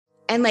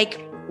And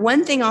like,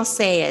 one thing I'll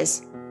say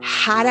is,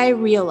 had I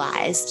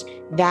realized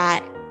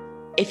that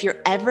if you're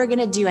ever going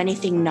to do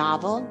anything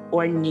novel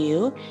or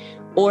new,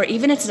 or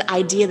even if it's an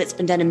idea that's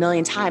been done a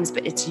million times,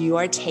 but it's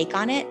your take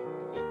on it,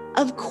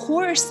 of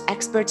course,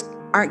 experts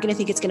aren't going to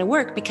think it's going to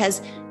work,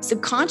 because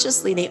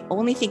subconsciously they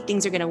only think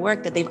things are going to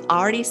work that they've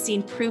already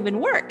seen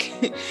proven work,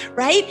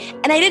 right?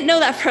 And I didn't know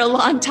that for a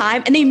long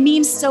time, and they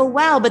mean so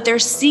well, but they're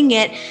seeing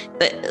it.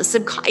 But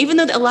even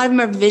though a lot of them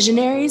are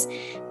visionaries,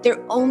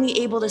 they're only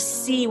able to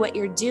see what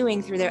you're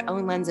doing through their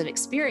own lens of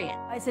experience.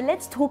 Right, so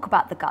let's talk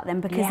about the gut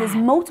then, because there's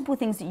multiple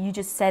things that you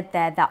just said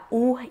there that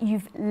all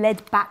you've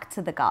led back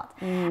to the gut.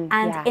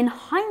 And in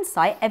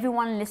hindsight,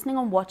 everyone listening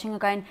and watching are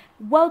going,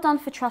 well done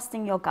for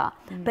trusting your gut.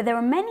 But there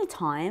are many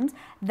times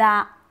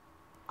that,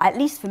 at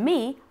least for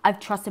me,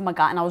 I've trusted my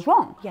gut and I was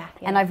wrong.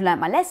 And I've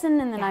learned my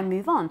lesson, and then I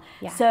move on.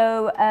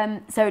 So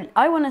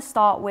I want to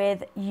start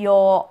with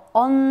you're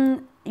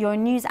a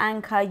news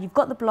anchor, you've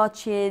got the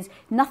blotches,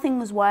 nothing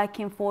was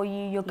working for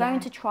you, you're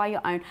going to try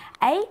your own.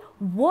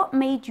 What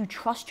made you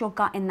trust your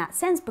gut in that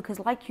sense? Because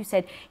like you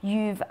said,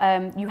 you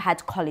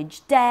had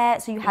college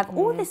debt, so you have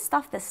all this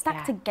stuff that's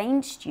stacked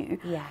against you.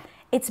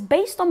 It's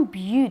based on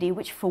beauty,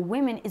 which for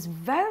women is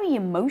very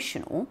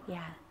emotional.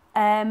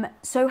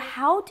 So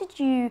how did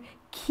you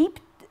keep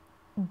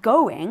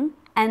going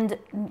and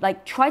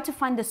like try to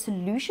find the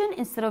solution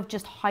instead of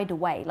just hide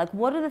away? Like,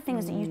 what are the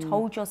things that you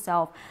told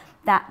yourself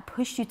that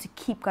pushed you to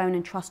keep going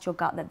and trust your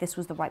gut that this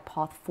was the right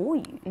path for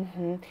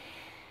you?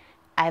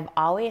 I've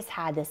always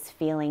had this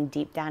feeling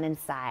deep down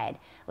inside,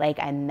 like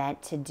I'm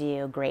meant to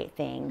do great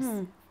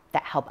things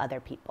that help other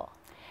people.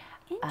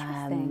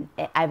 Interesting.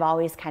 I've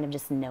always kind of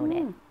just known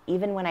it.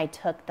 Even when I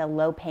took the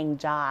low-paying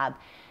job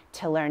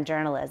to learn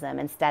journalism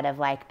instead of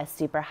like a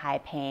super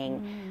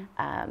high-paying,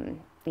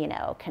 you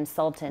know,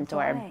 consultant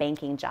or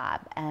banking job,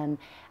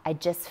 I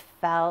just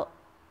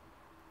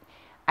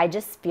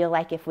feel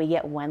like if we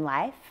get one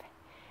life,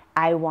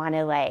 I want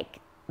to, like,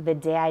 the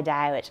day I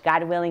die, which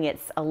God willing,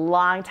 it's a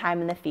long time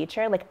in the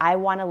future, like I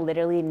want to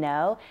literally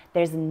know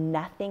there's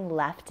nothing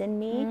left in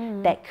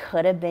me that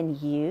could have been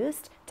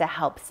used to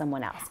help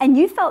someone else. And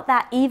you felt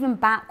that even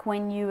back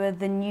when you were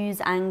the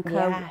news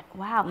anchor?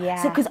 Wow.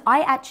 So, because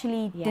I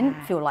actually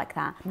didn't feel like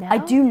that. I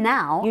do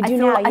now. You do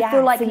now, I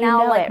feel like so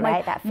now, like it,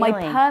 right? my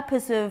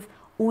purpose of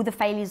all the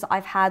failures that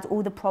I've had,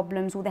 all the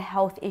problems, all the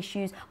health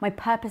issues, my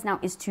purpose now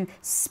is to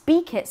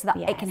speak it so that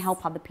it can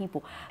help other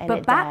people. And but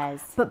it back,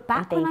 does. But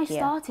back when I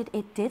started,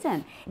 it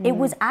didn't. It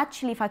was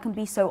actually, if I can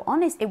be so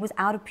honest, it was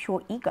out of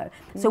pure ego.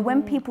 So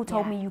when people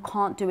told me you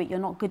can't do it, you're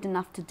not good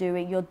enough to do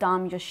it, you're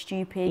dumb, you're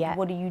stupid,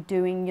 what are you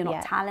doing, you're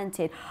not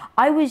talented,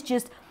 I was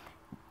just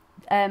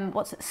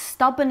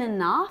stubborn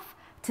enough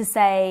to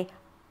say,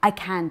 I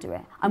can do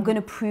it. I'm going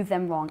to prove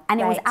them wrong. And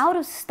it was out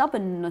of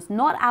stubbornness,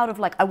 not out of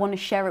like, I want to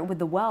share it with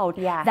the world,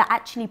 that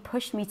actually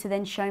pushed me to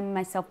then show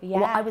myself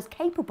what I was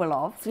capable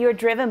of. So you were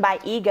driven by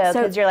ego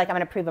because you're like, I'm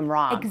going to prove them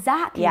wrong.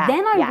 Exactly.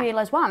 Then I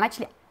realized, wow, I'm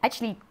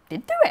actually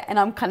did do it, and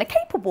I'm kind of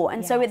capable.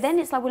 And so then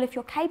it's like, well, if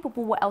you're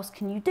capable, what else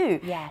can you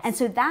do? And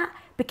so that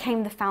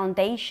became the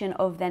foundation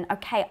of then,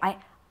 okay,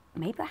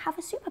 maybe I have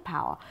a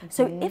superpower.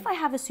 So if I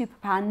have a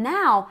superpower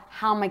now,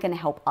 how am I going to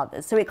help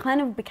others? So it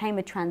kind of became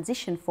a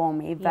transition for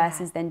me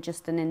versus then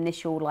just an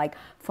initial, like,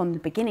 from the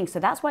beginning. So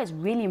that's why it's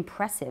really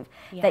impressive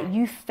that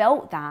you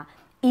felt that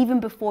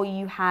even before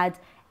you had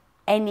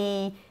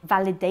any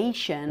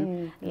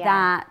validation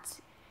that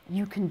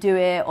you can do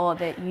it, or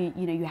that you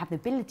know you have the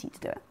ability to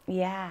do it.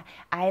 Yeah,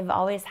 I've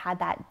always had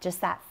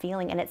that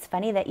feeling, and it's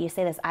funny that you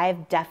say this.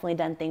 I've definitely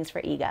done things for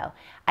ego.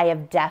 I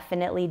have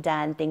definitely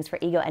done things for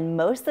ego, and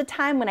most of the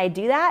time when I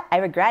do that, I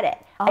regret it.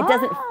 It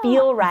doesn't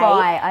feel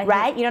right,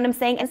 right? You know what I'm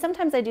saying? And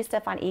sometimes I do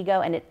stuff on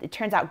ego, and it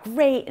turns out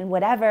great and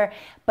whatever,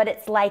 but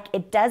it's like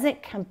it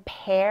doesn't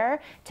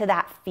compare to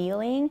that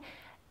feeling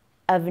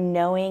of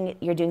knowing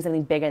you're doing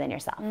something bigger than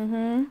yourself.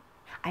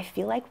 I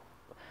feel like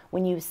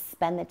when you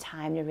spend the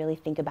time to really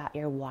think about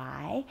your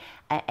why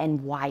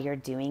and why you're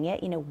doing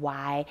it, you know,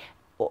 why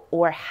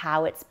or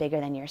how it's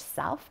bigger than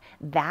yourself,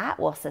 that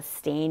will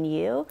sustain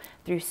you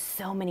through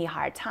so many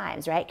hard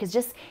times, right? Because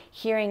just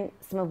hearing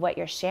some of what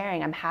you're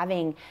sharing, I'm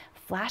having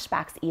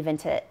flashbacks even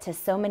to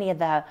so many of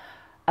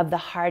the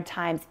hard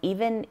times,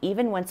 even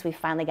once we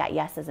finally got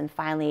yeses and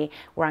finally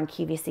we're on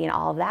QVC and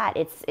all of that.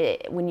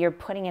 When you're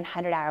putting in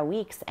 100-hour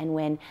weeks and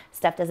when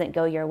stuff doesn't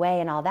go your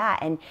way and all that,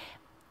 and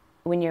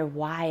when your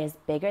why is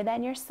bigger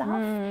than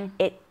yourself,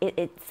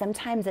 it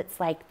sometimes it's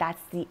like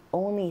that's the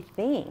only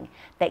thing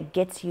that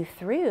gets you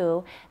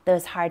through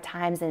those hard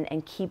times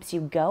and keeps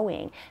you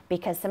going.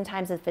 Because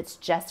sometimes if it's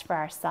just for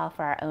ourselves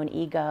or our own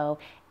ego,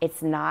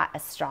 it's not a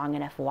strong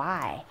enough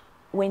why.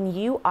 When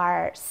you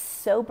are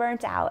so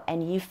burnt out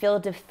and you feel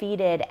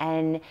defeated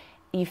and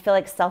you feel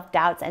like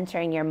self-doubt's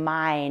entering your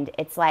mind,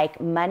 it's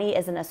like money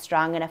isn't a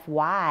strong enough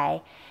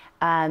why,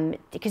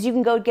 because you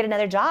can go get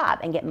another job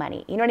and get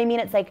money. You know what I mean?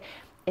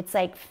 It's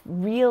like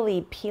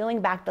really peeling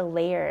back the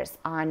layers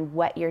on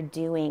what you're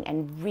doing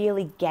and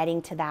really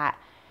getting to that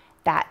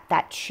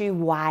true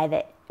why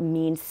that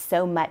means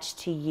so much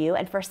to you.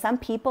 And for some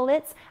people,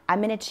 it's,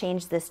 I'm going to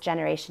change this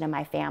generation of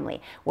my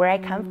family. Where I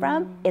come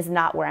from is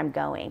not where I'm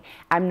going.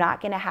 I'm not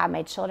going to have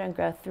my children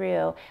go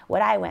through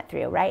what I went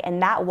through, right?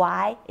 And that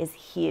why is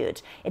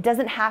huge. It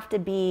doesn't have to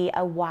be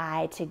a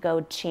why to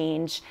go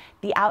change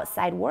the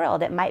outside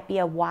world. It might be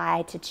a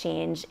why to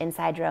change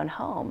inside your own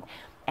home.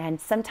 And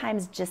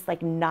sometimes just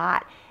like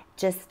not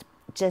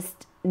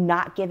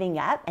not giving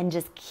up and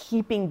just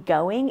keeping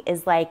going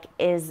is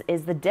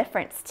the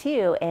difference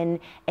too in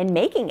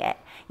making it.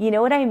 You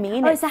know what I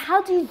mean? Oh, so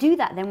how do you do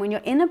that then when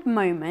you're in a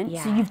moment?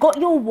 So you've got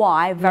your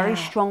why, very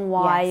strong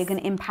why. You're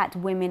going to impact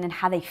women and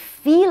how they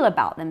feel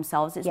about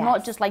themselves. It's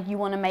not just like you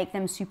want to make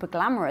them super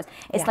glamorous.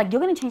 It's like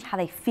you're going to change how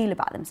they feel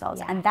about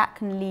themselves, and that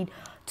can lead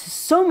to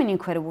so many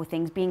incredible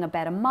things: being a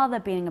better mother,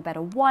 being a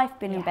better wife,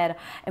 being a better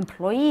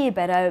employee, a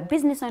better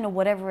business owner,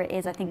 whatever it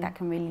is. I think that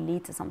can really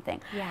lead to something.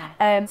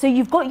 So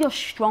you've got your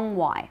strong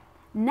why.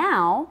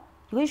 Now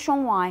you've got your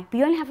strong why, but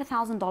you only have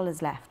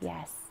 $1,000 left.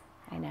 Yes,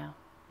 I know.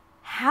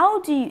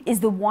 How is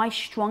the why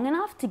strong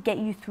enough to get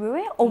you through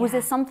it? Or was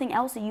there something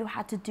else that you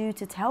had to do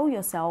to tell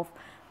yourself,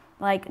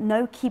 like,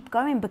 no, keep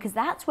going? Because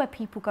that's where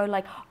people go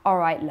like, all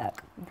right,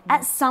 look,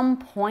 at some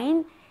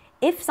point,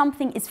 if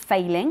something is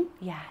failing,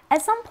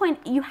 at some point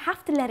you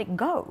have to let it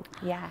go.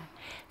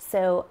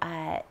 So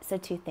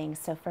two things.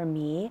 So for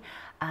me,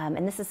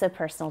 and this is so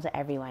personal to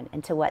everyone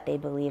and to what they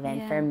believe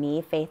in. For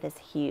me, faith is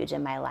huge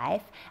in my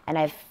life, and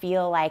I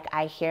feel like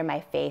I hear my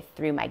faith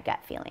through my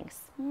gut feelings.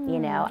 You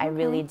know, I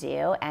really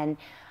do. And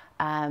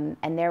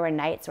there were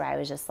nights where I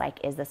was just like,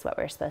 is this what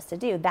we're supposed to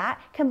do?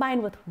 That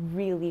combined with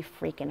really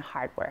freaking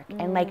hard work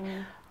and like,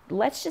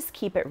 let's just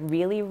keep it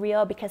really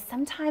real, because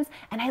sometimes,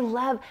 and I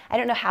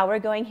don't know how we're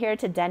going here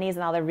to Denny's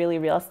and all the really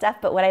real stuff,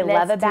 but what I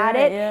love about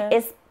it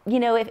is, you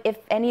know, if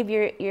any of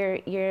your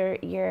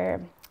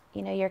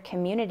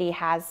community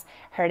has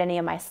heard any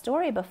of my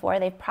story before,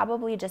 they've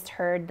probably just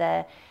heard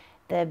the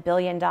 $1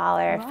 billion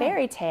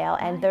fairy tale.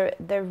 And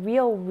the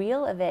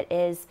real of it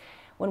is,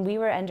 when we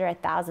were under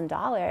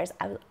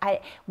 $1,000,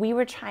 we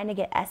were trying to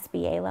get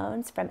SBA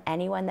loans from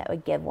anyone that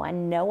would give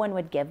one. No one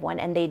would give one,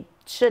 and they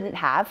shouldn't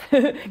have,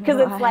 because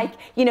it's like,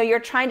 you know, you're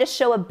trying to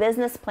show a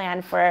business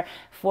plan for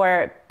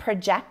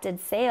projected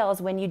sales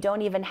when you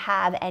don't even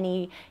have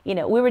any. You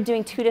know, we were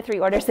doing 2 to 3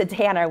 orders a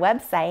day on our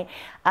website,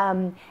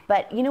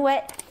 but you know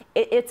what?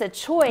 It's a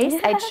choice.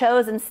 I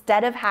chose,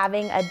 instead of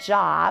having a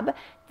job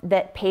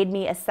that paid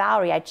me a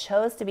salary, I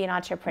chose to be an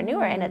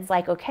entrepreneur. And it's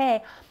like,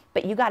 okay,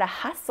 but you got to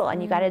hustle,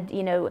 and you got to,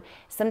 you know,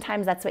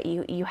 sometimes that's what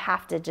you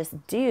have to just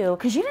do.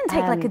 Because you didn't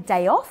take like a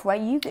day off, right?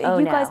 You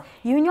guys,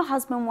 you and your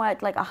husband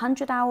worked like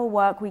 100-hour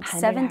work week,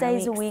 7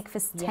 days a week for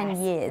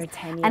 10 years. For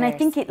 10 years. And I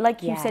think it,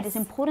 like you said, it's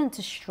important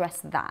to stress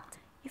that.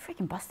 You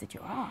freaking busted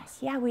your ass.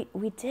 Yeah, we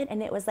did.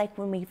 And it was like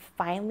when we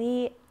got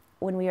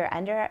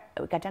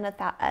down to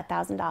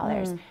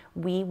 $1,000,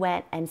 we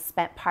went and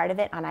spent part of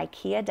it on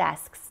IKEA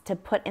desks to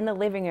put in the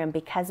living room,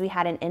 because we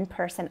had an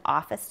in-person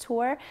office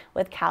tour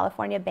with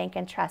California Bank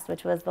and Trust,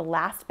 which was the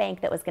last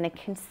bank that was going to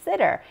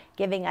consider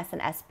giving us an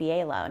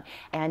SBA loan.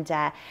 And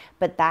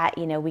but that,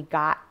 you know, we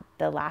got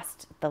the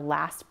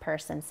last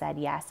person said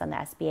yes on the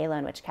SBA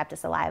loan, which kept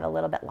us alive a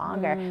little bit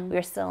longer. We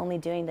were still only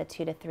doing the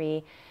 2 to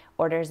 3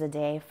 orders a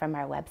day from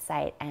our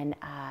website, and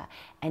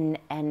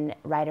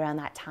right around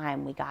that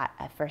time we got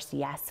a first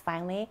yes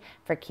finally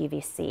for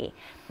QVC,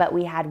 but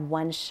we had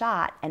one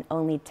shot and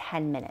only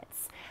 10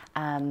 minutes.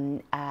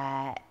 And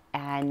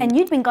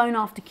you'd been going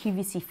after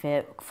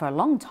QVC for a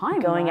long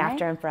time, going right?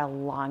 after him for a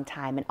long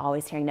time and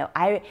always hearing no.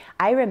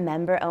 I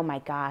remember, oh my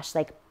gosh,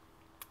 like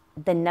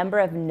the number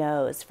of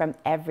no's from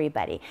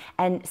everybody.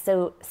 And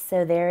so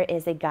there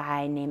is a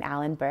guy named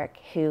Alan Burke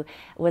who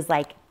was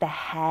like the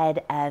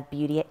head of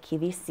beauty at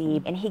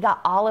QVC, and he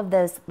got all of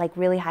those like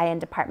really high-end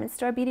department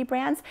store beauty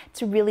brands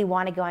to really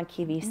want to go on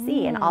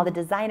QVC and all the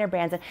designer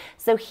brands. And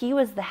so he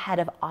was the head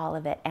of all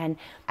of it. And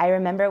I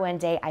remember one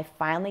day I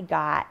finally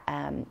got,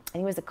 I think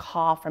it was a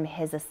call from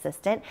his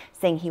assistant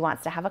saying he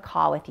wants to have a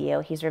call with you.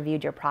 He's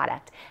reviewed your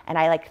product. And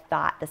I like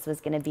thought this was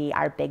going to be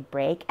our big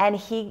break. And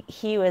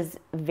he was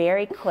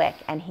very quick,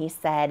 and he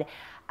said,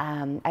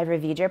 I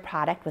reviewed your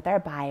product with our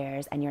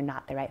buyers, and you're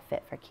not the right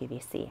fit for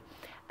QVC.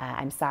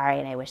 I'm sorry,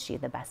 and I wish you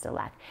the best of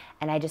luck.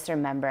 And I just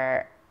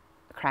remember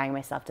crying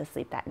myself to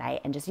sleep that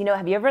night. And just, you know,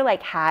 have you ever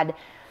like had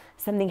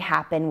something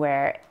happen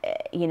where,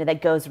 you know,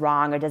 that goes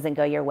wrong or doesn't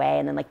go your way,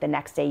 and then like the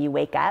next day you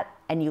wake up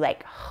and you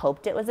like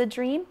hoped it was a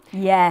dream?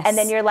 Yes. And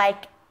then you're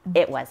like,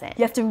 it wasn't.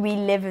 You have to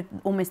relive it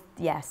almost,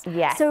 yes.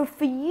 Yes. So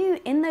for you,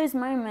 in those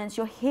moments,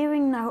 you're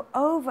hearing no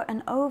over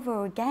and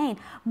over again.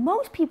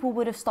 Most people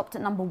would have stopped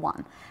at number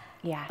 1.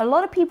 Yeah. A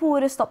lot of people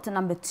would have stopped at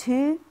number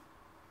 2.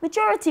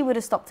 Majority would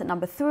have stopped at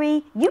number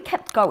 3. You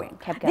kept going.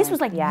 This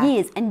was like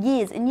years and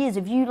years and years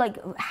of you like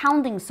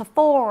hounding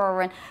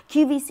Sephora and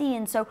QVC.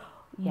 And so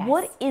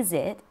what is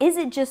it? Is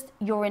it just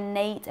your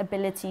innate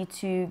ability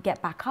to get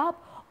back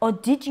up? Or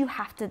did you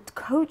have to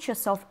coach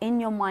yourself in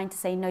your mind to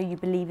say, no, you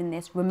believe in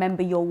this,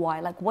 remember your why?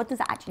 Like, what does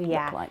that actually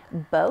look like?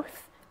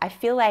 Both. I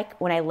feel like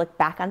when I look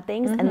back on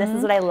things, and this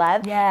is what I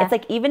love, it's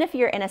like even if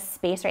you're in a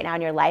space right now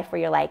in your life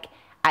where you're like,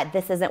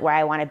 this isn't where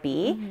I want to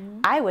be,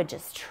 I would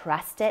just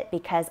trust it,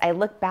 because I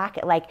look back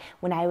at like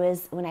when I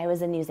was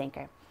a news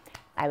anchor,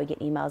 I would get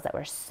emails that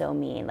were so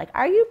mean, like,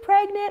 are you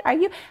pregnant? Are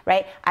you,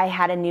 right? I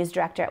had a news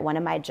director at one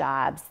of my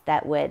jobs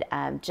that would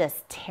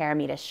just tear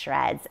me to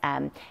shreds,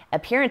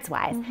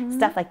 appearance-wise,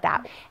 stuff like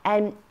that.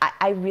 And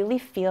I really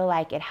feel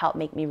like it helped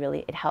me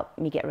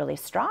get really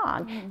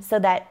strong, so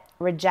that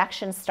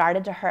rejection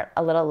started to hurt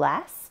a little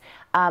less,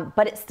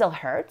 but it still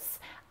hurts.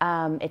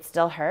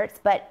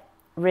 But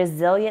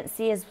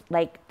resiliency is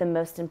like the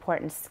most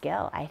important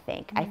skill, I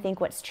think. I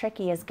think what's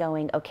tricky is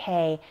going,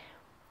 okay,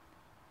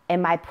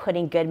 am I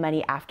putting good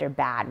money after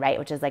bad, right?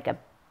 Which is like a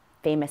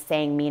famous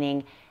saying,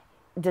 meaning,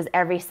 does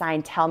every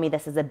sign tell me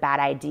this is a bad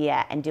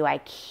idea, and do I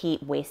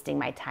keep wasting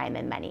my time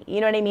and money? You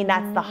know what I mean?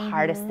 That's the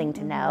hardest thing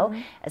to know,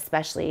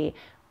 especially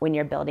when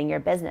you're building your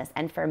business.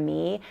 And for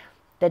me,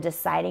 the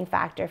deciding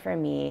factor for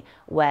me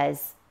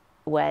was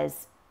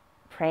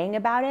praying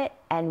about it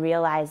and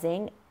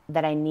realizing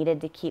that I needed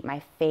to keep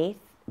my faith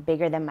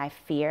bigger than my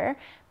fear,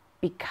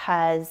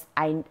 because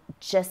I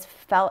just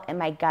felt in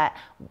my gut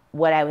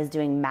what I was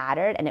doing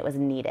mattered and it was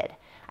needed.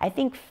 I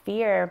think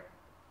fear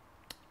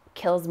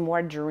kills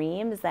more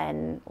dreams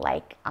than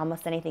like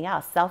almost anything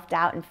else.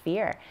 Self-doubt and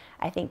fear,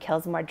 I think,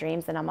 kills more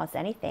dreams than almost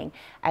anything.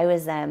 I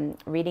was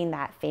reading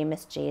that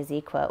famous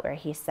Jay-Z quote where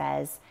he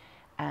says,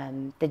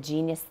 the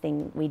genius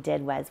thing we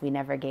did was we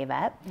never gave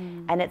up.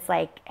 And it's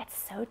like, it's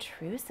so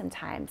true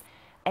sometimes.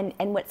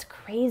 And what's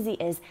crazy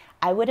is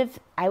I would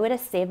have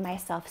saved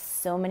myself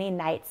so many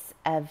nights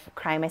of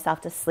crying myself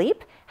to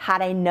sleep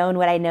had I known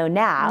what I know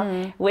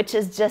now, which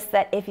is just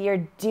that if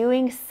you're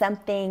doing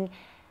something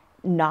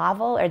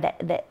novel or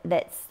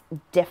that's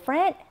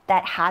different,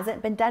 that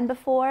hasn't been done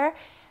before,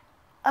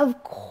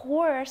 of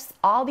course,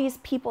 all these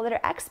people that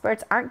are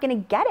experts aren't going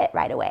to get it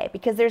right away,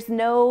 because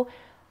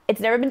it's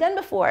never been done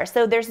before.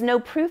 So there's no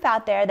proof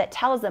out there that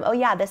tells them, oh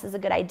yeah, this is a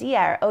good idea,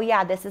 or oh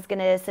yeah, this is going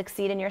to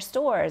succeed in your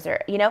stores,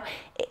 or, you know,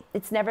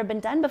 it's never been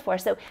done before.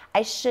 So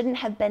I shouldn't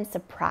have been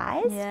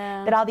surprised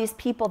that all these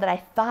people that I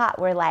thought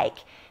were like,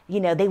 you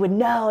know, they would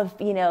know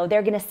if, you know,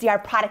 they're going to see our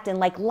product and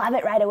like love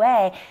it right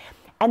away.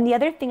 And the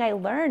other thing I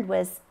learned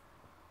was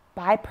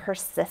by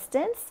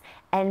persistence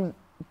and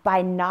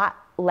by not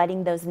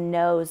letting those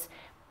no's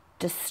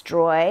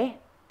destroy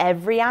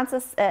every ounce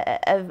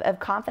of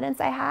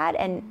confidence I had,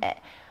 and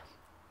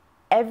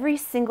every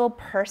single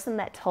person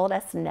that told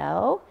us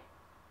no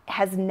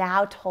has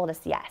now told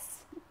us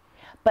yes.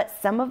 But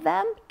some of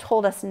them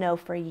told us no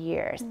for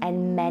years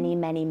and many,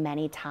 many,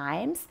 many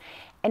times.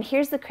 And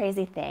here's the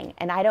crazy thing,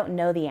 and I don't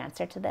know the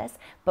answer to this,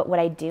 but what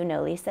I do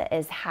know, Lisa,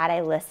 is had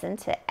I listened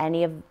to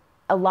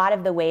a lot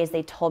of the ways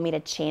they told me to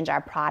change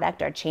our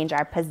product or change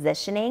our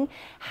positioning,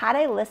 had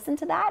I listened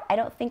to that, I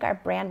don't think our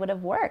brand would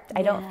have worked.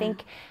 I don't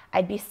think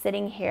I'd be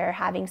sitting here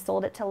having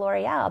sold it to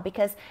L'Oreal,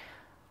 because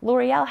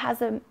L'Oreal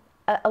has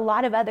a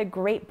lot of other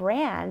great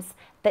brands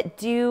that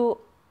do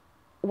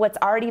what's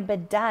already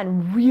been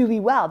done really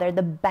well. They're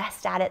the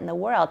best at it in the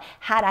world.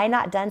 Had I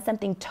not done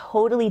something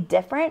totally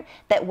different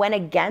that went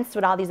against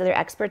what all these other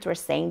experts were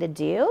saying to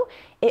do,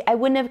 I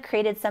wouldn't have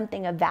created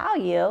something of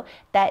value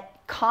that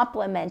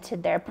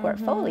complemented their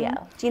portfolio.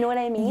 Do you know what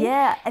I mean?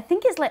 Yeah, I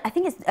think it's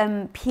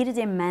Peter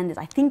Diamandis.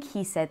 I think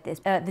he said this.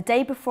 The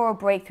day before a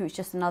breakthrough is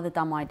just another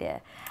dumb idea,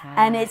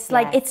 and it's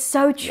like it's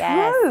so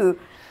true.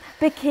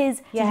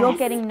 Because you're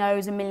getting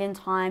no's a million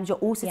times. You're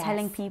also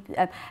telling people,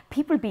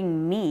 people are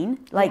being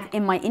mean. Like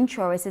in my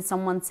intro, I said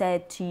someone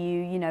said to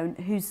you, you know,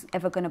 who's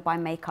ever going to buy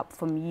makeup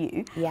from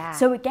you? Yeah.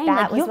 So again,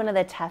 that was one of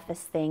the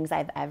toughest things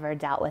I've ever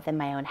dealt with in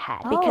my own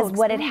head. Because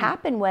what had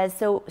happened was,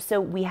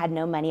 so we had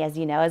no money, as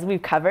you know, as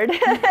we've covered,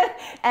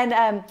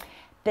 and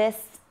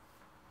this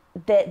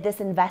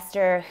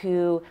investor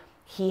who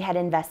he had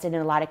invested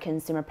in a lot of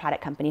consumer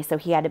product companies. So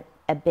he had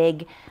a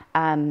big,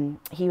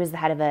 he was the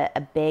head of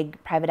a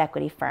big private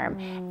equity firm,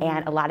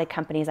 and a lot of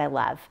companies I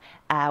love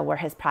were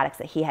his products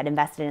that he had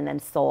invested in and then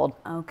sold.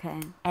 Okay.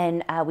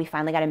 And we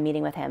finally got a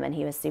meeting with him, and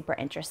he was super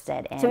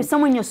interested. So it's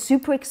someone you're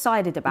super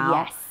excited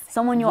about. Yes.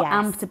 Someone you're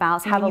amped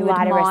about, someone you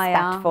admire,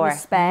 of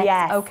respect for.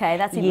 Yes. Okay,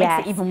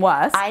 makes it even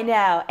worse. I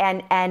know,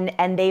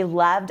 and they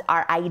loved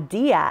our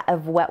idea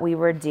of what we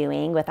were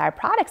doing with our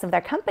products, of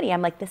their company.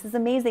 I'm like, this is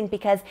amazing,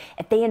 because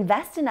if they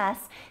invest in us,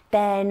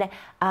 then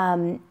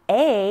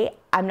A,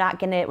 we're not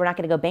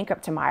gonna go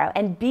bankrupt tomorrow,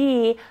 and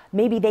B,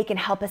 maybe they can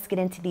help us get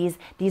into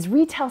these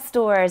retail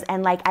stores.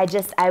 And like,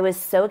 I was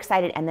so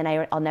excited. And then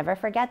I'll never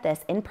forget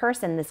this. In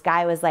person, this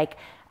guy was like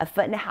a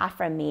foot and a half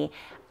from me,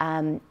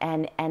 and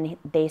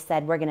they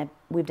said,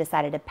 we've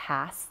decided to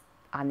pass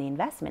on the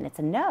investment. It's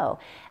a no.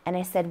 And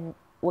I said,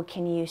 well,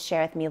 can you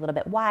share with me a little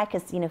bit why?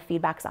 Because, you know,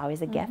 feedback's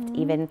always a gift,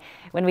 even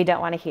when we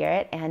don't want to hear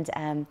it.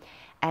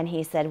 And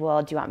he said,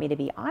 well, do you want me to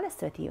be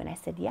honest with you? And I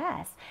said,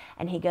 yes.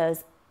 And he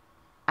goes,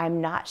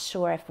 I'm not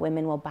sure if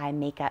women will buy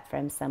makeup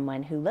from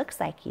someone who looks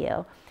like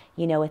you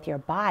know, with your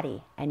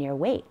body and your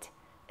weight,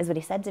 is what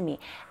he said to me.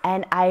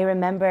 And I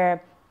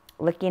remember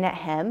looking at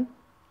him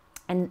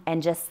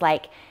and just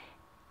like,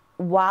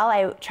 while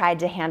I tried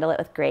to handle it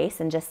with grace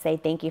and just say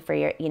thank you for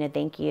your,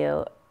 thank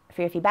you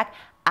for your feedback,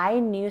 I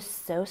knew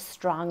so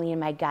strongly in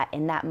my gut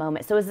in that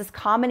moment. So it was this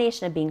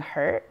combination of being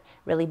hurt,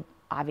 really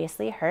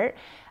obviously hurt,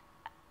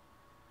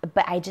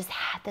 but I just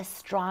had this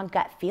strong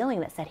gut feeling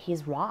that said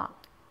he's wrong.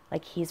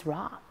 Like, he's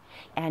wrong.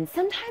 And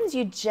sometimes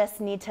you just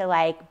need to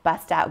like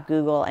bust out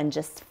Google and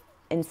just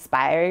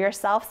inspire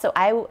yourself. So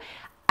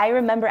I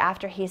remember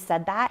after he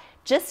said that,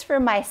 just for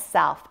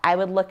myself, I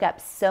would look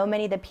up so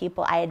many of the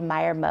people I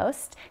admire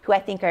most, who I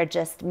think are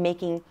just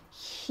making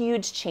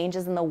huge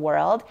changes in the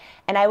world.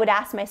 And I would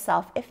ask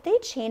myself, if they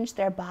changed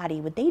their body,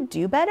 would they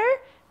do better?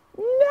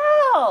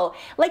 No.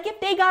 Like, if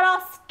they got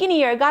all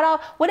skinnier, got all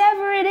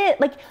whatever it is,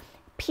 like,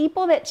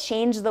 people that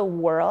change the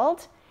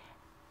world,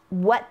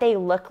 what they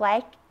look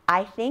like,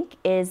 I think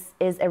is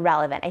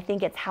irrelevant. I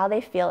think it's how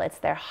they feel, it's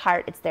their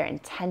heart, it's their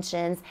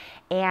intentions.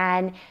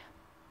 And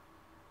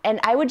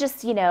I would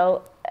just,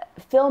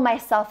 fill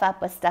myself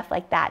up with stuff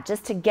like that,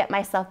 just to get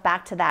myself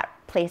back to that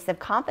place of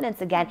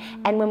confidence again.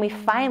 And when we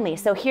finally,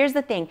 so here's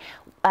the thing,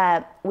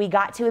 we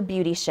got to a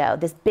beauty show,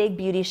 this big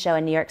beauty show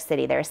in New York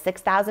City. There were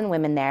 6,000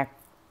 women there.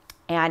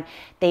 And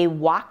they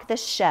walk the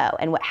show.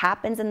 And what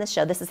happens in the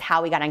show, this is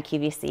how we got on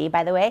QVC,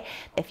 by the way.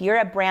 If you're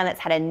a brand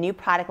that's had a new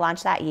product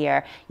launch that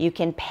year, you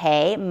can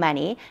pay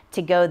money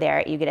to go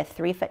there. You get a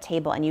 3-foot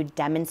table and you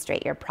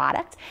demonstrate your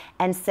product.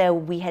 And so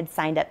we had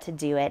signed up to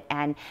do it.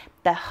 And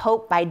the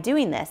hope by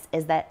doing this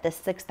is that the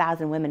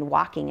 6,000 women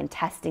walking and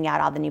testing out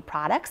all the new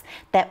products,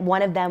 that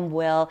one of them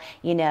will,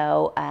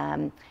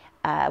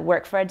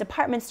 work for a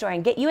department store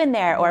and get you in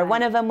there, or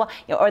one of them will,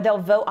 or they'll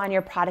vote on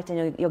your product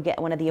and you'll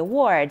get one of the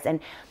awards. And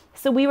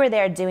so we were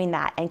there doing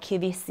that, and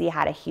QVC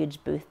had a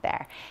huge booth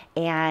there.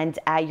 And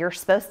you're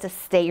supposed to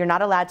stay, you're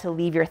not allowed to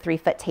leave your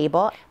 3-foot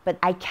table, but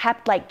I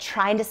kept like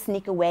trying to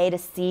sneak away to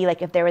see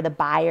like if there were the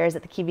buyers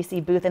at the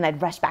QVC booth, and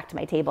I'd rush back to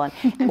my table.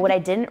 And what I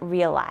didn't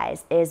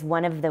realize is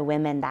one of the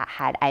women that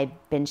I'd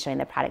been showing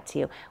the product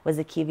to was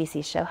a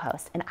QVC show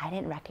host, and I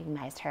didn't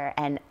recognize her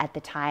and at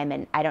the time,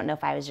 and I don't know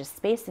if I was just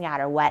spacing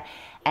out or what.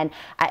 And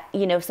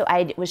so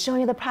I was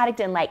showing her the product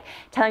and like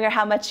telling her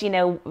how much,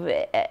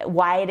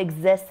 why it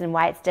exists and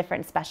why it's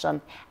different and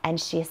special. And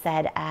she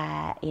said,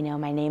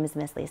 my name is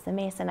Miss Lisa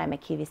Mason. I'm a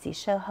QVC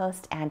show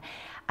host. And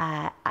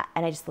I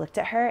just looked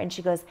at her and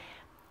she goes,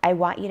 I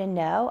want you to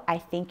know, I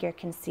think your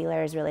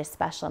concealer is really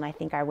special, and I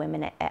think our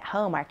women at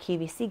home, our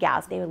QVC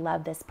gals, they would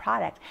love this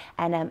product.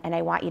 And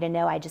I want you to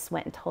know, I just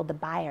went and told the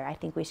buyer, I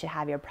think we should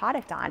have your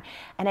product on.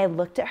 And I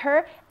looked at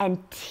her, and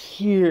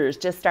tears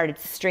just started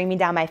streaming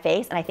down my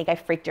face, and I think I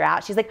freaked her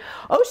out. She's like,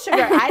 oh,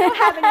 sugar, I don't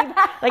have any,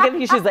 like, I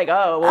think she's like,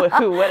 oh,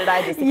 what did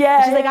I just do?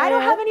 Yeah, she's like, I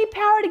don't have any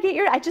power to get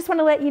your, I just want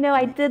to let you know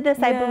I did this,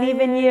 I believe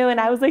in you. And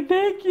I was like,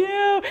 thank you.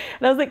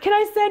 And I was like, can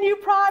I send you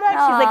product?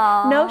 She's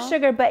like, no,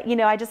 sugar, but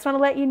I just want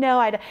to let you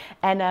know.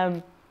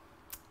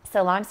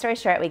 So long story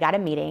short, we got a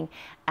meeting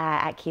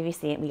at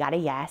QVC, and we got a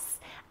yes.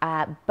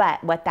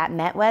 But what that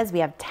meant was we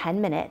have 10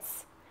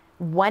 minutes,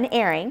 one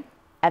airing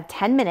of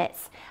 10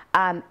 minutes,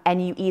 and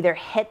you either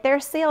hit their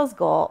sales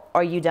goal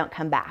or you don't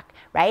come back,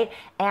 right?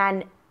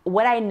 And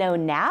what I know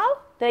now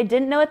that I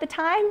didn't know at the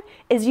time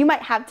is you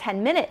might have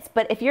 10 minutes,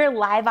 but if you're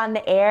live on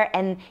the air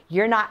and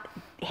you're not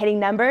hitting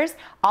numbers,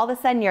 all of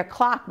a sudden your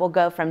clock will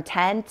go from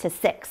 10 to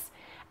 6.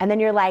 And then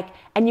you're like,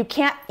 and you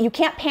can't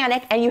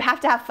panic, and you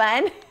have to have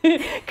fun,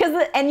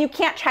 and you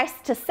can't try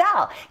to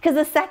sell, because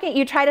the second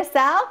you try to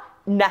sell,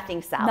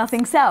 nothing sells.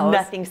 Nothing sells.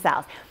 Nothing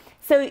sells.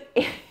 So,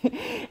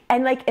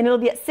 and it'll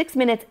be at 6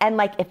 minutes, and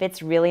like if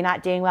it's really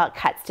not doing well, it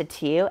cuts to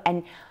 2.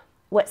 And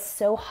what's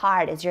so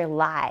hard is you're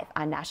live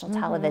on national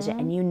television,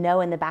 and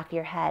in the back of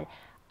your head,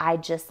 I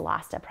just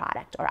lost a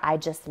product, or I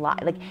just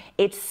lost, like,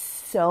 it's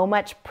so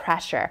much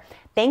pressure.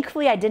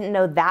 Thankfully, I didn't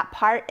know that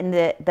part in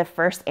the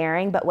first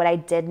airing, but what I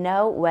did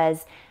know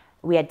was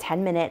we had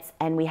 10 minutes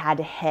and we had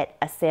to hit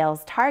a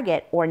sales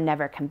target or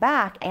never come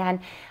back. And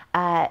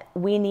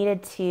we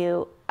needed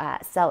to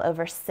sell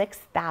over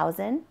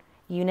 6,000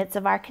 units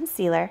of our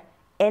concealer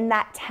in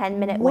that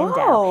 10-minute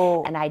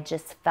window. And I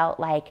just felt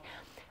like,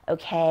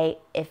 okay,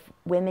 if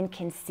women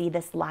can see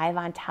this live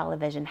on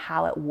television,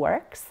 how it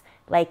works,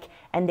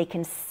 and they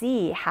can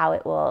see how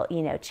it will,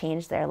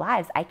 change their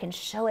lives, I can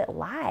show it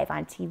live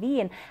on TV.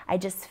 And I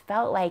just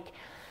felt like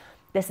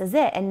this is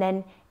it. And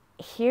then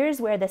here's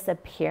where this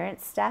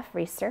appearance stuff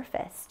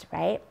resurfaced,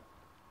 right?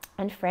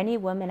 And for any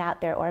woman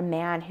out there or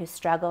man who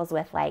struggles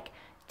with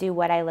do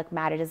what I look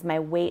matter? Does my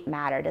weight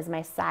matter? Does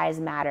my size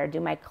matter? Do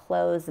my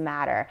clothes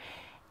matter?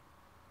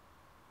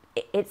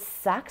 It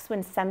sucks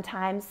when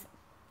sometimes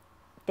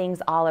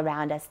things all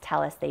around us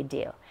tell us they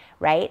do,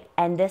 right?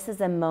 And this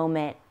is a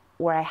moment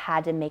where I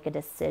had to make a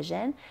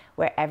decision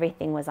where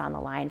everything was on the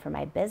line for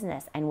my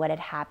business. And what had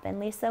happened,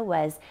 Lisa,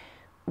 was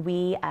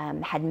we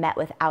had met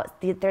with,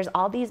 there's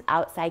all these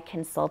outside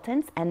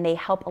consultants, and they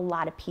help a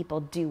lot of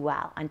people do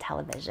well on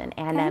television.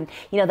 And,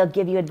 they'll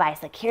give you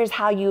advice, like, here's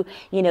how you,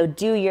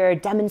 do your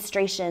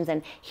demonstrations,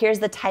 and here's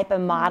the type of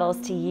models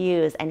to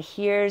use, and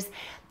here's,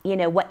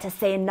 what to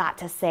say and not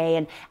to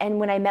say. And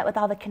when I met with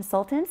all the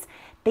consultants,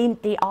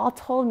 they all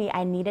told me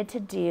I needed to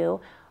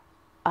do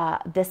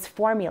this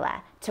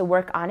formula to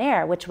work on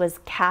air, which was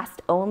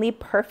cast only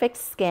perfect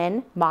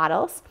skin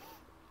models,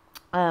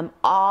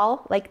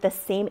 all like the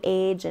same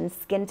age and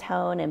skin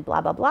tone and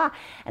blah, blah, blah.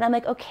 And I'm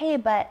like, okay,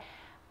 but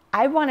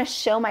I want to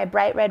show my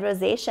bright red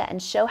rosacea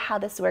and show how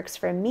this works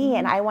for me.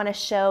 And I want to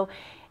show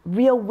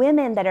real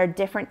women that are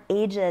different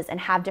ages and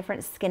have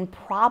different skin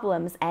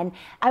problems. And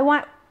I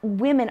want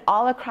women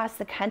all across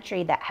the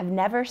country that have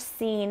never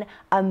seen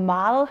a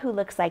model who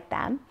looks like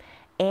them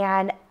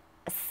and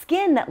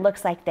skin that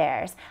looks like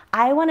theirs.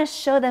 I want to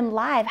show them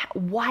live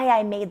why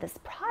I made this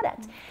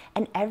product.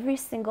 And every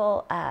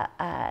single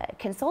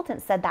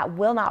consultant said that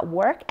will not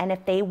work. And if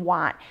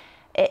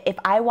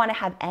I want to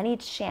have any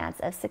chance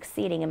of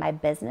succeeding in my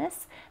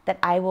business, that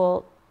I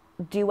will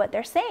do what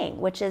they're saying,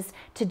 which is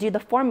to do the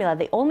formula,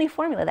 the only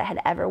formula that had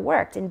ever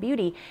worked in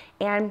beauty.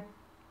 And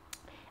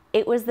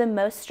it was the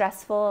most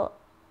stressful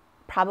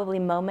probably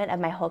moment of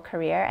my whole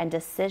career and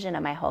decision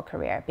of my whole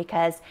career,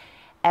 because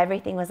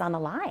everything was on the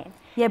line.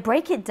 Yeah,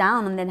 break it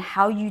down, and then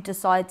how you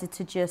decided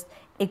to just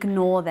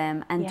ignore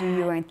them and do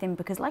your own thing,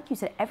 because like you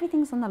said,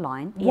 everything's on the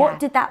line. What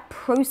did that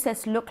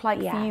process look like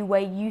for you,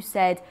 where you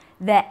said,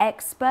 they're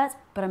experts,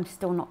 but I'm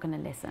still not going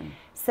to listen?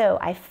 So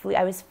I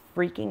was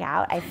freaking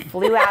out. I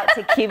flew out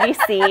to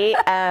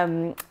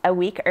QVC a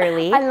week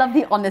early. I love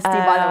the honesty,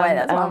 by the way.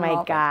 That's oh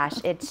my gosh.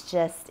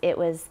 It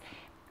was,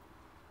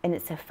 and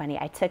it's so funny.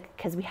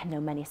 Because we had no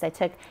money, so I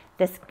took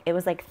this, it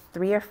was like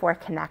 3 or 4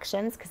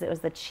 connections, because it was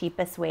the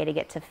cheapest way to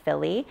get to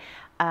Philly.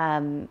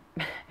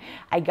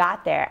 I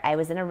got there, I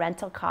was in a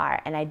rental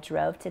car, and I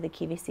drove to the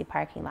QVC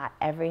parking lot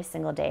every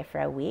single day for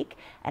a week,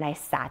 and I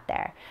sat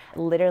there,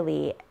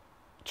 literally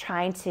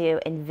trying to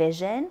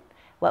envision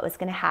what was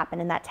going to happen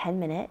in that 10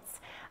 minutes,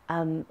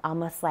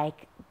 almost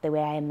like the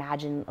way I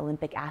imagine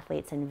Olympic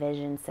athletes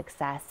envision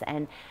success.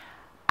 And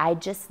I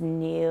just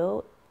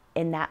knew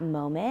in that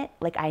moment,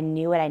 like I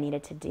knew what I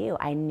needed to do.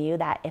 I knew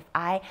that if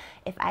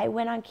I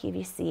went on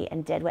QVC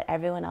and did what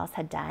everyone else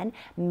had done,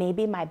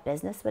 maybe my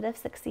business would have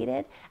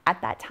succeeded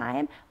at that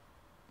time.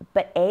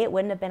 But A, it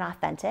wouldn't have been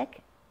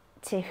authentic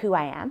to who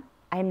I am.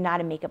 I'm not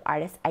a makeup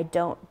artist. I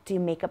don't do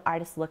makeup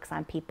artist looks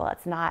on people.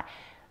 It's not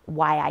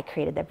why I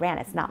created the brand.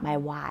 It's not my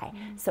why.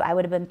 So I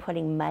would have been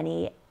putting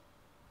money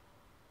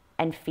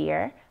and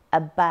fear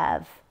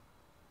above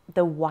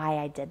the why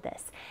I did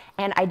this.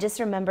 And I just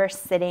remember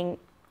sitting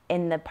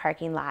in the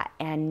parking lot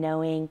and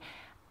knowing,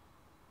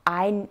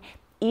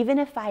 even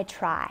if I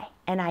try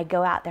and I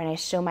go out there and I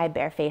show my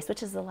bare face,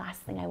 which is the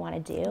last thing I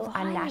want to do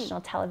on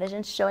national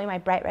television, showing my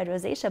bright red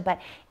rosacea, but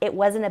it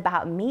wasn't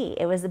about me.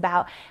 It was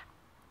about,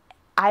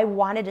 I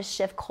wanted to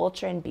shift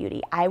culture in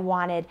beauty. I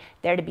wanted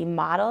there to be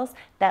models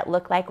that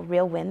look like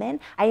real women.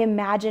 I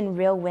imagine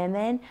real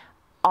women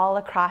all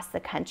across the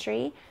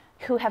country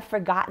who have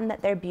forgotten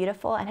that they're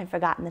beautiful and have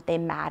forgotten that they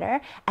matter.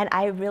 And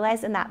I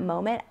realized in that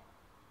moment,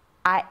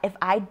 if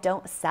I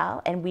don't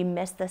sell and we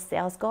miss the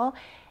sales goal,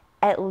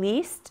 at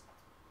least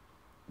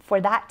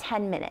for that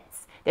 10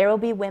 minutes, there will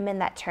be women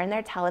that turn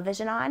their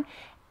television on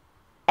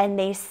and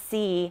they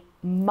see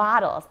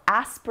models,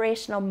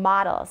 aspirational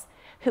models,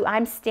 who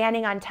I'm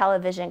standing on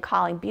television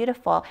calling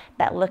beautiful,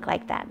 that look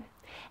like them.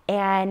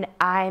 And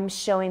I'm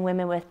showing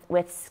women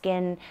with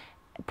skin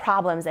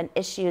problems and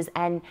issues,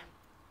 and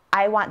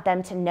I want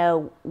them to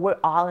know we're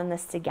all in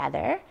this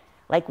together,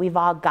 like we've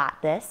all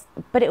got this.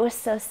 But it was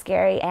so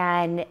scary,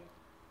 and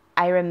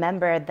I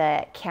remember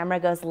the camera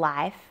goes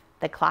live,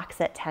 the clock's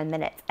at 10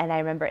 minutes, and I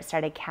remember it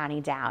started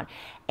counting down.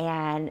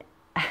 And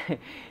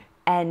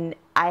and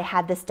I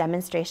had this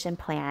demonstration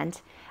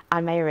planned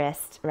on my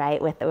wrist,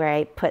 right, where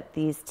I put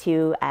these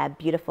 2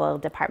 beautiful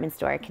department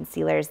store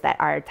concealers that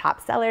are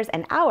top sellers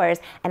and ours,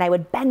 and I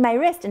would bend my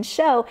wrist and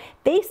show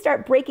they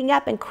start breaking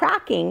up and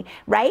cracking,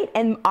 right,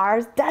 and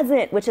ours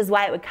doesn't, which is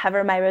why it would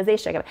cover my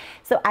rosacea.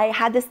 So I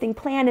had this thing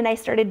planned, and I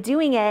started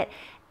doing it,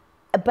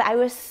 but I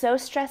was so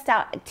stressed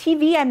out.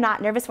 TV, I'm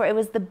not nervous for. It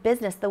was the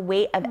business, the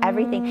weight of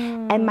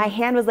everything, and my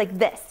hand was like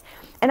this.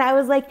 And I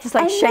was like, just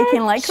like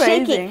shaking like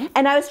crazy.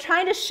 And I was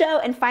trying to show,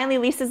 and finally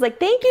Lisa's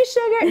like, thank you,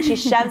 sugar. And she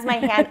shoves my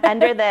hand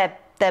under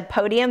the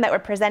podium that we're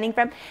presenting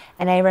from.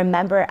 And I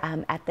remember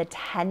at the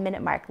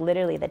 10-minute mark,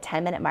 literally the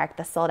 10-minute mark,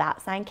 the sold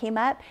out sign came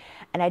up.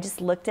 And I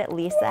just looked at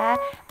Lisa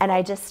and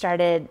I just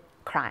started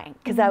crying.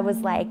 Because I was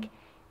like,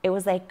 it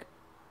was like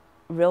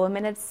real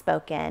women had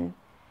spoken.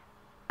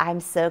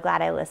 I'm so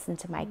glad I listened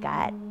to my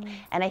gut.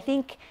 And I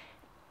think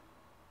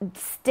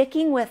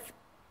sticking with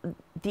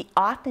the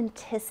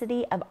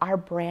authenticity of our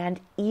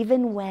brand,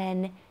 even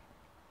when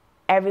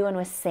everyone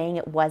was saying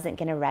it wasn't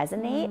going to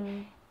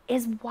resonate,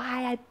 is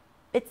why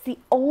it's the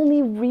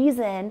only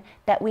reason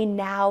that we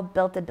now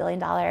built a $1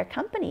 billion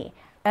company.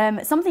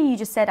 Something you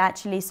just said,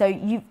 actually, so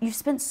you've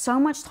spent so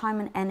much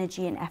time and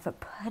energy and effort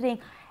putting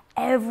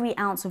every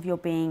ounce of your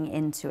being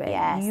into it.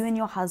 Yes. You and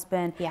your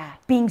husband,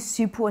 being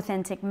super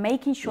authentic,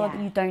 making sure that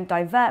you don't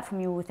divert from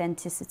your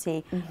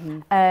authenticity.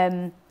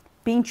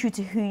 Being true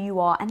to who you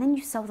are, and then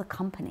you sell the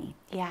company.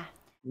 Yeah.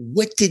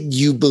 What did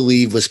you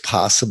believe was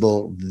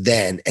possible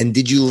then? And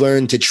did you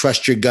learn to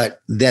trust your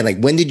gut then? Like,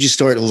 when did you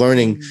start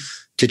learning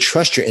to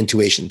trust your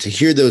intuition, to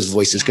hear those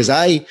voices. Cause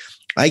I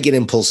get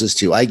impulses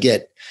too. I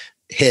get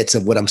hits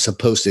of what I'm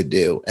supposed to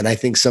do. And I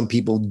think some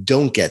people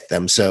don't get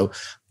them. So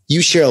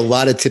you share a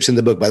lot of tips in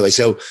the book, by the way.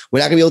 So we're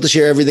not gonna be able to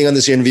share everything on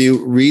this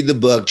interview. Read the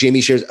book. Jamie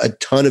shares a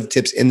ton of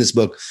tips in this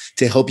book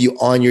to help you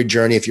on your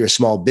journey. If you're a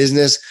small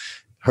business,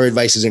 her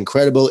advice is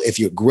incredible. If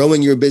you're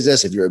growing your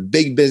business, if you're a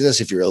big business,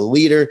 if you're a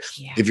leader,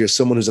 if you're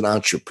someone who's an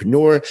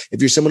entrepreneur,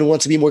 if you're someone who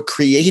wants to be more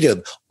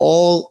creative,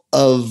 all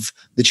of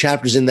the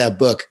chapters in that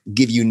book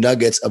give you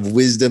nuggets of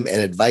wisdom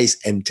and advice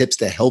and tips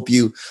to help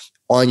you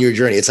on your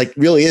journey. It's like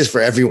really is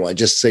for everyone,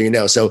 just so you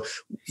know. So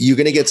you're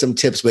going to get some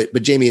tips, but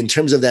Jamie, in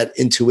terms of that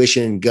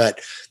intuition and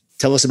gut,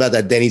 tell us about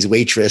that Denny's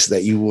waitress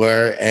that you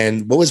were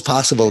and what was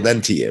possible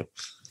then to you.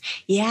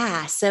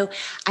 Yeah. So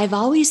I've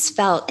always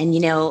felt,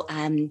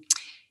 and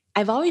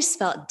I've always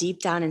felt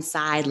deep down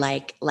inside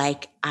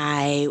like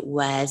I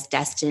was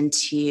destined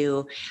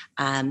to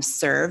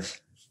serve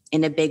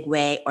in a big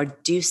way or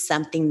do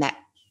something that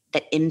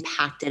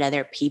impacted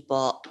other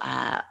people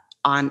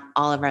on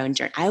all of our own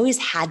journey. I always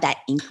had that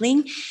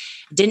inkling,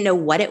 didn't know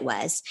what it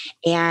was.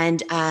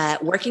 And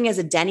working as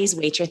a Denny's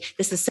waitress,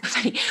 this is so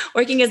funny.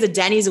 Working as a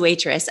Denny's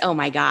waitress, oh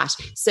my gosh.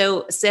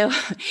 So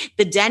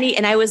the Denny,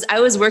 and I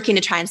was working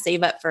to try and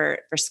save up for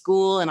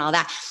school and all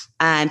that.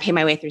 And pay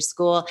my way through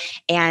school.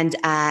 And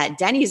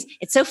Denny's,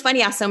 it's so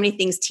funny how so many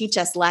things teach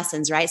us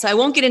lessons, right? So I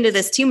won't get into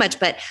this too much,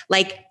 but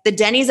like the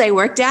Denny's I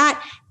worked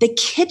at, the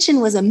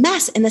kitchen was a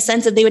mess in the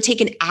sense that they would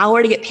take an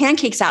hour to get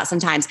pancakes out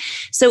sometimes.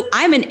 So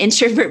I'm an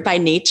introvert by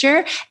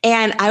nature.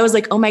 And I was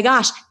like, oh my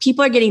gosh,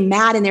 people are getting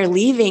mad and they're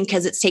leaving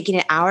because it's taking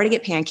an hour to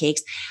get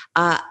pancakes.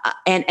 And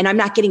I'm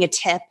not getting a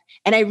tip.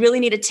 And I really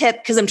need a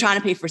tip because I'm trying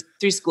to pay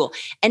through school.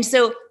 And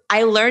so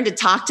I learned to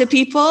talk to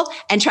people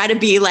and try to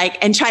be like,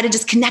 and try to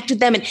just connect with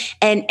them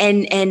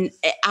and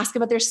ask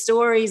about their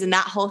stories and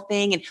that whole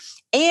thing.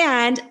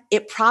 And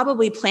it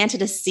probably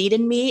planted a seed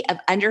in me of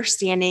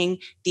understanding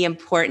the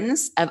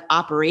importance of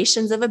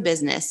operations of a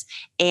business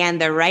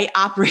and the right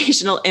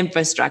operational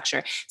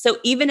infrastructure. So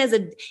even as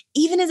a,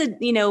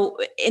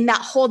 in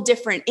that whole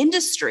different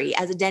industry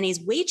as a Denny's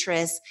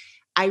waitress,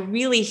 I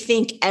really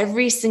think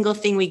every single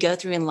thing we go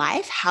through in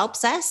life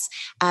helps us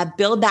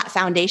build that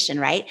foundation,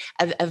 right,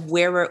 of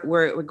where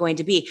we're going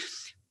to be.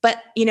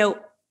 But,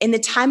 in the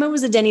time I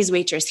was a Denny's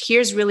waitress,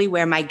 here's really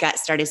where my gut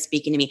started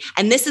speaking to me.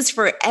 And this is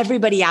for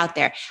everybody out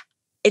there.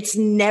 It's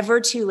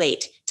never too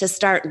late to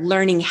start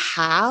learning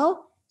how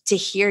to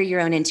hear your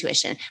own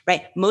intuition,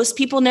 right? Most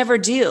people never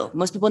do.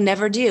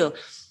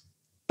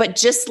 But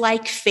just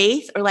like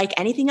faith or like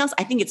anything else,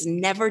 I think it's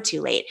never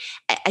too late.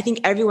 I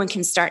think everyone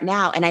can start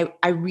now. And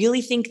I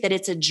really think that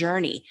it's a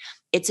journey.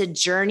 It's a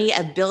journey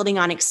of building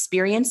on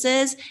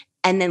experiences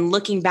and then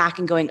looking back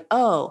and going,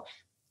 oh,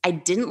 I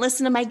didn't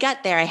listen to my gut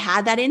there. I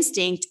had that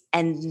instinct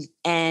and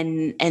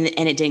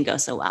it didn't go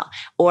so well.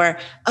 Or,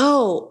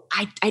 oh,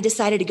 I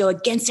decided to go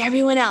against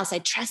everyone else. I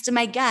trusted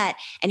my gut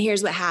and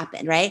here's what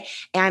happened, right?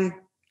 And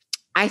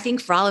I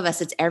think for all of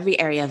us, it's every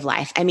area of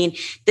life. I mean,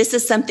 this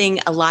is something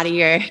a lot of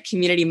your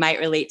community might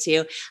relate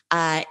to,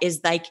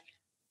 is like,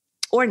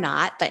 or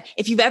not, but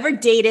if you've ever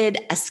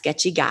dated a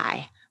sketchy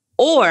guy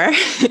or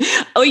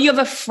you have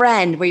a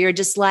friend where you're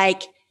just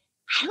like,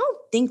 I don't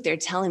think they're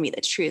telling me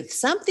the truth.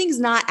 Something's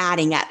not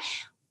adding up.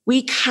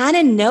 We kind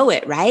of know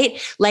it, right?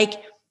 Like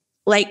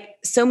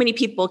so many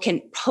people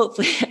can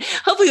hopefully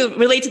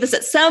relate to this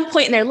at some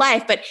point in their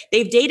life, but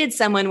they've dated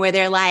someone where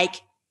they're like,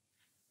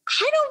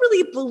 I don't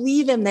really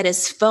believe him that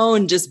his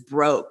phone just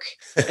broke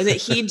and that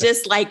he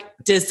just like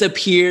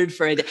disappeared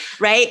for a day,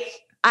 right?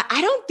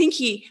 I don't think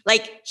he,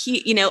 and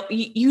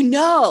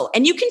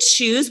you can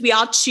choose, we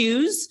all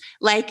choose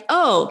like,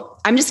 oh,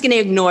 I'm just going to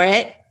ignore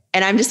it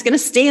and I'm just going to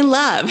stay in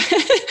love.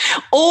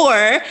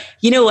 Or,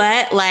 you know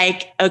what?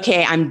 Like,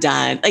 okay, I'm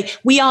done. Like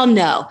we all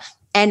know.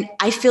 And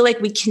I feel like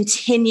we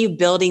continue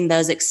building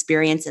those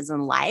experiences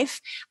in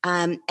life.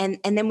 And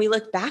then we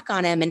look back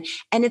on them and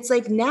it's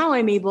like, now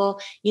I'm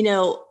able,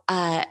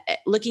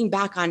 looking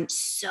back on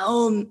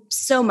so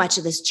much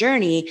of this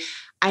journey,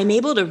 I'm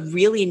able to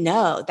really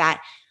know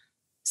that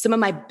some of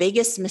my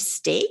biggest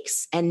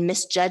mistakes and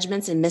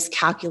misjudgments and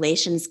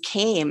miscalculations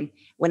came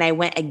when I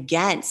went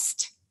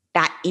against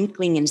that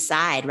inkling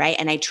inside, right?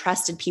 And I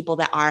trusted people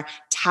that are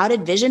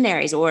touted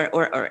visionaries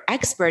or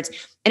experts.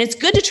 And it's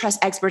good to trust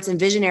experts and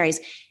visionaries,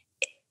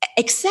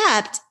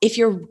 except if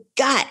your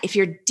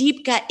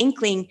deep gut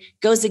inkling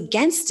goes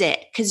against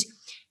it, because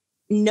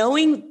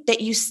knowing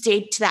that you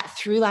stayed to that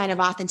through line of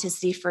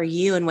authenticity for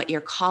you and what you're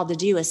called to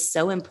do is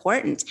so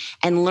important.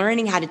 And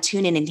learning how to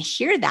tune in and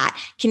hear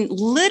that can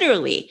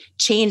literally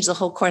change the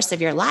whole course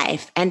of your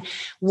life. And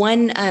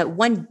one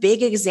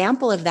big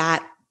example of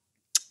that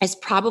is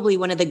probably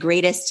one of the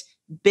greatest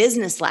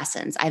business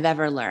lessons I've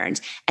ever learned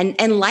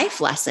and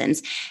life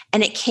lessons.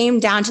 And it came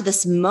down to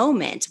this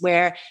moment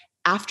where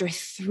after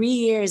 3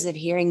 years of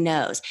hearing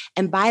no's,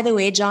 and by the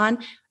way, John,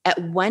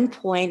 at one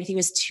point, I think it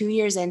was 2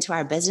 years into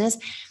our business,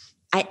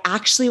 I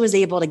actually was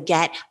able to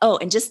get,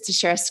 and just to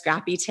share a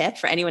scrappy tip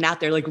for anyone out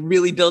there, like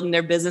really building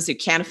their business who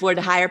can't afford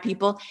to hire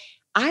people.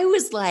 I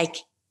was like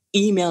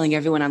emailing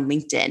everyone on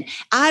LinkedIn.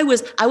 I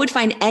would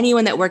find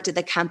anyone that worked at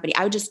the company.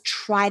 I would just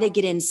try to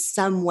get in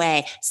some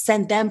way,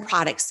 send them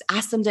products,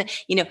 ask them to,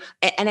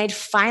 and I'd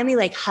finally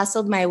like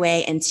hustled my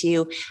way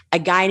into a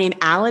guy named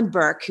Alan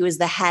Burke, who was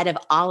the head of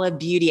Olive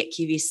Beauty at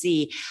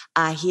QVC.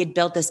 He had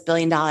built this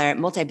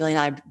multi-billion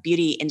dollar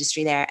beauty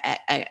industry there,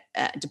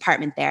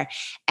 department there.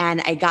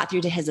 And I got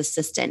through to his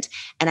assistant,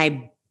 and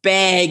I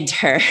begged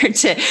her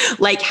to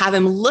like have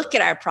him look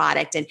at our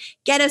product and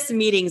get us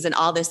meetings and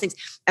all those things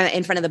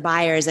in front of the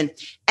buyers. And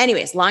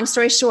anyways, long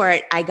story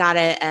short, I got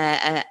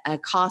a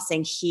call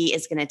saying he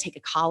is going to take a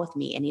call with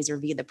me and he's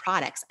reviewed the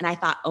products. And I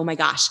thought, oh my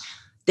gosh,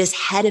 this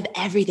head of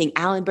everything,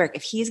 Alan Burke,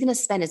 if he's going to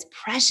spend his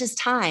precious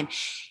time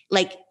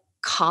like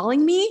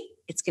calling me,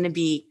 it's going to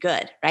be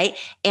good. Right.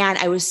 And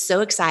I was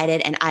so excited.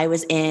 And I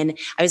was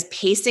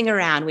pacing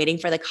around waiting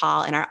for the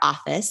call in our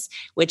office,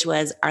 which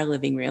was our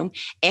living room.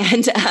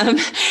 And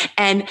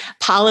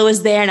Paula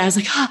was there, and I was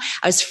like, I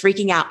was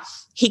freaking out.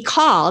 He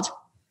called.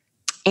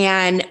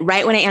 And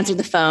right when I answered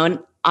the phone,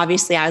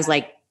 obviously I was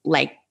like,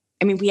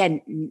 I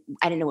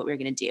didn't know what we were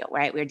going to do,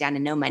 right? We were down to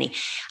no money.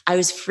 I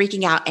was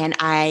freaking out. And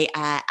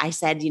I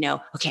said,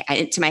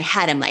 okay, to my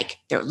head, I'm like,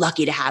 they're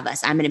lucky to have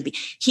us.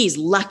 He's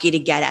lucky to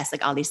get us,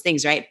 like all these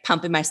things, right?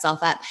 Pumping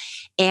myself up.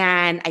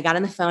 And I got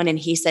on the phone and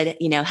he said,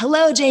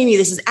 hello, Jamie,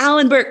 this is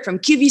Alan Burke from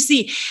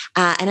QVC.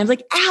 And I'm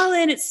like,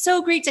 Alan, it's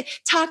so great to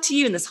talk to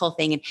you and this whole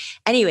thing. And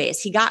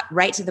anyways, he got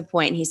right to the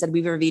point and he said,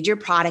 we've reviewed your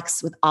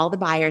products with all the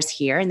buyers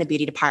here in the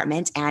beauty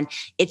department. And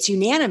it's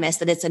unanimous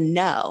that it's a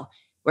no.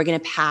 We're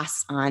going to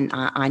pass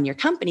on your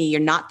company.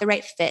 You're not the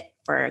right fit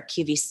for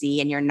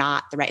QVC and you're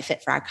not the right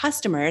fit for our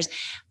customers,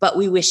 but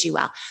we wish you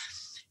well.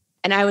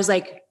 And I was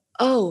like,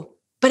 oh,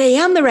 but I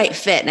am the right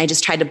fit. And I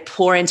just tried to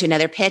pour into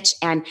another pitch.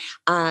 And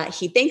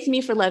he thanked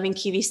me for loving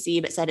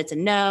QVC, but said it's a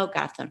no,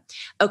 got off the phone.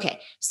 Okay.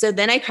 So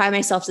then I cried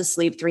myself to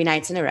sleep 3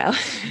 nights in a row.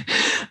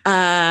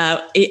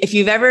 If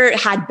you've ever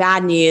had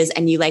bad news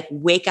and you like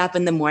wake up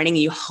in the morning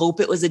and you hope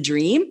it was a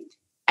dream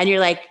and you're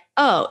like,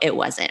 oh, it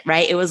wasn't,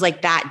 right? It was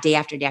like that day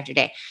after day after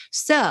day.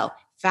 So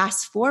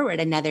fast forward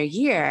another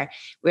year,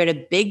 we're at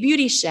a big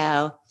beauty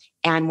show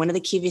and one of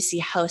the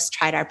QVC hosts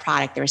tried our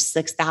product. There were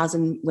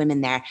 6,000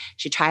 women there.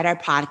 She tried our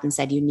product and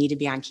said, you need to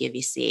be on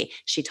QVC.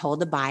 She told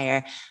the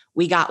buyer,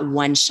 we got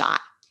one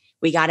shot.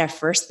 We got our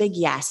first big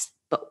yes,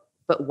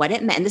 but what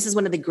it meant, and this is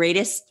one of the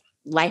greatest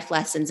life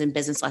lessons and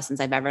business lessons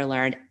I've ever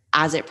learned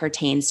as it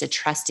pertains to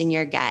trusting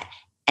your gut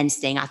and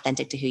staying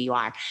authentic to who you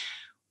are.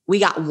 We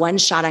got one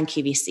shot on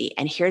QVC.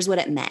 And here's what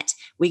it meant.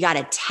 We got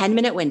a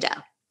 10-minute window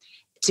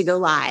to go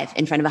live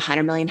in front of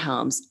 100 million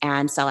homes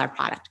and sell our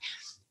product.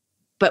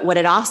 But what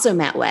it also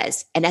meant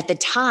was, and at the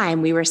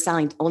time we were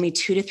selling only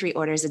 2 to 3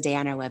 orders a day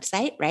on our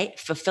website, right?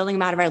 Fulfilling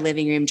them out of our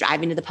living room,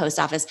 driving to the post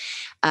office.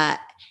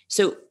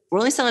 So we're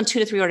only selling 2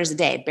 to 3 orders a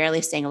day,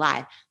 barely staying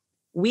alive.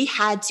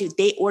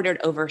 They ordered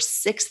over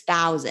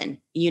 6,000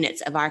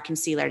 units of our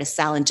concealer to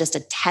sell in just a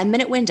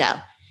 10-minute window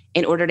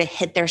in order to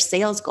hit their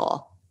sales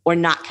goal or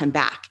not come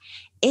back.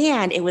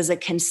 And it was a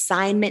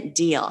consignment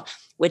deal,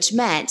 which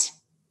meant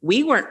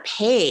we weren't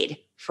paid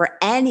for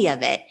any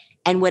of it.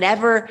 And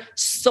whatever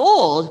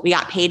sold, we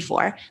got paid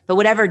for, but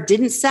whatever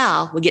didn't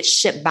sell would get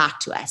shipped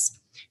back to us.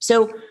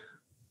 So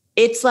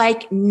it's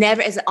like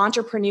never, as an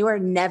entrepreneur,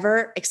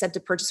 never accept a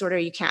purchase order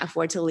you can't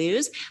afford to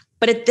lose.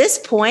 But at this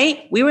point,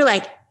 we were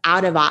like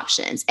out of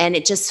options. And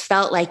it just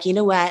felt like, you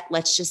know what,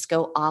 let's just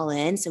go all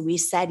in. So we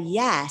said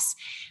yes.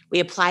 We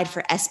applied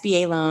for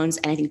SBA loans,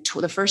 and I think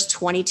the first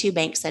 22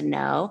 banks said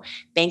no.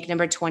 Bank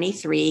number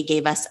 23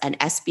 gave us an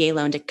SBA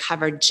loan to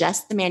cover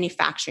just the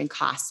manufacturing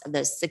costs of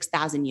those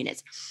 6,000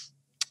 units.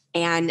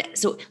 And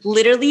so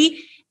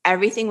literally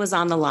everything was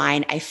on the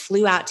line. I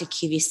flew out to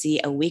QVC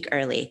a week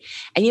early.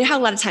 And you know how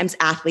a lot of times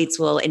athletes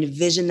will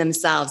envision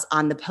themselves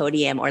on the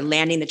podium or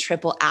landing the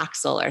triple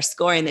axel or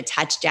scoring the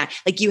touchdown.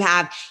 Like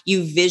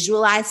you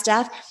visualize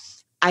stuff.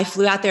 I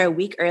flew out there a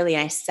week early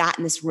and I sat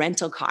in this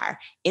rental car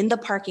in the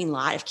parking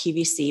lot of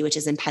QVC, which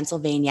is in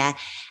Pennsylvania.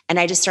 And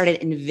I just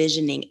started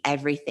envisioning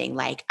everything.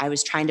 Like I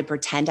was trying to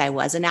pretend I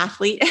was an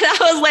athlete. And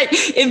I was like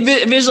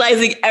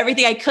visualizing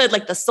everything I could,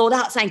 like the sold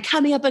out sign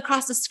coming up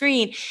across the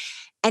screen.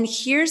 And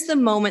here's the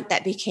moment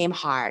that became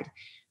hard.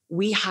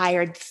 We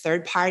hired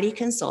third-party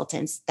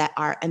consultants that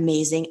are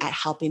amazing at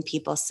helping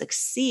people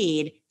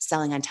succeed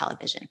selling on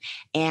television.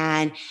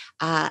 And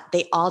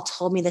they all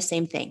told me the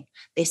same thing.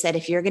 They said,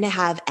 if you're going to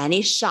have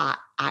any shot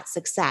at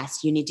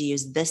success, you need to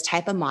use this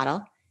type of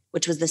model,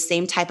 which was the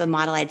same type of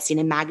model I'd seen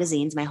in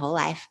magazines my whole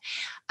life.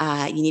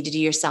 You need to do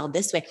your sell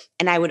this way.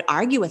 And I would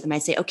argue with them.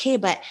 I'd say, okay,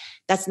 but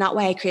that's not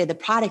why I created the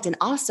product. And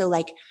also,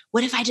 like,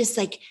 what if I just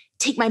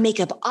take my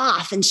makeup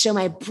off and show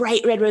my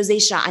bright red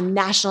rosacea on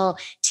national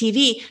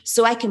TV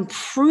so I can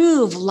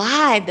prove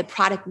live the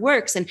product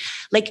works? And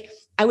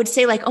I would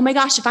say oh my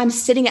gosh, if I'm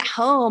sitting at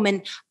home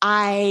and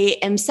I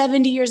am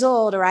 70 years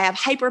old, or I have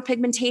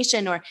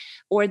hyperpigmentation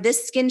or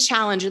this skin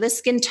challenge or this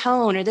skin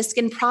tone or this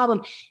skin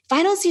problem, if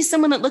I don't see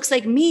someone that looks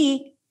like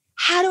me,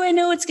 how do I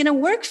know it's going to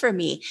work for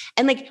me?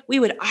 And we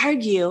would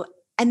argue,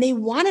 and they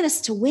wanted us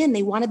to win.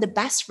 They wanted the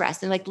best for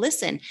us. And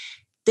listen,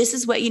 this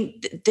is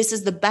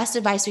the best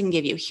advice we can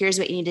give you. Here's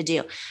what you need to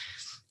do.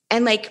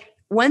 And like,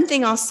 one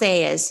thing I'll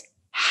say is,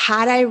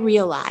 had I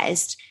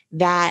realized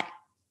that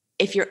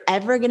if you're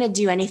ever going to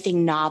do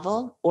anything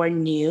novel or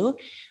new,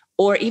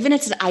 or even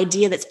it's an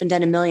idea that's been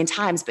done a million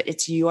times, but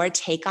it's your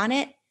take on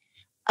it,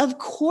 of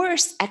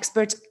course,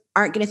 experts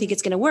aren't going to think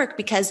it's going to work,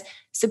 because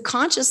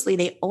subconsciously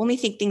they only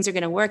think things are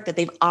going to work that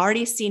they've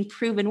already seen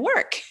proven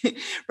work,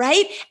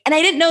 right? And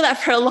I didn't know that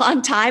for a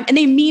long time, and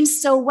they mean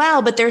so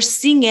well, but they're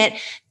seeing it.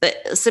 But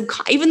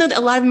even though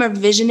a lot of them are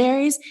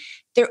visionaries,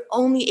 they're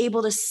only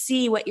able to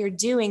see what you're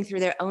doing through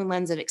their own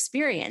lens of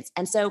experience.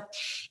 And so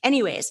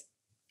anyways,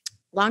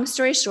 long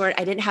story short,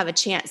 I didn't have a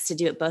chance to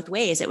do it both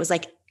ways. It was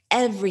like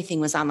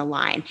everything was on the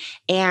line.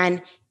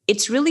 And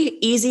it's really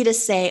easy to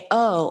say,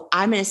 oh,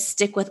 I'm going to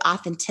stick with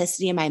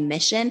authenticity in my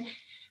mission.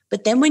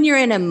 But then when you're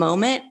in a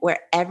moment where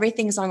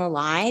everything's on the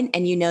line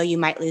and you know you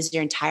might lose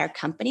your entire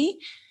company,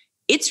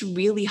 it's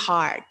really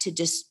hard to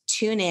just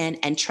tune in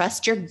and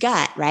trust your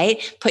gut,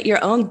 right? Put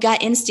your own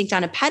gut instinct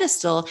on a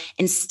pedestal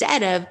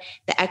instead of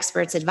the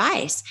expert's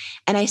advice.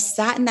 And I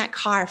sat in that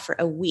car for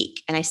a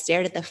week and I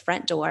stared at the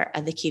front door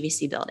of the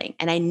QVC building.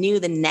 And I knew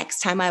the next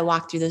time I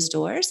walked through those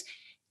doors,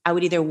 I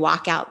would either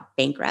walk out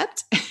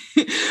bankrupt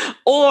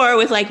or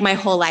with like my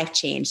whole life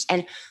changed.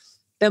 And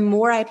the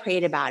more I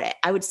prayed about it,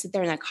 I would sit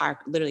there in that car,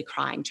 literally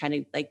crying, trying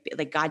to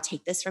like God,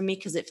 take this from me,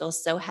 because it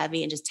feels so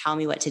heavy, and just tell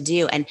me what to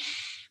do. And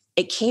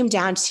it came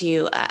down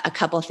to a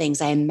couple of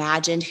things. I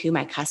imagined who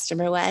my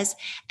customer was,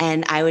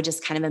 and I would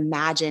just kind of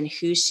imagine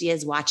who she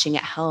is watching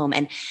at home.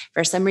 And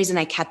for some reason,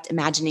 I kept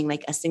imagining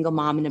like a single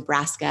mom in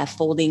Nebraska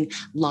folding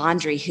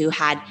laundry who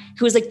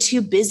was like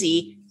too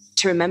busy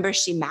to remember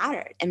she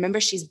mattered and remember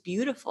she's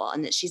beautiful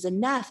and that she's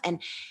enough.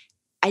 And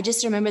I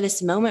just remember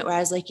this moment where I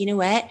was like, you know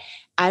what?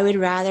 I would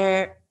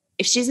rather,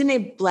 if she's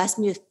going to bless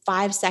me with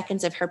 5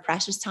 seconds of her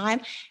precious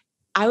time,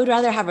 I would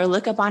rather have her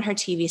look up on her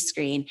TV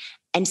screen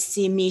and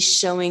see me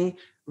showing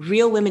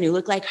real women who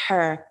look like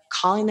her,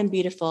 calling them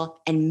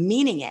beautiful and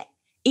meaning it.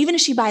 Even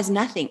if she buys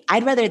nothing,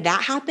 I'd rather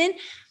that happen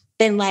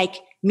than like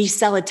me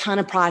sell a ton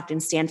of product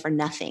and stand for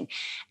nothing.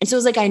 And so it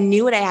was like, I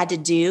knew what I had to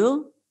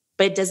do,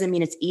 but it doesn't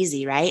mean it's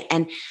easy, right?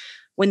 And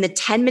when the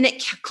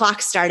 10-minute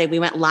clock started, we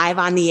went live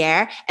on the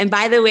air. And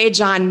by the way,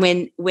 John,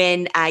 when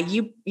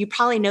you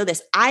probably know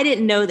this, I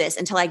didn't know this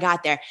until I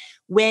got there.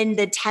 When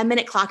the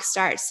 10-minute clock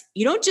starts,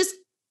 you don't just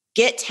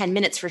get 10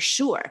 minutes for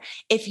sure.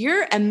 If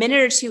you're a minute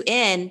or two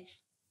in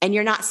and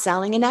you're not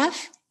selling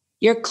enough,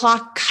 your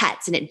clock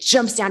cuts and it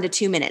jumps down to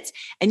 2 minutes,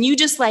 and you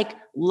just like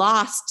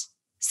lost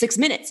 6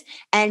 minutes.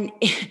 And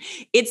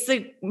it's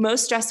the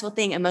most stressful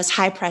thing and most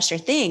high pressure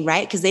thing,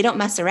 right? Because they don't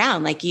mess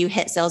around. Like, you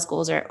hit sales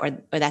goals or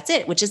that's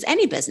it, which is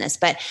any business.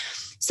 But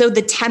so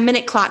the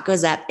 10-minute clock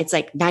goes up. It's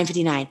like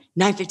 9:59,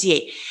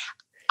 9:58.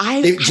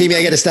 Jamie,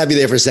 I got to stop you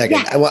there for a second.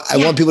 Yeah, I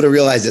want people to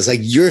realize this. Like,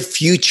 your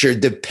future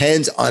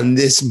depends on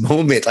this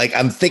moment. Like,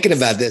 I'm thinking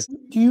about this.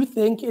 Do you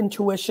think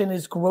intuition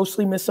is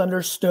grossly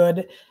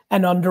misunderstood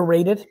and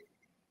underrated?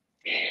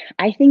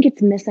 I think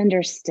it's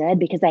misunderstood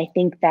because I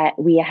think that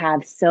we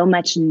have so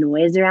much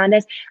noise around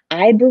us.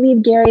 I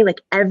believe, Gary, like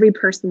every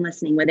person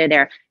listening, whether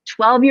they're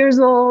 12 years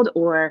old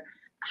or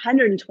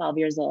 112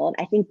 years old,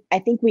 I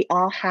think we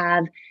all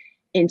have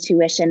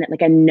intuition,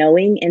 like a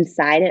knowing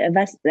inside of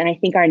us. And I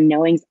think our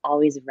knowing's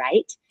always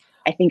right.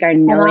 I think our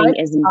knowing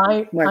is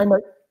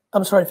more.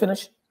 I'm sorry,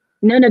 finish.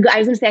 No, I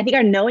was going to say, I think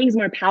our knowing is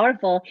more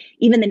powerful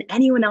even than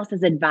anyone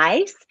else's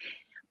advice.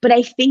 But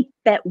I think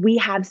that we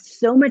have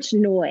so much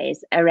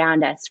noise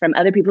around us, from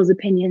other people's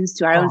opinions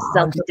to our own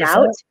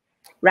self-doubt,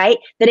 right?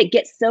 That it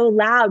gets so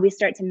loud, we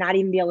start to not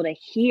even be able to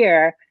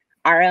hear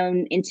our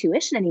own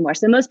intuition anymore.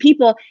 So most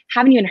people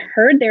haven't even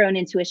heard their own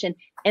intuition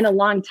in a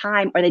long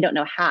time, or they don't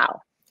know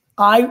how.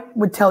 I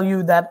would tell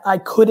you that I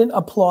couldn't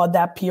applaud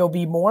that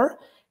POV more.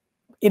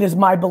 It is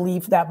my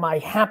belief that my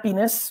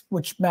happiness,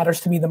 which matters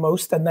to me the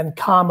most, and then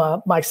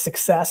comma, my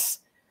success,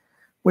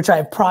 which I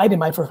have pride in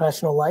my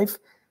professional life,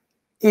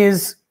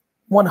 is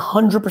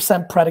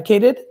 100%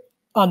 predicated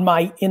on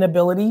my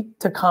inability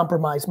to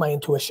compromise my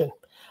intuition.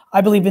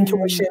 I believe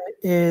intuition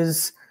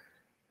is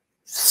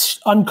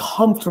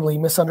uncomfortably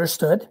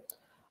misunderstood.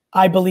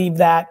 I believe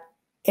that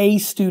A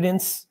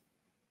students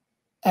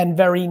and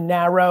very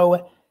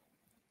narrow,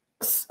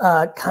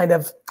 kind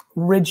of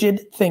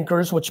rigid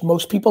thinkers, which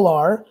most people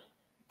are,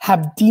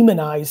 have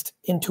demonized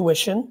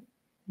intuition.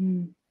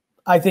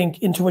 I think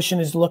intuition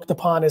is looked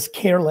upon as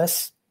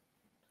careless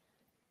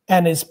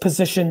and is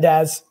positioned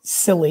as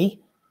silly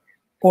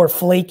or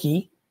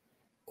flaky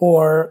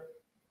or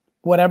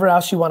whatever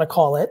else you want to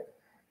call it.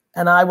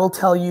 And I will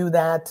tell you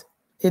that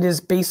it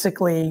is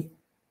basically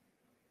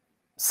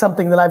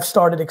something that I've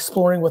started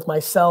exploring with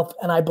myself.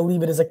 And I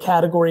believe it is a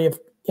category of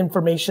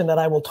information that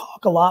I will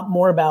talk a lot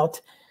more about,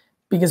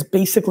 because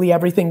basically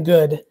everything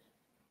good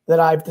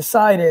that I've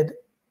decided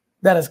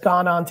that has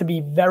gone on to be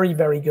very,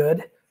 very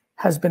good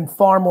has been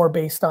far more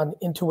based on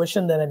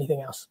intuition than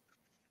anything else.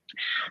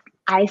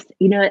 I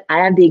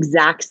have the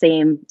exact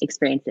same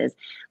experiences.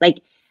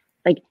 Like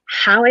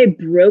how I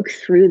broke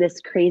through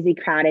this crazy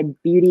crowded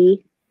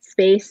beauty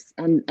space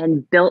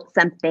and built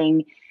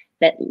something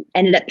that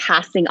ended up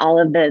passing all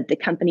of the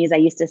companies I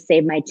used to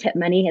save my tip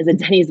money as a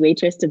Denny's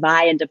waitress to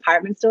buy in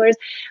department stores,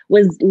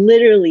 was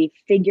literally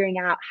figuring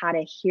out how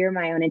to hear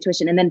my own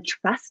intuition and then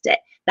trust it.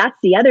 That's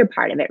the other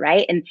part of it,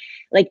 right? And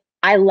like,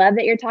 I love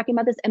that you're talking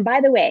about this. And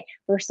by the way,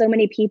 for so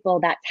many people,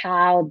 that's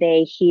how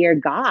they hear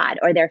God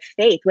or their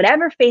faith,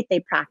 whatever faith they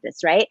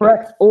practice, right?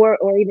 Correct.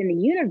 Or even the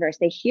universe.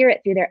 They hear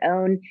it through their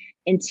own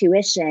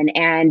intuition.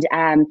 And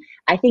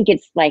I think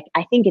it's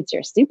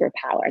your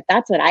superpower.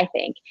 That's what I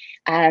think.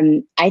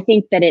 I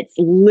think that it's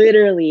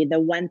literally the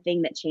one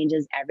thing that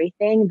changes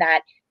everything.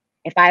 That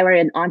if I were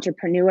an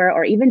entrepreneur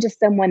or even just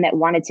someone that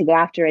wanted to go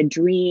after a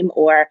dream,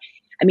 or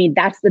I mean,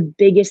 that's the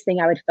biggest thing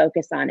I would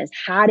focus on, is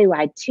how do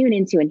I tune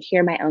into and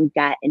hear my own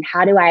gut, and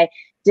how do I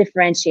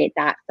differentiate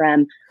that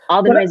from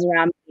all the noise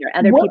around me or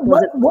other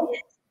people's opinions?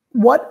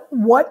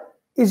 What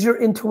is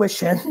your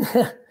intuition?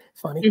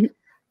 Funny.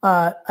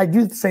 I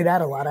do say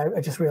that a lot. I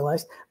just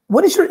realized.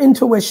 What is your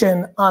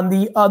intuition on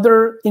the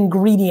other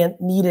ingredient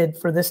needed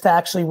for this to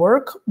actually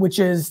work, which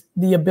is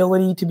the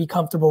ability to be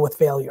comfortable with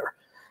failure?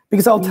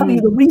 Because I'll tell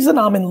you, the reason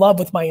I'm in love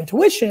with my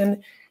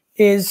intuition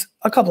is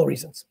a couple of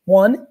reasons.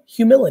 One,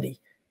 humility.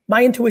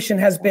 My intuition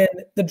has been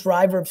the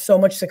driver of so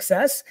much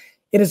success.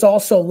 It has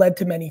also led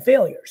to many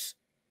failures.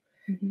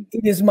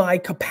 It is my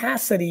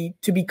capacity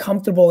to be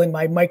comfortable in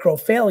my micro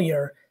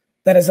failure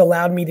that has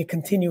allowed me to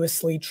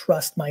continuously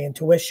trust my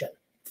intuition.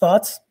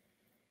 Thoughts?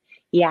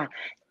 Yeah,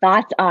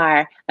 thoughts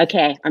are,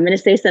 okay, I'm going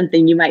to say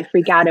something you might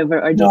freak out over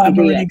or disagree with.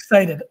 No, I'm really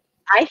excited.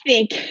 I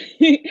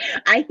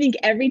think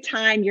every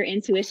time your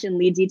intuition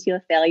leads you to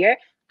a failure,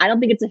 I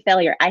don't think it's a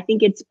failure. I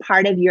think it's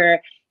part of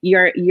your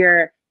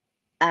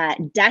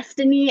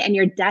destiny, and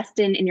you're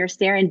destined in your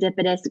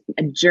serendipitous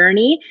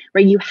journey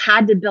where you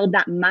had to build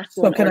that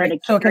muscle in order to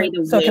carry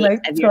the weight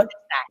of your success.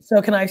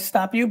 So can I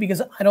stop you?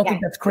 Because I don't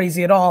think that's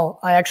crazy at all.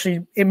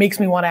 It makes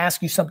me want to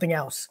ask you something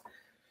else.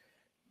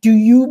 Do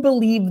you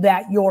believe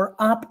that your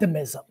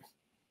optimism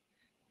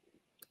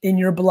in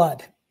your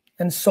blood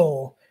and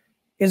soul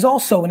is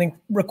also a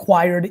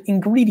required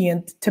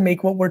ingredient to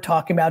make what we're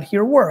talking about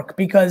here work?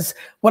 Because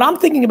what I'm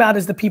thinking about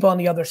is the people on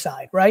the other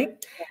side,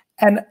 right?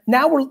 And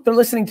now they're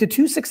listening to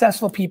two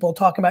successful people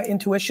talking about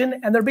intuition,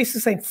 and they're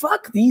basically saying,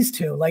 fuck these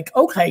two. Like,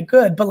 okay,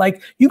 good. But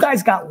like, you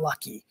guys got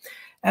lucky.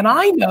 And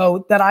I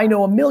know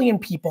a million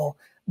people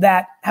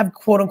that have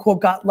quote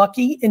unquote got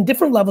lucky in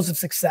different levels of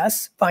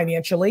success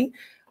financially,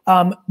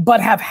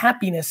 but have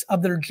happiness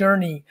of their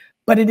journey.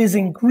 But it is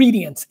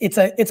ingredients. It's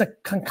a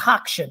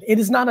concoction. It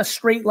is not a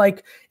straight,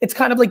 like, it's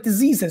kind of like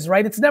diseases,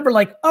 right? It's never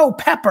like, oh,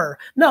 pepper.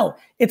 No,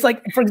 it's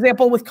like, for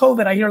example, with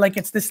COVID, I hear like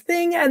it's this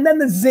thing and then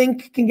the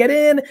zinc can get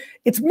in.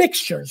 It's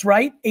mixtures,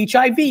 right?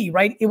 HIV,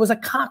 right? It was a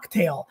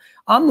cocktail.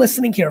 I'm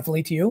listening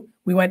carefully to you.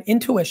 We went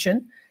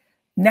intuition.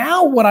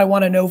 Now what I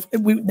want to know,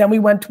 then we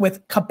went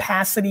with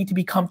capacity to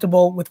be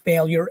comfortable with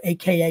failure,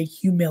 AKA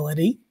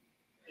humility.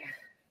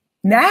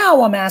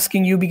 Now I'm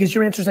asking you, because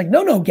your answer is like,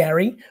 no,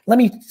 Gary, let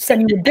me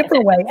send you a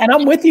different way. And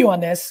I'm with you on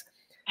this.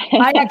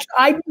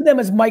 I do them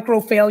as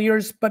micro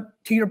failures,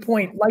 but to your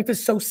point, life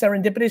is so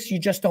serendipitous, you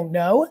just don't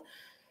know,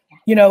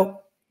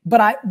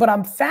 but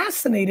I'm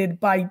fascinated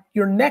by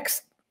the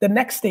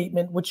next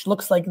statement, which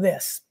looks like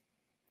this.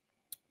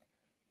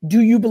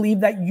 Do you believe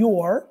that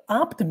your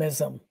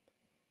optimism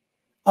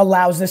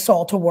allows this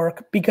all to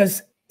work?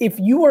 Because if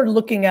you are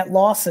looking at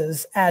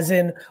losses as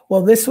in,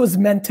 well, this was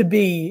meant to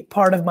be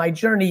part of my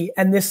journey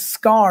and this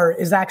scar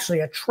is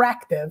actually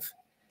attractive,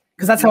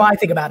 because that's how I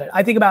think about it.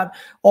 I think about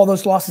all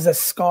those losses as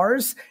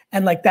scars,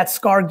 and like that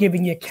scar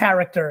giving you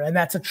character, and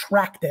that's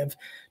attractive.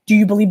 Do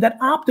you believe that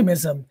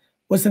optimism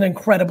was an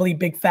incredibly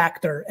big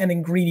factor and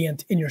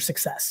ingredient in your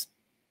success?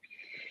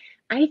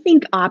 I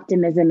think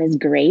optimism is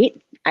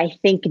great. I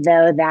think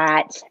though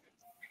that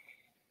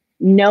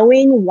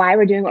knowing why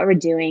we're doing what we're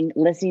doing,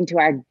 listening to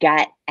our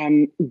gut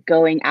and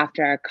going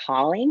after our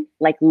calling,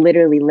 like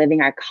literally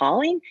living our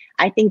calling,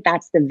 I think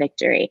that's the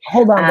victory.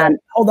 Hold on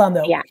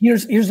though. Yeah.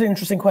 Here's an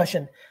interesting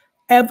question.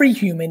 Every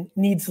human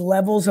needs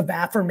levels of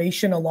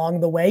affirmation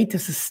along the way to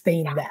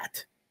sustain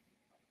that.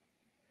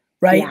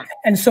 Right? Yeah.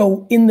 And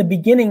so in the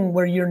beginning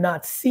where you're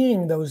not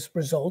seeing those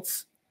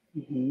results,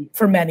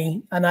 for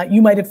many, and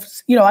you might have,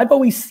 I've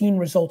always seen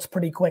results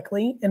pretty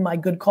quickly in my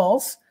good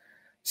calls.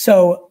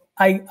 So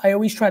I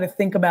always try to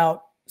think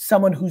about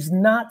someone who's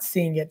not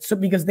seeing it. So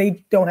because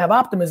they don't have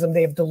optimism,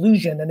 they have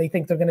delusion, and they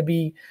think they're going to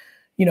be,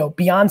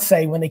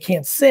 Beyonce when they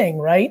can't sing,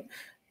 right?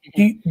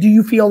 Do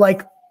you feel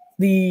like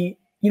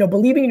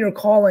believing in your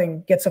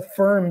calling gets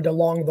affirmed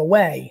along the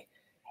way?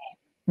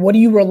 What do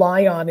you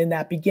rely on in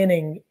that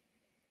beginning?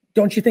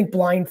 Don't you think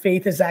blind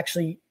faith is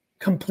actually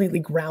completely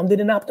grounded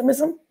in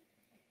optimism?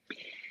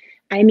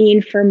 I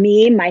mean, for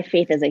me, my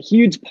faith is a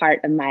huge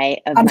part of my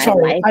life.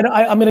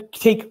 I'm going to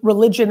take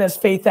religion as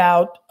faith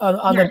out.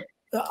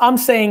 I'm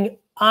saying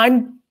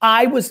I'm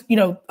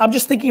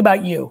just thinking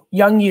about you,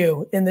 young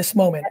you in this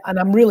moment, and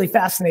I'm really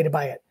fascinated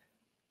by it.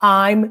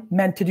 I'm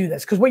meant to do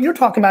this because what you're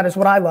talking about is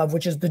what I love,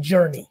 which is the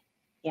journey.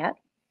 Yeah.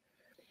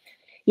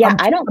 Yeah.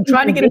 I'm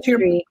trying to get into your.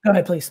 Go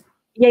ahead, please.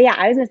 Yeah.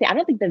 I was gonna say, I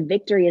don't think the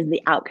victory is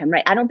the outcome,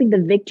 right? I don't think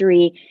the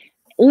victory.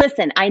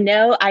 Listen, I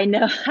know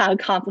how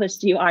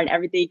accomplished you are and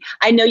everything.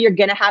 I know you're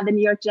gonna have the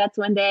New York Jets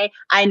one day.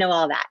 I know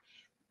all that,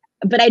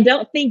 but I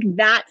don't think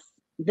that's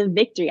the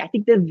victory. I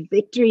think the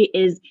victory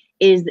is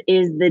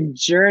the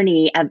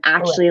journey of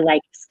actually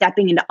like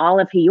stepping into all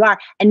of who you are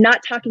and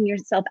not talking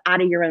yourself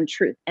out of your own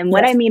truth. And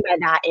what I mean by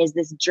that is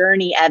this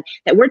journey of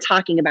that we're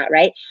talking about,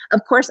 right?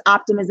 Of course,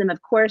 optimism,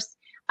 of course,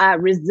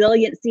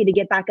 resiliency to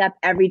get back up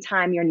every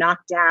time you're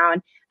knocked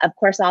down, of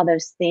course, all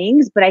those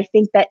things. But I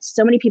think that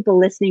so many people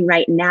listening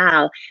right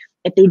now,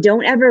 if they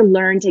don't ever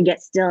learn to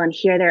get still and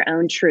hear their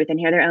own truth and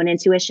hear their own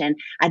intuition,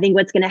 I think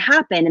what's going to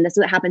happen, and this is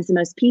what happens to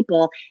most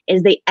people,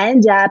 is they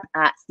end up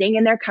staying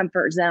in their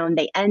comfort zone.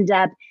 They end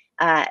up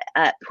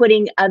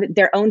putting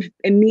their own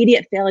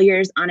immediate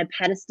failures on a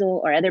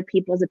pedestal or other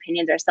people's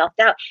opinions or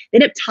self-doubt. They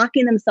end up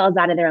talking themselves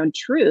out of their own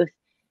truth.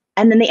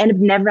 And then they end up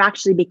never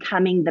actually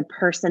becoming the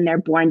person they're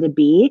born to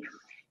be.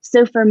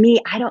 So for me,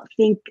 I don't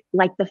think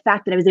like the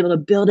fact that I was able to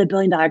build $1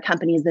 billion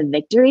company is the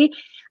victory.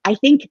 I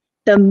think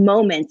the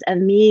moments of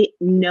me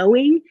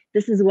knowing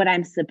this is what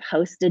I'm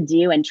supposed to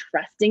do and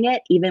trusting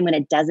it, even when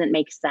it doesn't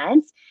make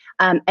sense.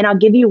 And I'll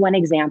give you one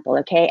example,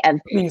 okay, of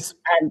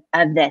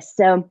this.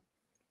 So,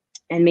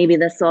 and maybe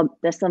this will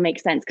make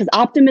sense, because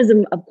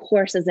optimism, of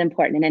course, is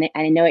important, and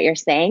I know what you're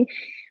saying.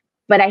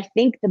 But I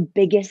think the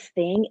biggest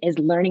thing is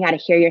learning how to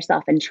hear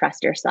yourself and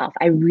trust yourself.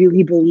 I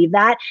really believe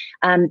that.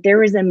 There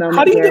was a moment.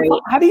 How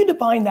do you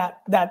define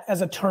that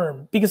as a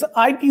term? Because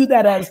I view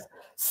that as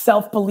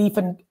self-belief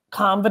and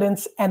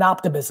confidence and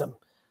optimism.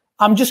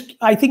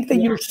 I think that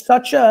you're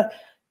such a,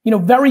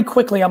 very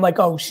quickly I'm like,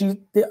 oh,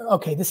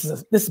 okay, this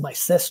is my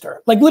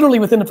sister. Like literally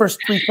within the first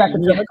 3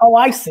 seconds, I'm like, oh,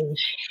 I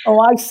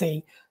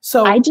see.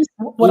 So I'm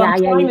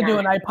trying to do,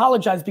 and I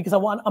apologize because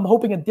I'm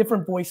hoping a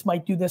different voice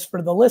might do this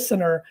for the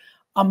listener.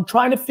 I'm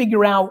trying to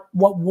figure out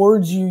what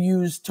words you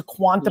use to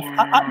quantify.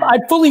 I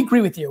fully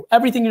agree with you,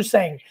 everything you're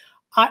saying.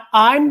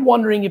 I'm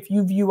wondering if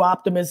you view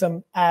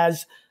optimism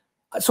as,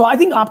 so I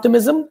think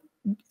optimism,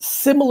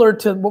 similar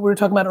to what we were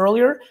talking about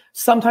earlier,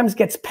 sometimes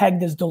gets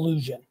pegged as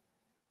delusion.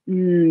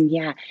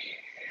 Yeah.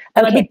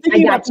 And I've been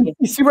thinking about,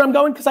 you see where I'm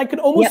going? Because I could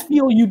almost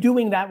feel you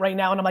doing that right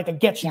now. And I'm like, I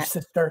get you,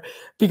 sister.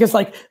 Because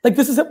like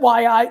this is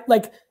why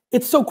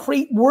it's so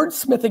great.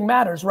 Wordsmithing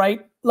matters,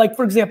 right? Like,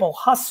 for example,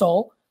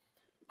 hustle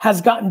has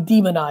gotten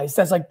demonized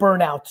as like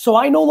burnout. So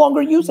I no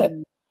longer use it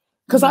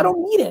because I don't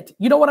need it.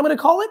 You know what I'm going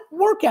to call it?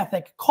 Work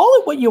ethic. Call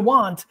it what you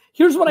want.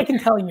 Here's what I can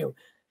tell you.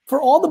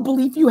 For all the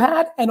belief you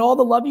had and all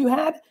the love you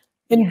had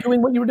in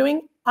doing what you were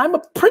doing, I'm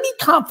pretty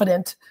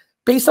confident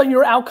based on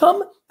your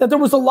outcome that there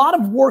was a lot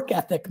of work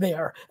ethic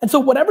there. And so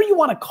whatever you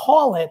want to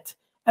call it,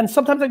 and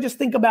sometimes I just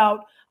think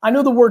about, I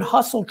know the word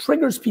hustle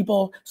triggers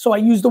people, so I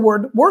use the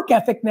word work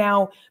ethic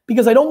now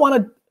because I don't want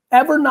to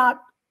ever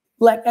not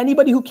let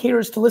anybody who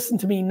cares to listen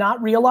to me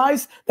not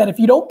realize that if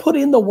you don't put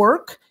in the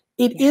work,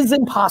 it is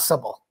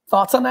impossible.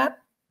 Thoughts on that?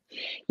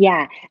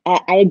 Yeah,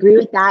 I agree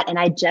with that. And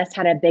I just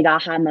had a big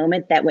aha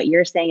moment that what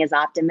you're saying is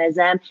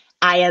optimism.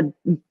 I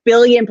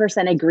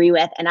 1,000,000,000% agree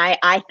with. And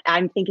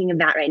I'm thinking of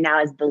that right now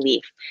as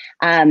belief.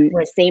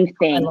 Same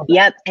thing.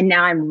 Yep. And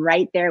now I'm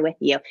right there with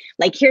you.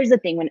 Like, here's the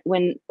thing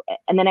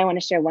and then I want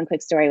to share one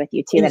quick story with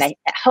you too, that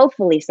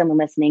hopefully someone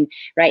listening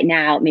right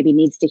now maybe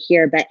needs to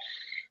hear. But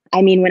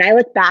I mean, when I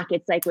look back,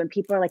 it's like when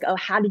people are like, oh,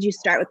 how did you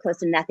start with close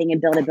to nothing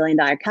and build $1 billion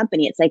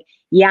company? It's like,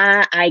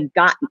 yeah, I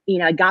got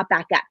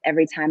back up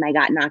every time I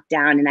got knocked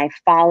down, and I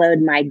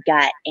followed my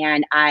gut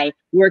and I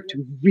worked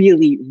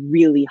really,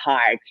 really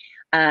hard.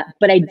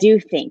 But I do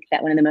think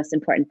that one of the most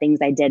important things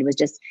I did was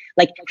just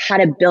like how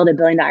to build $1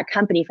 billion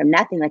company from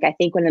nothing. Like, I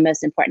think one of the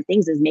most important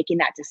things is making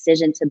that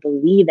decision to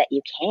believe that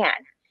you can.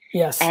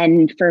 Yes.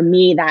 And for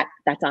me,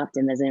 that's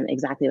optimism,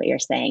 exactly what you're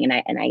saying.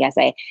 And I guess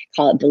I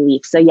call it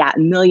belief. So yeah,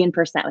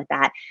 1,000,000% with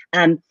that.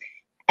 And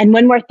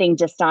one more thing,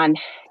 just on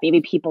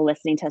maybe people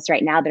listening to us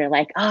right now that are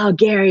like, oh,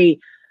 Gary,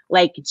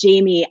 like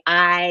Jamie,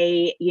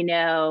 I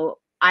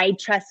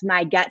trust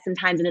my gut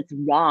sometimes and it's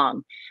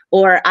wrong,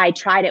 or I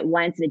tried it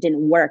once and it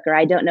didn't work, or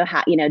I don't know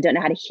how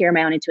to hear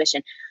my own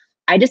intuition.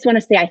 I just want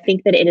to say, I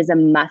think that it is a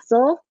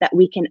muscle that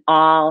we can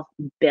all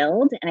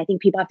build. And I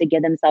think people have to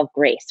give themselves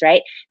grace,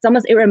 right?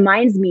 It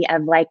reminds me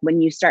of like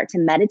when you start to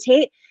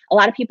meditate, a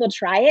lot of people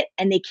try it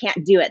and they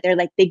can't do it. They're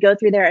like, they go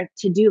through their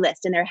to-do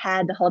list in their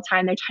head the whole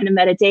time they're trying to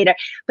meditate,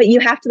 but you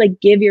have to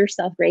like give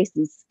yourself grace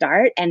and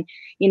start. And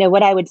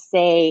what I would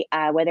say,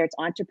 whether it's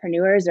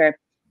entrepreneurs or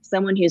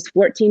someone who's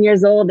 14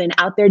 years old and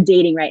out there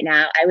dating right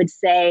now, I would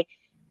say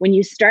when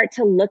you start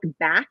to look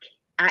back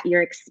at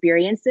your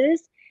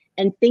experiences,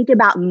 and think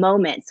about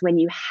moments when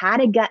you had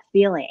a gut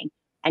feeling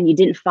and you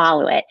didn't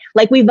follow it.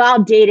 Like, we've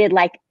all dated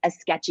like a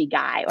sketchy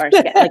guy or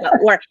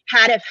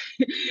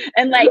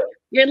and like,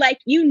 you're like,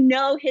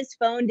 his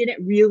phone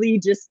didn't really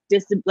just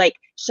like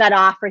shut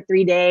off for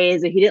 3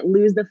 days, or he didn't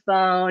lose the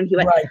phone. He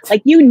went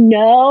like,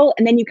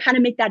 and then you kind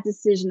of make that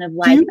decision of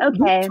like,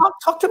 okay.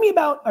 Talk to me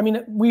about, I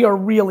mean, we are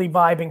really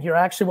vibing here.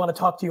 I actually want to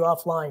talk to you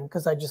offline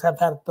because I just have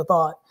had the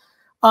thought.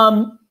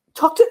 I'm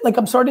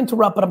sorry to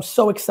interrupt, but I'm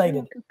so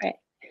excited. Okay.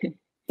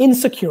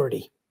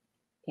 insecurity.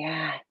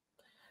 Yeah.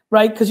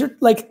 Right? Because you're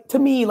like, to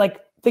me, like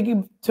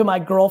thinking to my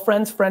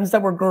girlfriends, friends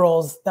that were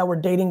girls that were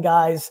dating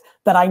guys,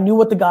 that I knew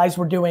what the guys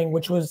were doing,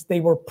 which was they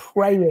were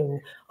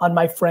preying on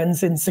my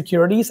friends'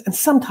 insecurities, and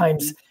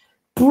sometimes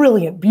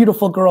brilliant,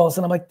 beautiful girls.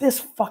 And I'm like, this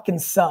fucking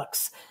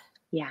sucks.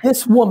 Yeah.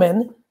 This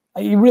woman,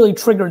 you really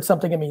triggered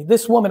something in me.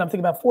 This woman, I'm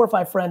thinking about 4 or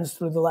 5 friends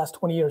through the last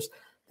 20 years.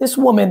 This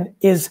woman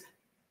is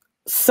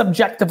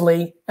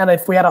subjectively, and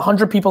if we had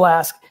 100 people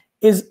ask,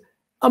 is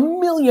a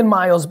million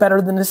miles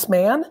better than this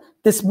man.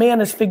 This man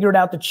has figured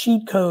out the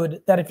cheat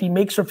code that if he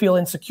makes her feel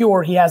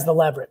insecure, he has the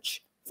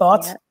leverage.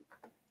 Thoughts?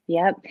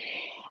 Yep.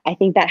 I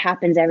think that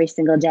happens every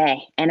single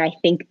day. And I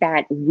think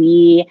that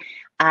we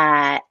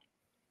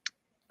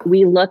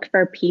look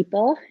for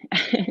people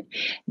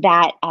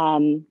that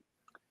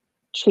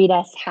treat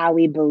us how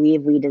we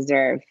believe we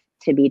deserve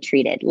to be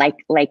treated. Like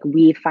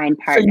we find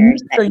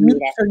partners that need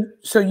it.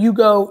 So you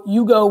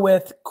go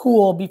with,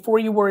 cool, before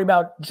you worry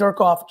about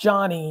jerk off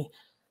Johnny,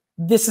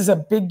 this is a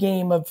big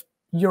game of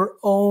your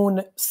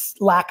own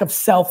lack of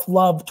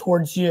self-love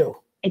towards you.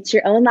 It's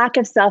your own lack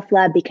of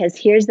self-love, because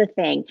here's the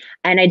thing,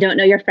 and I don't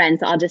know your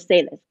friends, so I'll just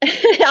say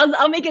this.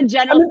 I'll make a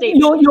general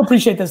statement. You'll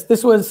appreciate this.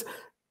 This was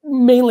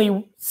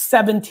mainly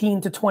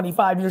 17 to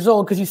 25 years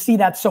old, because you see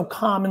that so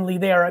commonly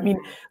there. I mean,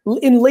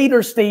 in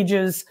later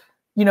stages,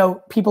 you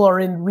know, people are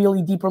in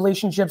really deep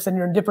relationships and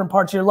you're in different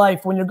parts of your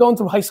life. When you're going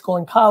through high school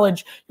and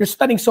college, you're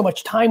spending so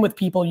much time with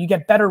people, you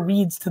get better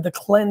reads to the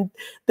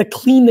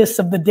cleanness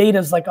of the data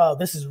is like, oh,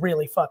 this is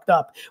really fucked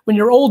up. When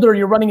you're older,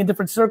 you're running in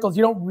different circles,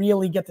 you don't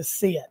really get to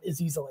see it as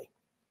easily.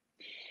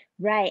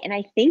 Right. And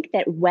I think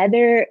that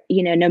whether,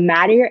 you know, no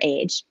matter your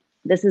age,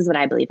 this is what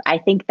I believe. I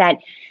think that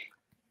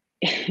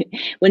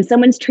when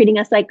someone's treating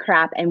us like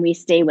crap and we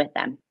stay with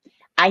them,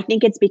 I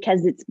think it's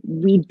because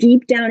we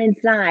deep down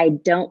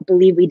inside don't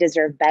believe we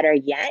deserve better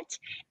yet.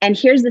 And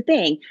here's the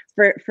thing,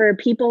 for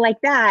people like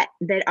that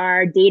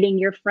are dating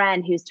your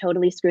friend who's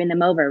totally screwing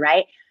them over,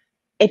 right?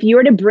 If you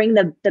were to bring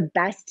the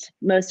best,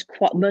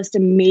 most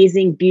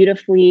amazing,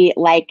 beautifully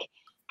like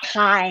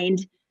kind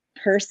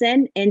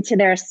person into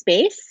their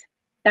space,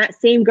 that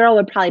same girl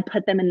would probably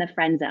put them in the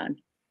friend zone.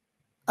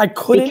 I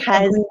couldn't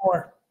agree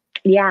more.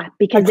 Yeah,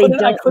 because they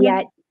don't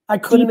yet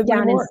deep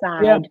down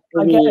inside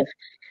believe.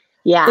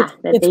 Yeah,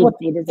 they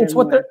deserve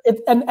more.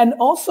 And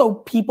also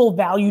people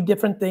value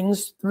different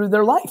things through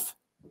their life.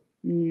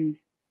 You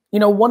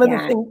know, one of the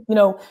things, you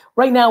know,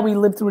 right now we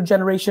live through a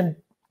generation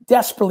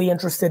desperately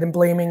interested in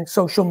blaming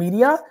social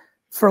media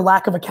for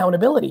lack of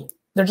accountability.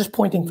 They're just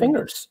pointing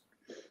fingers,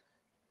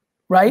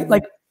 right?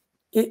 Like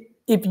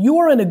if you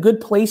are in a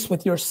good place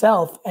with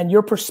yourself and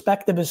your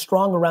perspective is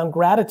strong around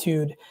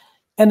gratitude,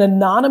 an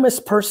anonymous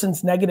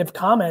person's negative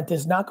comment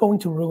is not going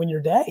to ruin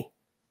your day.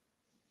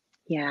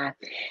 Yeah.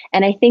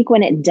 And I think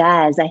when it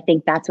does, I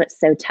think that's what's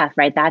so tough,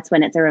 right? That's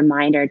when it's a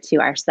reminder to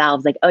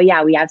ourselves, like, oh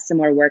yeah, we have some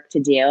more work to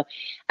do.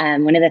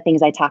 One of the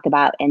things I talk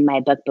about in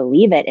my book,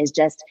 Believe It, is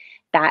just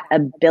that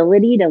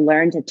ability to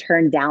learn to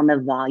turn down the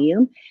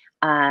volume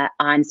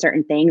on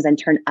certain things and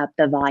turn up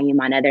the volume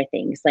on other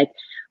things. Like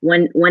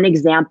one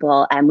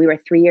example, we were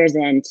 3 years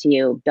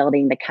into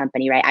building the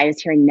company, right? I was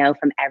hearing no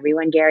from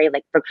everyone, Gary,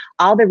 like from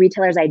all the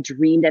retailers I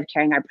dreamed of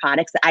carrying our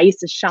products that I used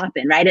to shop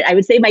in, right? I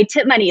would save my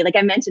tip money, like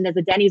I mentioned, as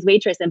a Denny's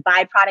waitress and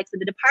buy products in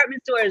the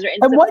department stores or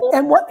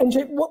in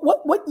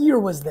what year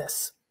was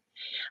this?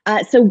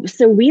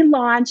 So we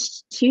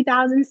launched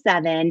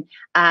 2007.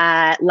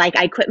 Like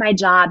I quit my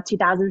job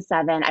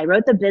 2007. I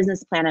wrote the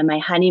business plan on my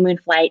honeymoon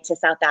flight to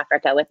South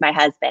Africa with my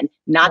husband.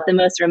 Not the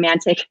most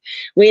romantic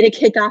way to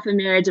kick off a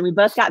marriage. And we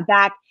both got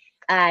back,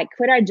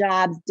 quit our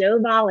jobs,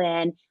 dove all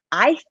in.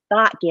 I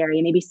thought,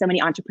 Gary, maybe so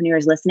many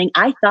entrepreneurs listening,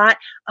 I thought,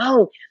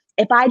 oh,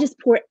 if I just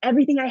pour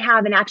everything I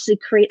have and actually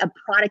create a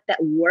product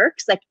that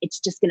works, like it's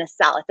just going to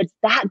sell. If it's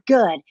that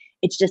good,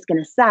 it's just going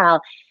to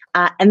sell.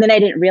 And then I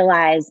didn't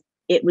realize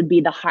it would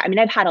be the hard. I mean,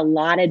 I've had a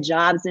lot of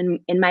jobs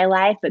in my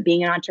life, but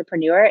being an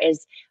entrepreneur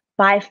is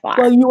by far.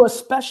 Well, you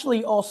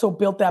especially also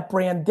built that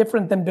brand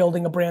different than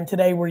building a brand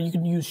today where you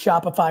can use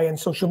Shopify and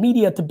social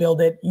media to build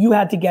it. You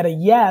had to get a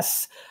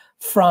yes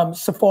from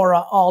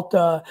Sephora,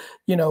 Ulta,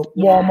 you know,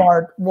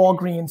 Walmart,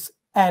 Walgreens,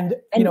 and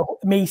you know,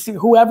 Macy,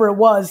 whoever it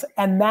was.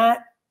 And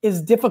that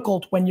is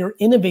difficult when you're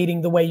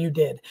innovating the way you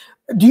did.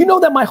 Do you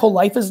know that my whole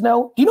life is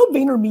no? Do you know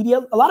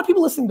VaynerMedia? A lot of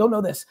people listening don't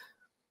know this.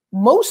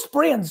 Most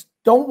brands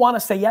don't want to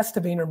say yes to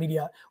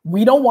VaynerMedia.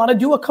 We don't want to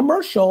do a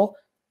commercial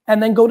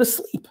and then go to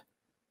sleep.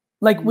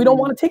 Like we don't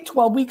want to take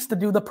 12 weeks to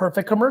do the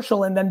perfect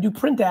commercial and then do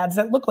print ads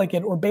that look like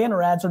it or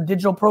banner ads or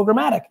digital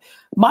programmatic.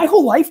 My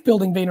whole life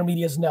building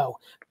VaynerMedia is no.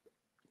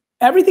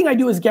 Everything I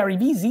do is Gary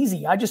V's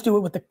easy. I just do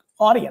it with the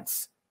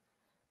audience.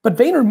 But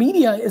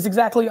VaynerMedia is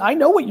exactly, I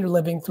know what you're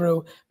living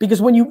through, because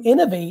when you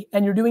innovate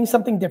and you're doing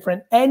something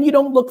different and you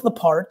don't look the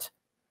part,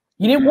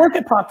 you didn't work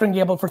at Procter &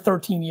 Gamble for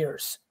 13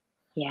 years.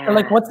 Yeah. Or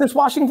like, what's this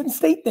Washington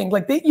State thing?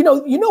 Like you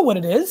know what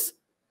it is.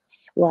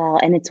 Well,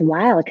 and it's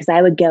wild because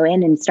I would go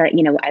in and start,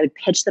 I would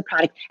pitch the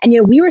product, and,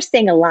 we were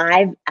staying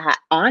alive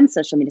on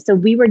social media. So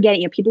we were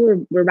getting, people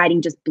were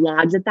writing just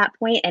blogs at that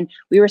point, and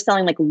we were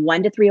selling like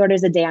 1 to 3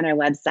 orders a day on our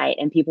website,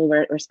 and people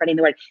were spreading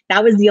the word.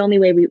 That was the only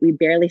way we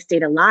barely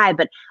stayed alive.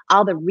 But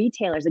all the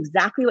retailers,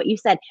 exactly what you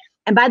said.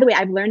 And by the way,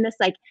 I've learned this,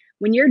 like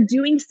when you're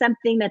doing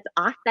something that's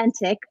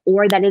authentic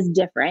or that is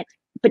different,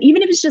 but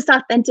even if it's just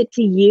authentic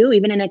to you,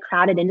 even in a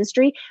crowded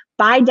industry,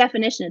 by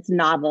definition, it's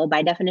novel.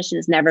 By definition,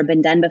 it's never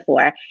been done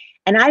before.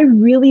 And I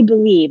really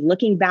believe,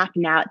 looking back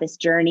now at this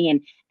journey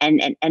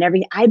and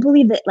everything, I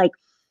believe that like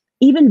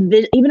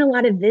even a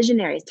lot of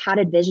visionaries,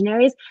 touted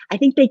visionaries, I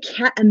think they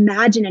can't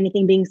imagine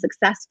anything being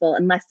successful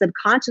unless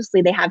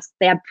subconsciously they have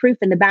proof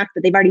in the back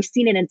that they've already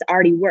seen it and it's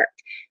already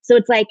worked. So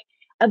it's like,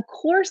 of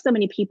course, so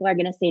many people are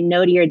going to say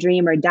no to your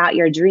dream or doubt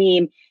your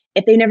dream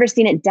if they've never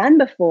seen it done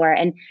before.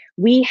 And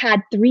we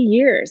had 3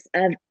 years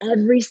of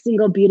every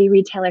single beauty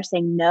retailer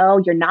saying, no,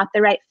 you're not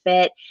the right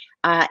fit.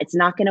 It's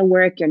not going to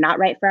work. You're not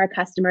right for our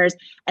customers.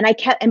 And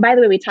and by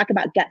the way, we talk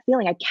about gut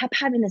feeling. I kept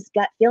having this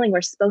gut feeling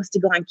we're supposed to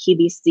go on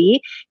QVC,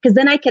 because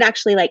then I could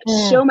actually like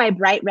show my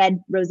bright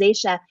red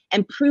rosacea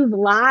and prove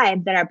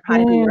live that our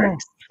product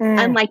works,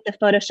 unlike the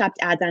photoshopped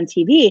ads on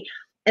TV.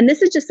 And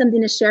this is just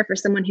something to share for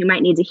someone who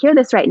might need to hear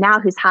this right now,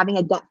 who's having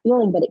a gut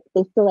feeling, but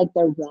they feel like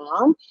they're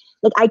wrong.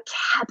 Like I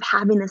kept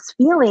having this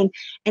feeling.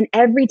 And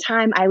every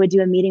time I would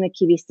do a meeting with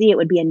QVC, it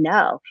would be a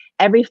no.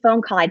 Every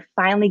phone call I'd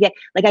finally get,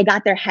 like I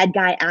got their head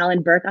guy,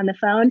 Alan Burke, on the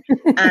phone.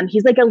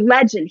 He's like a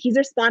legend. He's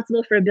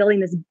responsible for building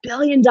this $1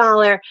 billion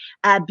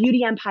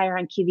beauty empire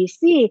on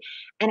QVC.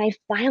 And I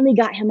finally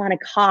got him on a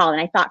call,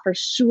 and I thought for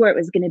sure it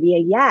was going to be a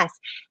yes.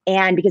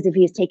 And because if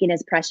he's taking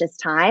his precious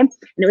time,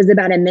 and it was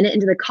about a minute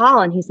into the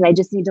call, and he said, I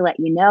just need to let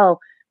you know,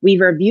 we've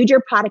reviewed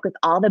your product with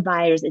all the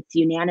buyers. It's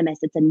unanimous.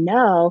 It's a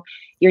no.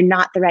 You're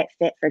not the right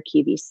fit for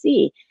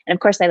QVC. And of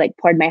course, I like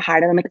poured my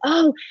heart out. I'm like,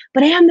 oh,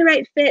 but I am the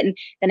right fit. And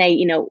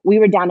then we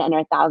were down to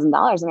under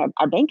 $1,000 in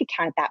our bank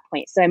account at that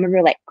point. So I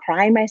remember like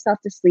crying myself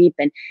to sleep.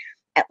 And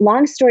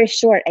long story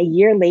short, a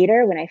year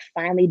later, when I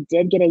finally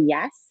did get a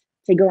yes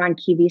to go on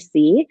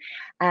QVC,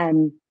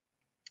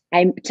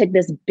 I took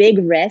this big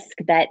risk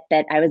that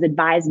I was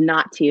advised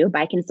not to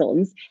by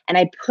consultants. And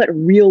I put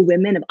real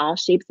women of all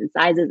shapes and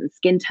sizes and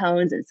skin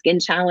tones and skin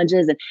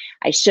challenges. And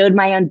I showed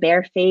my own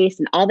bare face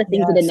and all the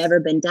things that had never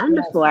been done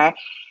before.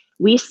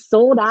 We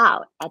sold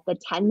out at the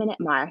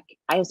 10-minute mark.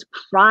 I was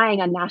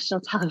crying on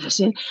national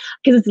television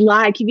because it's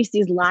live. QVC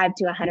is live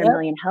to 100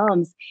 million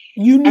homes.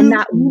 You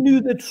knew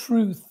the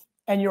truth,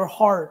 and your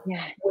heart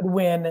would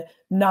win,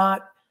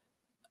 not,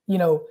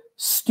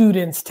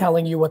 students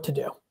telling you what to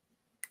do.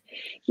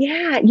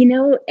 Yeah,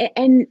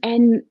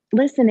 and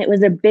listen, it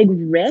was a big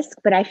risk,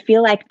 but I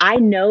feel like I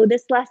know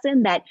this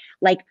lesson, that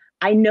like,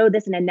 I know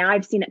this, and now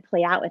I've seen it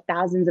play out with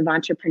thousands of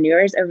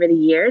entrepreneurs over the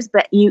years,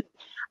 but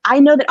I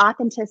know that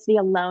authenticity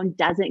alone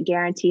doesn't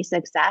guarantee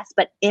success,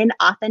 but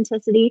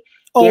inauthenticity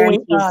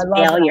guarantees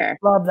failure.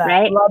 Love that.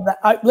 Right? Love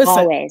that. Listen,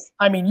 always.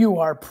 I mean, you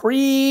are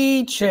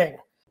preaching.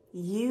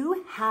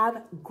 You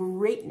have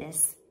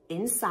greatness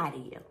inside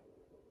of you.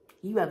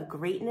 You have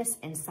greatness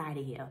inside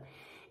of you.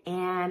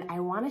 And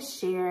I want to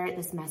share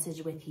this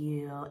message with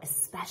you,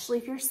 especially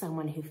if you're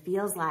someone who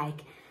feels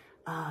like,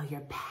 oh,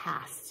 your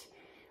past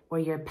or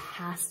your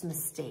past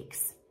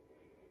mistakes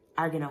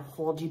are going to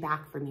hold you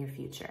back from your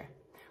future,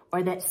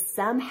 or that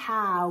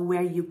somehow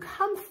where you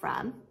come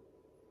from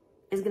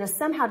is going to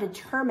somehow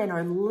determine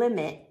or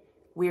limit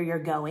where you're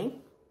going,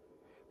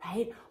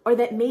 right? Or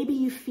that maybe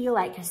you feel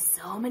like, because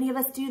so many of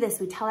us do this,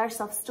 we tell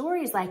ourselves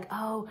stories like,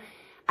 oh,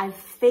 I've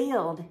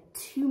failed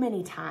too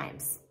many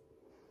times.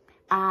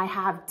 I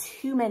have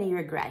too many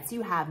regrets.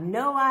 You have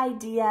no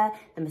idea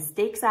the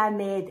mistakes I've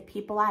made, the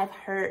people I've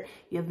hurt.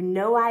 You have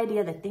no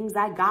idea the things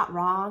I got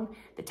wrong,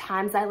 the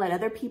times I let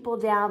other people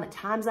down, the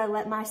times I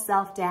let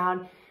myself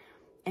down.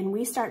 And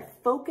we start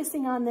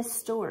focusing on this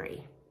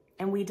story,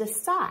 and we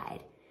decide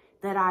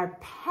that our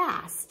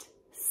past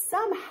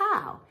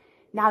somehow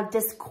now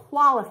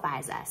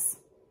disqualifies us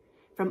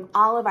from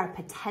all of our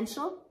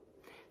potential,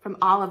 from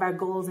all of our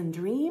goals and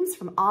dreams,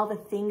 from all the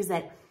things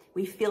that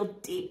we feel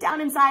deep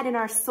down inside in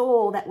our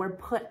soul that we're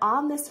put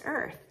on this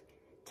earth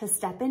to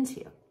step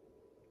into.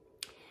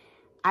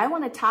 I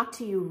want to talk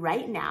to you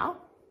right now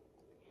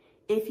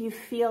if you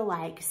feel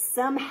like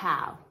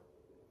somehow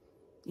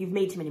you've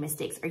made too many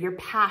mistakes, or your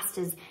past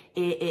is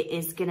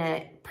going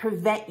to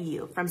prevent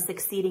you from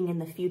succeeding in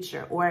the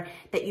future, or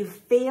that you've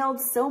failed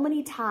so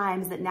many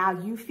times that now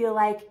you feel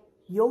like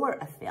you're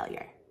a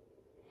failure.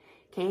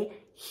 Okay,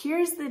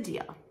 here's the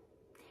deal.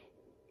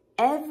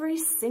 Every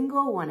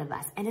single one of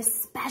us, and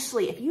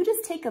especially if you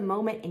just take a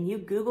moment and you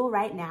Google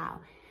right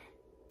now,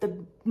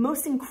 the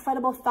most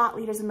incredible thought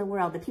leaders in the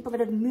world, the people that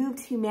have moved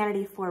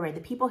humanity forward,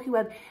 the people who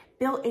have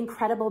built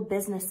incredible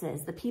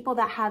businesses, the people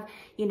that have,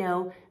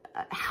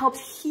 helped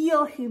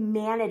heal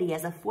humanity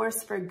as a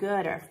force for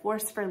good or a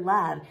force for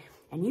love,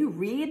 and you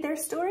read their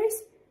stories,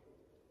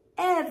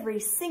 every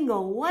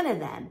single one of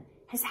them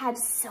has had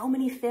so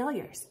many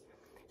failures,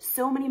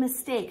 so many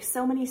mistakes,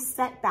 so many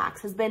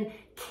setbacks, has been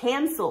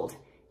canceled,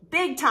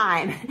 big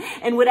time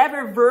and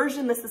whatever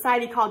version the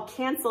society called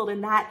canceled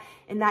in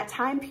that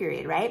time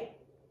period, right?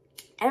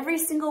 Every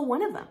single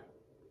one of them.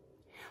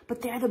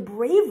 But they're the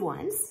brave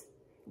ones,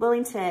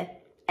 willing to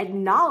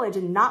acknowledge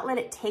and not let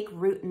it take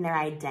root in their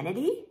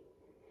identity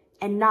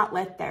and not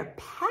let their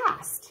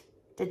past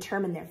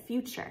determine their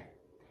future.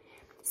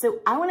 So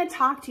I want to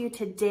talk to you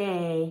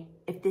today,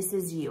 if this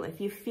is you, if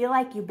you feel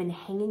like you've been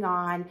hanging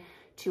on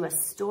to a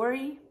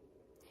story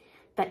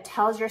that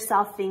tells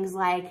yourself things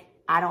like,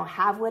 I don't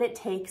have what it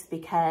takes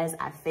because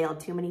I've failed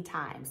too many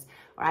times,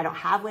 or I don't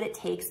have what it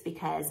takes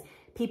because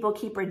people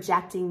keep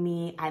rejecting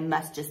me, I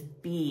must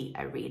just be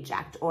a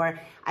reject, or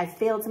I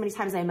failed so many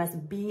times, I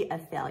must be a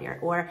failure,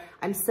 or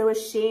I'm so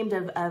ashamed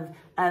of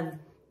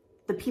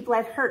the people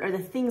I've hurt or the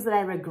things that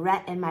I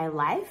regret in my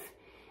life.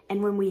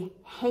 And when we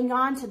hang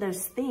on to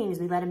those things,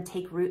 we let them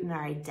take root in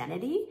our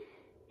identity,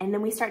 and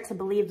then we start to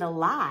believe the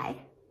lie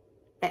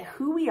that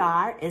who we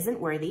are isn't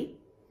worthy,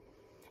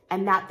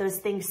 and that those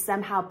things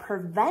somehow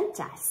prevent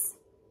us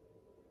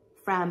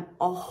from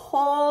a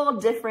whole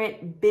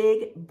different,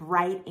 big,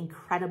 bright,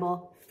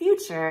 incredible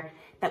future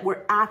that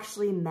we're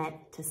actually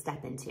meant to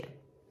step into.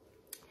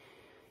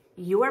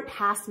 Your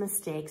past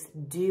mistakes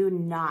do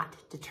not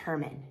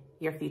determine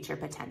your future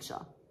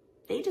potential.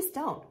 They just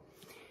don't.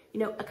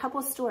 You know, a couple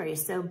of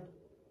stories. So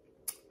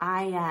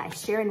I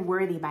share in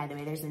Worthy, by the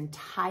way, there's an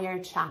entire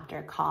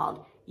chapter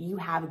called You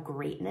Have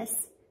Greatness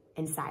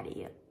Inside of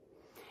You.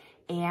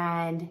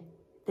 And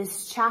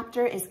this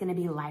chapter is going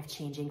to be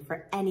life-changing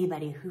for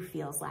anybody who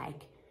feels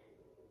like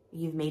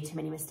you've made too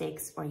many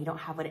mistakes, or you don't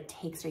have what it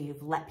takes, or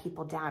you've let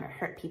people down or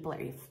hurt people,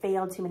 or you've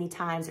failed too many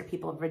times, or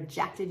people have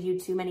rejected you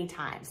too many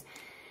times.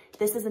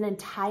 This is an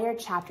entire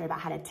chapter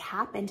about how to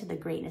tap into the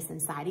greatness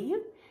inside of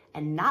you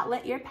and not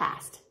let your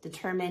past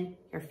determine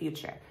your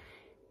future.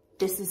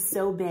 This is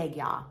so big,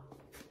 y'all.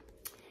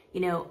 You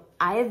know,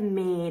 I have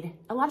made,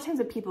 a lot of times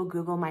when people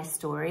Google my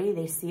story,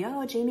 they see,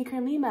 oh, Jamie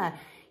Kern Lima,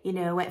 you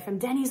know, went from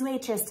Denny's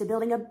waitress to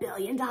building $1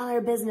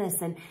 billion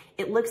business. And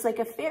it looks like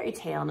a fairy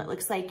tale. And it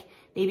looks like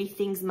maybe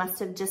things must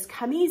have just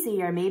come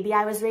easy, or maybe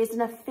I was raised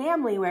in a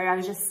family where I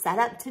was just set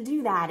up to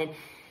do that. And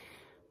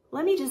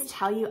let me just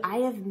tell you, I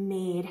have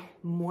made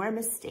more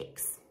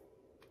mistakes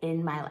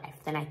in my life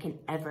than I can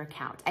ever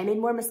count. I made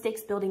more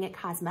mistakes building at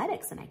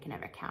cosmetics than I can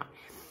ever count.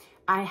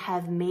 I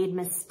have made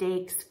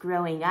mistakes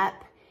growing up,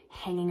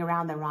 hanging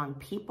around the wrong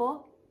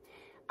people.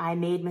 I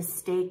made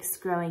mistakes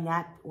growing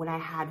up when I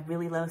had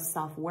really low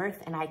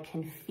self-worth and I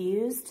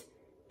confused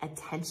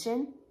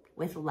attention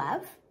with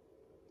love.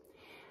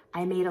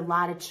 I made a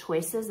lot of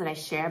choices that I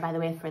share, by the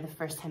way, for the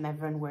first time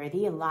ever in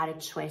Worthy, a lot of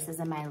choices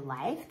in my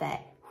life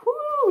that,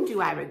 whoo,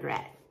 do I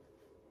regret.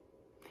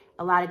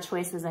 A lot of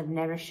choices I've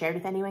never shared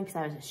with anyone because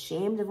I was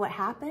ashamed of what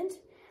happened.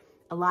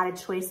 A lot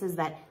of choices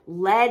that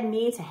led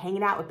me to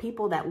hanging out with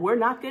people that were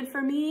not good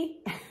for me.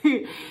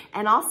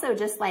 And also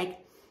just like,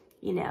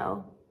 you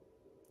know,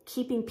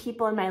 keeping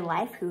people in my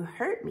life who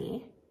hurt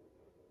me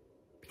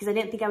because I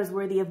didn't think I was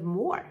worthy of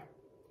more.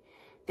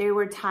 There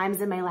were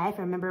times in my life,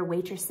 I remember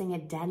waitressing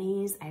at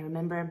Denny's. I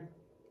remember,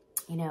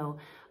 you know,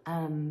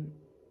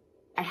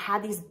 I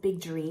had these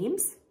big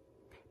dreams,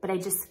 but I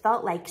just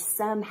felt like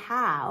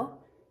somehow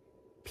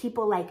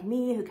people like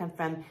me who come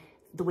from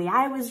the way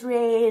I was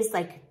raised,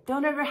 like,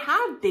 don't ever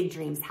have big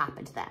dreams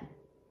happen to them.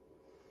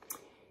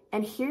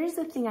 And here's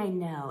the thing I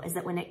know is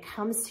that when it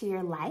comes to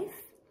your life,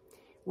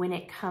 when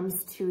it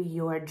comes to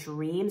your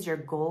dreams, your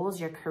goals,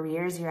 your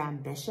careers, your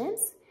ambitions,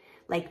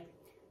 like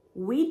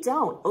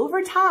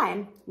over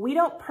time, we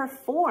don't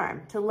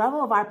perform to the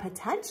level of our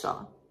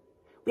potential.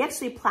 We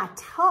actually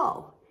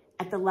plateau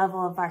at the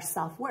level of our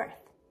self-worth.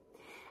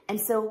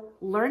 And so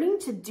learning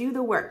to do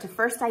the work to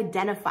first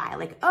identify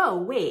like,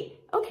 oh, wait,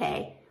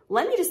 okay,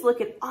 let me just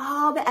look at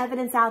all the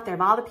evidence out there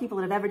of all the people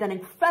that have ever done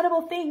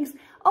incredible things.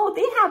 Oh,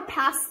 they have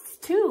pasts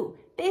too.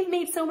 They've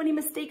made so many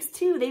mistakes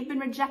too. They've been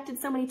rejected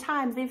so many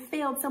times. They've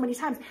failed so many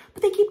times,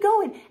 but they keep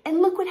going.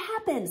 And look what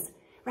happens,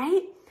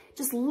 right?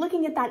 Just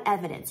looking at that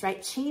evidence,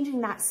 right?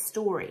 Changing that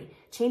story,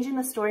 changing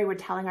the story we're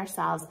telling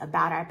ourselves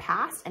about our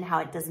past and how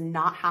it does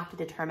not have to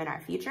determine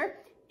our future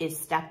is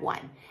step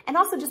one. And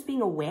also just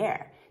being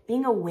aware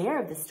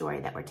of the story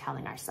that we're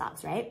telling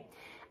ourselves, right?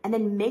 And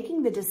then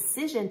making the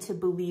decision to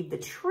believe the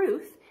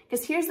truth.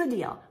 Because here's the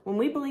deal. When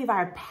we believe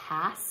our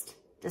past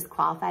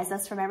disqualifies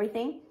us from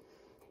everything,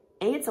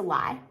 A, it's a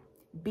lie.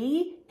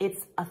 B,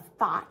 it's a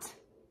thought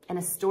and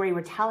a story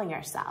we're telling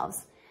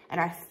ourselves. And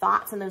our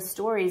thoughts and those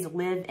stories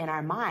live in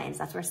our minds.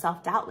 That's where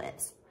self-doubt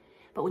lives.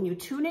 But when you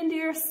tune into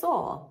your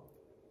soul,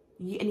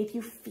 and if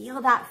you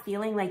feel that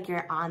feeling like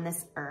you're on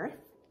this earth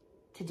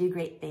to do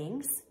great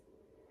things,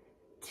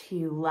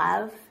 to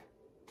love,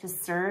 to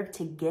serve,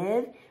 to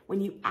give,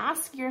 when you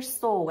ask your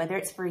soul, whether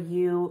it's for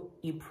you,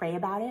 you pray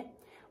about it,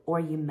 or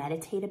you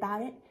meditate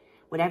about it,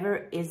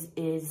 whatever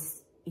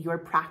is your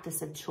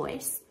practice of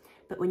choice.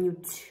 But when you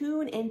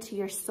tune into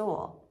your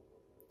soul,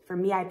 for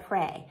me, I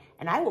pray,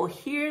 and I will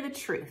hear the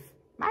truth.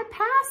 My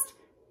past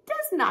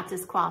does not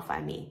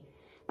disqualify me.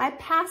 My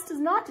past does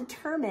not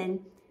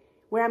determine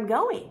where I'm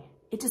going.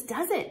 It just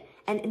doesn't.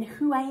 And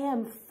who I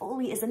am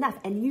fully is enough.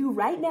 And you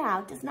right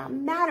now, does not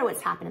matter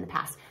what's happened in the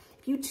past.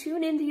 If you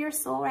tune into your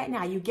soul right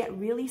now, you get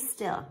really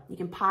still. You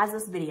can pause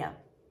this video.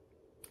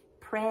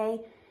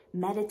 Pray,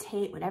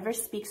 meditate, whatever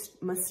speaks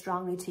most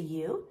strongly to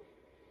you.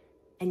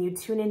 And you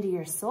tune into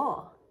your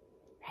soul,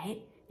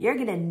 right? You're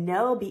going to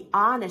know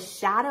beyond a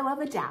shadow of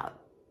a doubt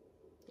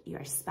that you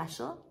are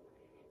special.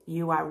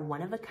 You are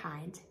one of a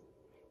kind.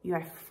 You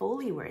are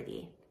fully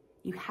worthy.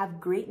 You have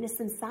greatness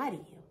inside of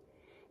you.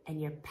 And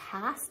your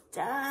past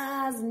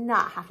does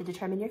not have to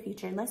determine your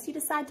future unless you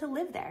decide to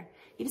live there.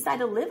 You decide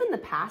to live in the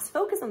past,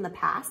 focus on the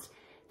past,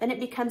 then it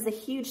becomes a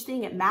huge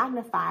thing. It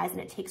magnifies and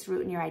it takes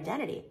root in your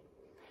identity.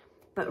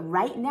 But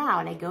right now,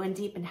 and I go in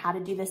deep in how to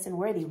do this in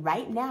Worthy,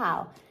 right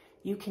now,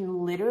 you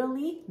can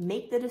literally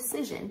make the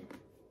decision.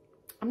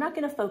 I'm not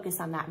going to focus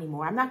on that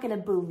anymore. I'm not going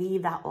to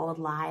believe that old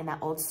lie and that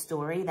old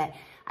story that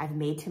I've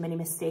made too many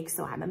mistakes,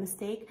 so I'm a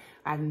mistake,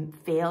 or I've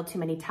failed too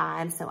many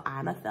times, so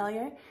I'm a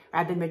failure, or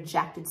I've been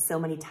rejected so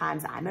many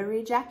times, I'm a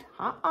reject.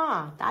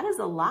 That is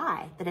a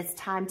lie that it's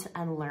time to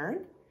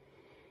unlearn.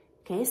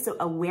 Okay, so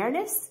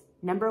awareness,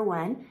 number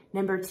one.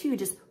 Number two,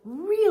 just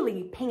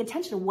really paying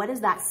attention to what is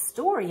that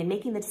story and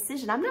making the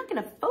decision. I'm not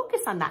going to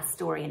focus on that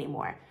story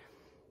anymore.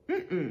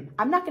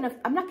 I'm not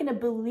going to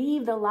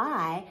believe the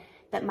lie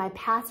that my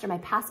past or my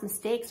past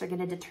mistakes are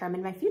going to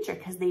determine my future,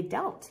 because they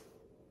don't.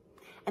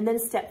 And then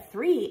step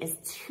three is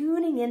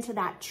tuning into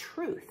that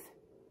truth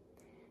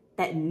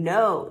that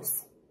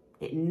knows.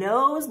 It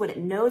knows what it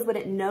knows, what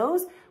it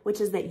knows, which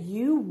is that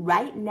you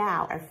right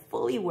now are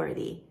fully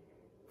worthy,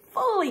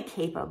 fully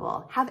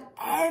capable, have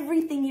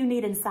everything you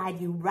need inside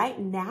you right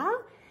now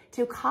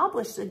to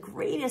accomplish the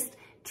greatest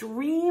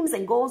dreams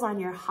and goals on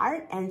your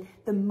heart. And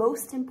the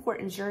most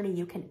important journey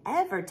you can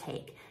ever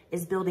take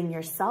is building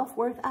your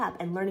self-worth up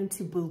and learning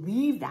to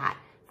believe that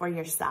for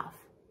yourself.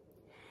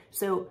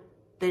 So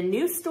the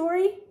new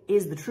story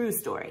is the true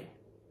story.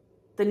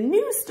 The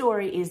new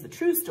story is the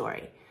true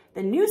story.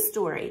 The new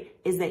story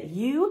is that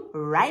you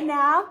right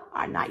now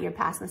are not your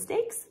past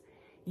mistakes.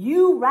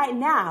 You right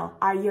now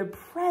are your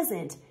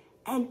present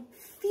and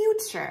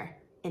future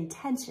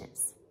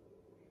intentions.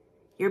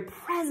 Your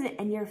present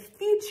and your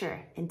future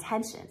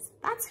intentions.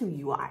 That's who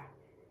you are.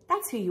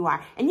 That's who you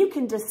are. And you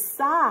can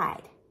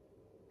decide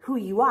who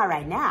you are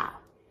right now.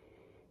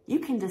 You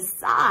can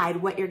decide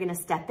what you're going to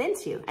step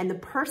into and the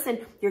person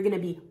you're going to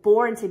be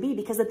born to be,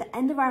 because at the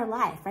end of our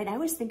life, right? I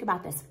always think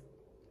about this.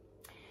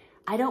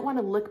 I don't want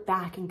to look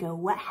back and go,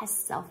 what has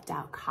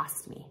self-doubt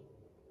cost me?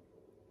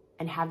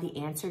 And have the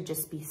answer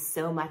just be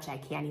so much I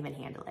can't even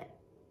handle it.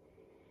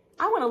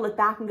 I want to look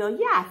back and go,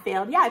 yeah, I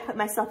failed. Yeah, I put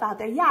myself out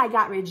there. Yeah, I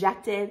got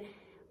rejected.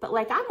 But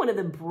like, I'm one of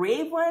the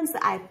brave ones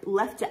that I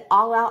left it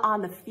all out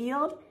on the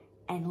field.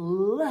 And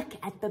look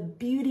at the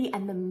beauty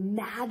and the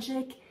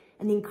magic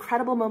and the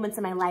incredible moments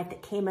in my life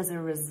that came as a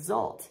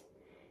result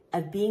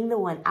of being the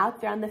one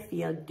out there on the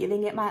field,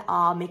 giving it my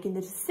all, making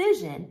the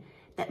decision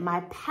that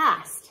my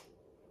past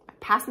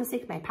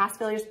mistakes, my past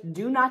failures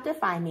do not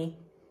define me.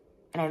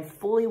 And I'm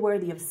fully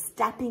worthy of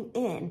stepping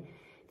in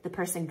to the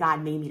person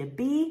God made me to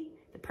be,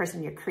 the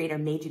person your creator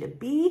made you to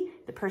be,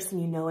 the person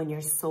you know in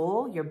your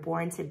soul you're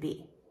born to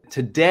be.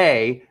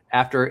 Today,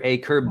 after a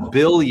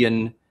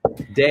billion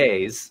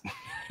days,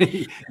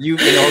 you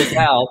in a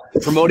hotel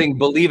promoting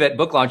Believe It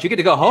book launch, you get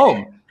to go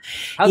home.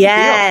 How's it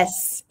feel?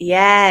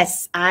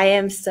 Yes. I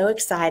am so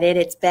excited.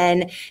 It's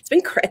been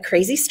a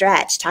crazy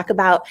stretch. Talk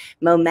about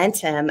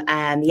momentum.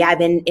 I've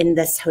been in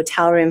this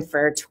hotel room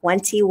for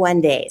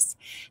 21 days.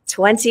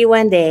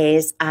 21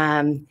 days.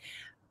 But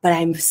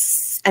I'm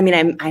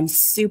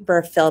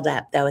super filled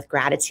up though with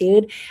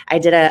gratitude. I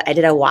did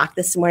a walk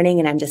this morning,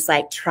 and I'm just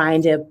like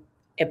trying to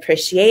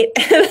appreciate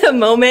the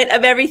moment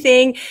of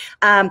everything.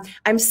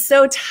 I'm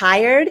so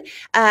tired.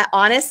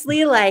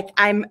 Honestly, like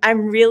I'm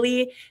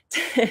really,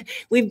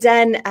 we've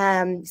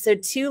done, so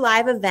 2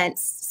 live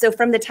events. So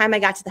from the time I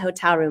got to the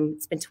hotel room,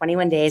 it's been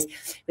 21 days.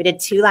 We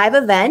did 2 live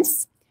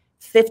events,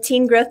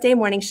 15 Growth Day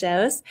morning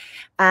shows,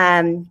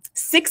 6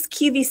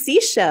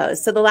 QVC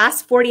shows. So the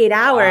last 48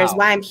 hours, wow.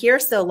 Why I'm here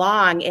so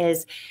long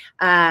is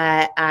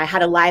I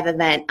had a live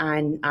event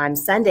on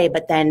Sunday,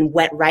 but then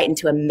went right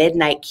into a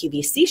midnight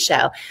QVC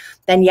show.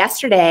 Then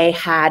yesterday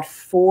had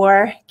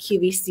 4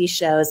 QVC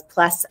shows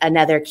plus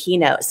another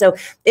keynote. So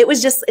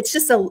it's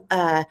just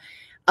a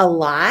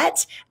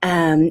lot,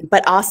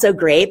 but also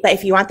great. But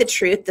if you want the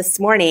truth, this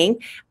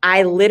morning,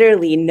 I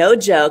literally, no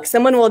joke,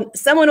 someone will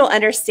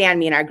understand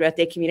me in our Growth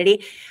Day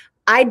community.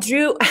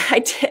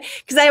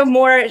 Because I have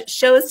more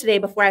shows today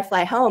before I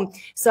fly home.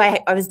 So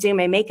I was doing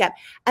my makeup,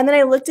 and then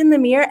I looked in the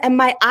mirror, and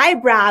my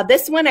eyebrow,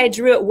 this one, I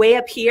drew it way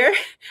up here.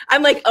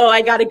 I'm like, oh,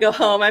 I got to go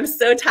home. I'm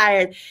so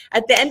tired.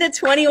 At the end of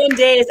 21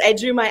 days, I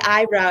drew my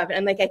eyebrow, and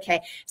I'm like,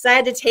 okay. So I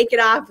had to take it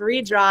off,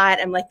 redraw it.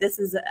 I'm like, this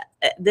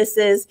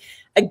is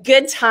a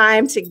good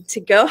time to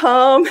go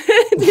home,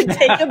 to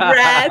take a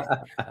breath,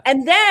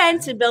 and then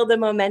to build the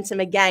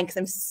momentum again, because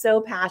I'm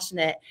so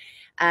passionate.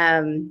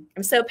 I'm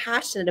so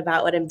passionate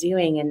about what I'm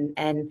doing,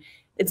 and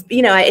it's,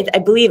 I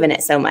believe in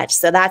it so much.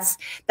 So that's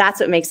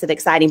what makes it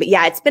exciting. But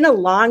yeah, it's been a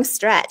long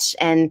stretch,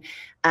 and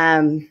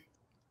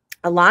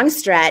a long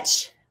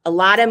stretch, a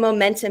lot of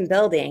momentum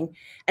building.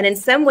 And in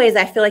some ways,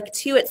 I feel like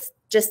too, it's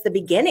just the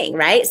beginning,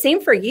 right?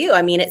 Same for you.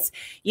 I mean,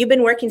 you've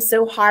been working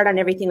so hard on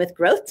everything with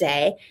Growth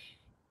Day,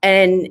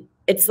 and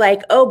it's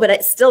like, oh, but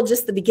it's still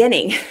just the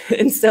beginning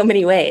in so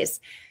many ways.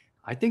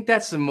 I think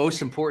that's the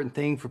most important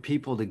thing for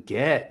people to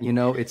get. You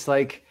know, it's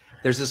like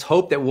there's this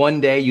hope that one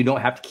day you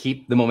don't have to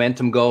keep the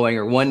momentum going,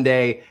 or one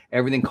day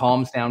everything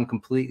calms down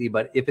completely.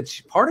 But if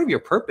it's part of your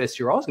purpose,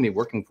 you're always gonna be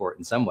working for it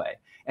in some way.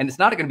 And it's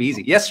not gonna be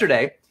easy.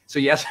 Yesterday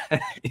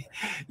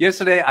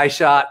I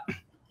shot,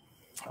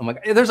 oh my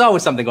God, there's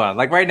always something going on.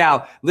 Like right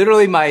now,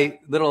 literally my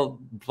little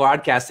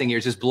broadcasting here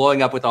is just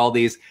blowing up with all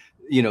these,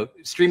 you know,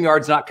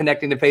 StreamYard's not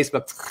connecting to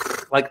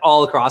Facebook, like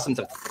all across them.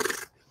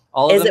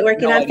 All of Is them, it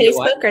working on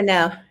Facebook or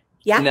no?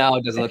 Yeah. No,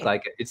 it doesn't look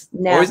like it. It's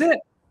no. Or is it?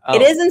 Oh.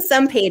 It is in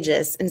some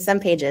pages.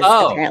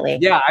 Apparently.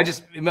 Yeah. I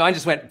just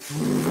went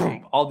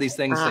all these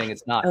things saying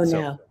it's not. Oh so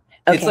no.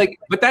 Okay. It's like,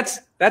 but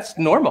that's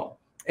normal.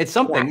 It's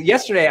something. Yeah.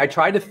 Yesterday I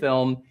tried to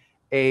film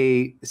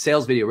a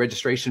sales video,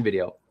 registration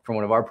video from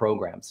one of our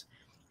programs.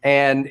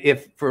 And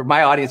if for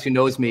my audience who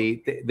knows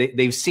me,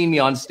 they've seen me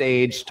on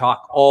stage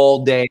talk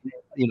all day,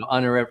 you know,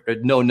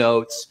 uninterrupted, no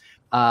notes.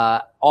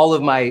 All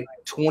of my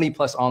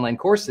 20+ online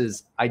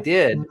courses I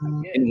did,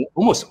 and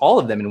almost all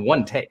of them in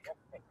one take.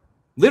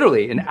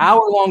 Literally an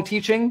hour-long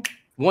teaching,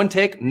 one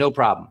take, no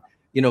problem.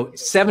 You know,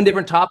 7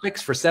 different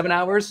topics for 7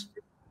 hours,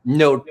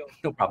 no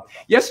problem.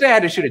 Yesterday I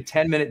had to shoot a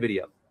 10-minute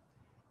video.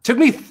 Took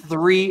me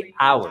 3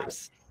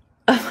 hours.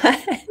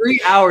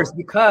 3 hours,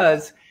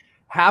 because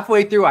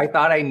halfway through I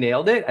thought I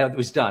nailed it. I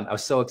was done. I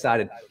was so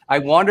excited. I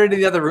wandered into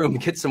the other room to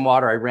get some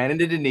water. I ran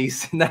into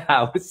Denise in the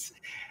house,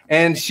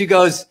 and she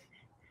goes,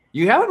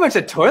 "You have a bunch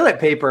of toilet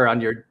paper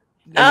on your."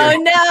 Oh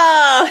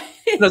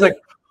no! And I was like,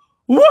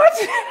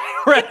 "What?"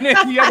 Ran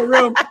into the other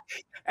room,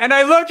 and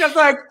I looked. I was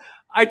like,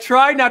 I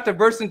tried not to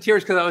burst in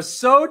tears because I was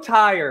so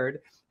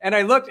tired. And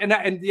I looked,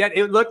 and yet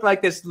it looked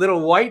like this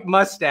little white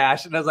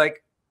mustache, and I was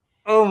like,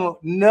 "Oh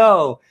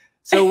no!"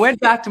 So went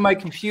back to my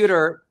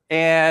computer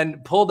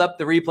and pulled up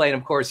the replay, and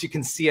of course you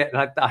can see it. And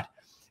I thought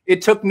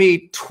it took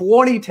me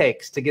 20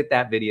 takes to get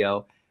that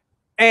video,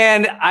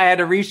 and I had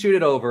to reshoot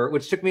it over,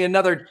 which took me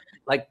another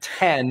like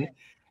 10.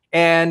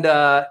 And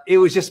it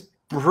was just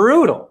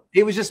brutal.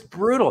 It was just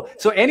brutal.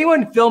 So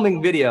anyone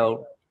filming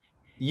video,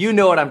 you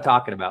know what I'm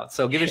talking about.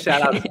 So give a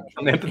shout out to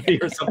some empathy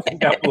or something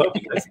down below,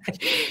 because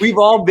we've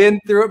all been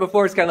through it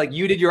before. It's kind of like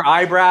you did your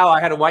eyebrow, I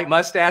had a white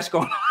mustache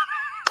going on.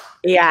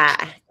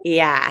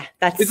 Yeah.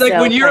 That's it's like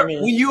so when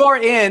funny. you are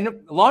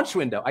in launch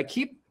window. I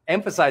keep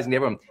emphasizing to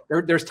everyone,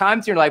 there's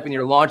times in your life when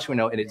you're launch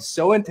window and it's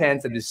so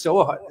intense and it's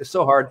so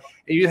hard,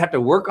 and you just have to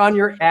work on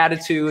your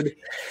attitude,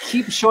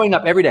 keep showing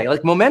up every day.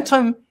 Like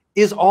momentum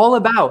is all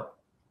about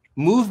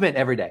movement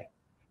every day.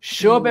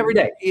 Show up every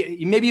day.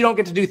 Maybe you don't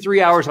get to do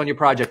 3 hours on your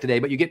project today,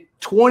 but you get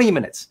 20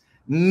 minutes.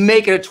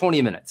 Make it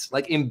 20 minutes.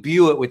 Like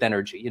imbue it with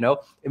energy, you know?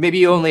 And maybe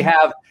you only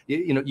have,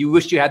 you know, you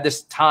wished you had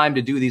this time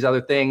to do these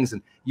other things,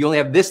 and you only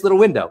have this little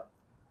window.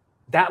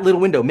 That little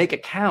window, make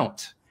it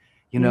count.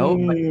 You know,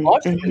 like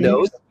launch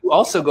windows, you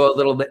also go a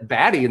little bit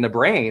batty in the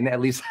brain,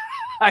 at least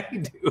I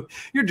do.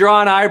 You're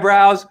drawing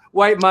eyebrows,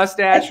 white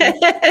mustache.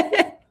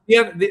 It's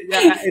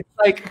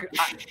like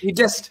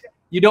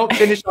you don't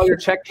finish all your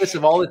checklists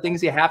of all the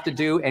things you have to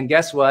do. And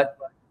guess what?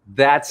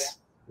 That's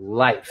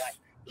life.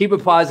 Keep a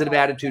positive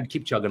attitude,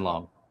 keep chugging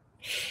along.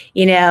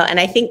 You know, and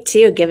I think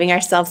too, giving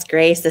ourselves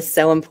grace is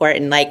so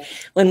important. Like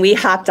when we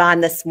hopped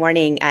on this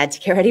morning to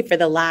get ready for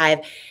the live,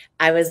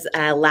 I was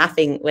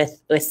laughing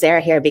with Sarah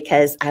here,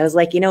 because I was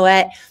like, you know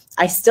what?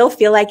 I still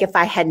feel like if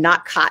I had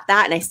not caught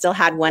that and I still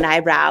had one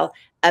eyebrow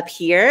up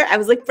here, I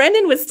was like,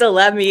 Brendan would still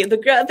love me. The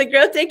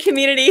Growth Day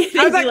community.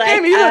 I was like,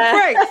 Jamie, you look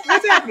great.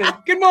 What's happening?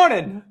 Good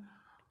morning.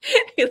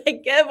 You're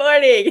like, good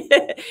morning.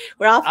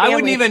 We're all family. I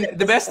wouldn't even,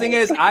 the best thing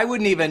is I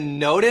wouldn't even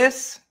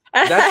notice.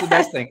 That's the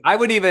best thing. I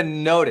wouldn't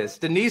even notice.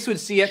 Denise would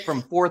see it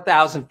from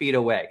 4,000 feet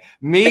away.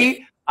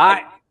 Me,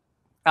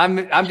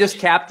 I'm just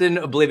Captain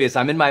Oblivious.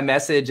 I'm in my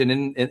message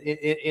and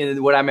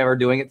in what I'm ever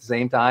doing at the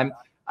same time.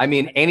 I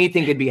mean,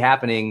 anything could be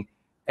happening.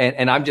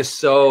 And I'm just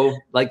so,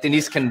 like,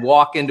 Denise can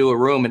walk into a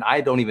room and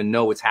I don't even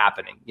know what's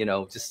happening. You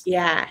know, just,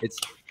 yeah.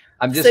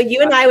 I'm just. So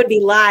you and I would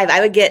be live. I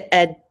would get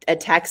a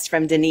text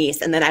from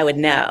Denise, and then I would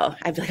know.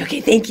 I'd be like,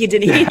 okay, thank you,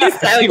 Denise.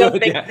 I would go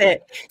fix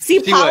it.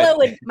 See, Paulo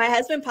would, my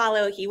husband,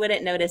 Paulo, he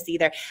wouldn't notice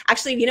either.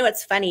 Actually, you know,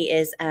 what's funny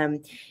is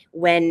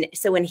when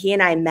he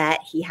and I met,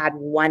 he had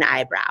one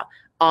eyebrow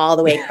all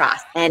the way across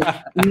and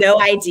no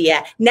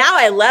idea. Now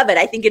I love it.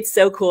 I think it's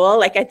so cool.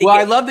 Like, I think. Well,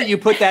 I love that you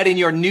put that in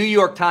your New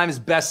York Times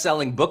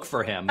best-selling book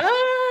for him.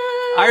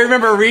 I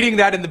remember reading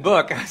that in the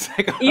book. I was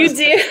like, oh, you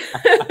do?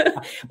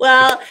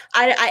 Well,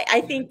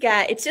 I think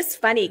it's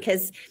just funny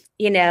because,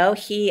 you know,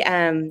 he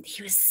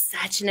was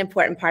such an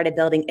important part of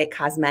building It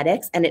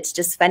Cosmetics. And it's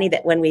just funny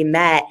that when we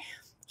met,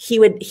 he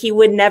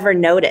would never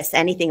notice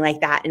anything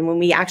like that. And when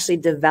we actually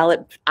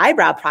developed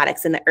eyebrow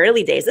products in the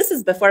early days, this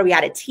is before we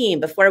had a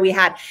team, before we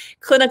had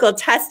clinical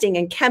testing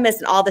and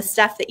chemists and all the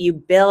stuff that you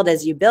build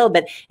as you build.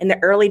 But in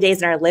the early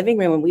days in our living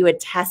room, when we would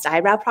test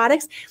eyebrow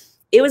products,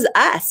 it was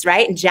us,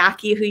 right? And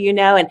Jackie, who you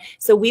know. And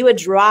so we would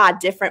draw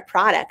different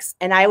products,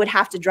 and I would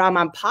have to draw them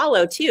on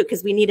Palo too,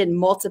 because we needed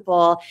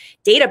multiple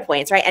data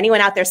points, right?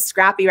 Anyone out there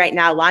scrappy right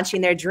now,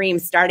 launching their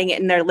dreams, starting it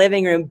in their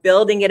living room,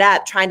 building it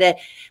up, trying to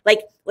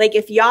like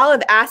if y'all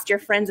have asked your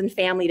friends and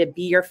family to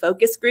be your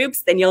focus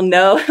groups, then you'll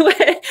know,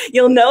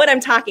 you'll know what I'm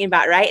talking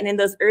about, right? And in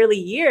those early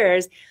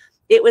years,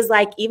 it was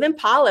like, even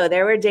Paulo,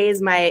 there were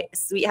days my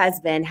sweet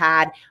husband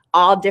had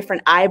all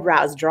different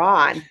eyebrows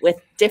drawn with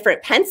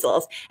different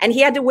pencils, and he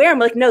had to wear them.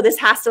 Like, no, this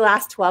has to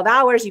last 12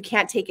 hours. You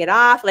can't take it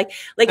off.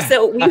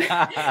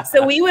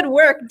 So we would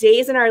work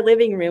days in our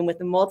living room with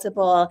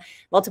multiple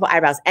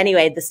eyebrows.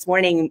 Anyway, this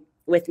morning,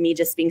 with me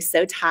just being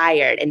so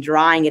tired and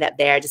drawing it up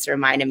there, just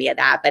reminded me of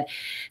that. But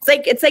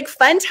it's like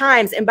fun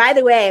times. And by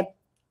the way,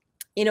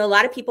 you know, a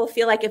lot of people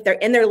feel like if they're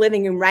in their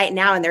living room right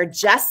now and they're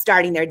just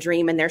starting their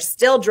dream and they're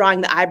still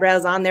drawing the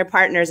eyebrows on their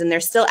partners and they're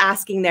still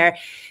asking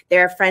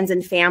their friends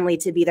and family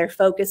to be their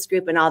focus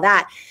group and all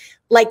that,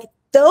 like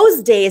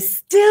those days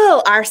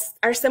still are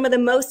some of the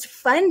most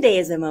fun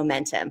days of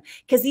momentum.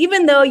 Because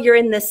even though you're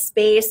in this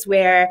space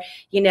where,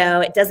 you know,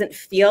 it doesn't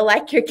feel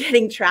like you're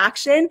getting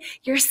traction,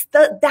 you're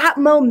still, that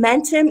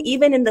momentum,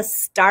 even in the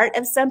start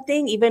of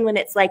something, even when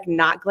it's like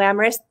not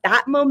glamorous,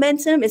 that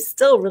momentum is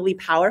still really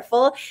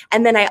powerful.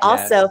 And then I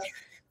also,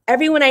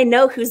 everyone I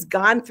know who's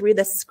gone through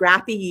the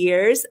scrappy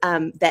years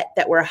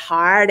that were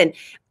hard, and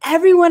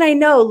everyone I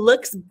know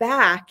looks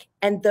back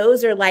and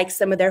those are like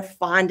some of their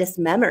fondest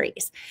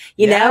memories,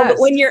 you know, but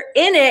when you're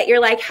in it, you're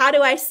like, how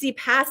do I see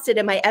past it?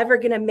 Am I ever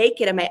going to make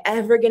it? Am I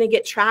ever going to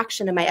get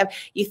traction?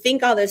 You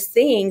think all those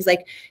things,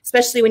 like,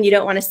 especially when you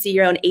don't want to see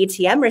your own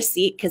ATM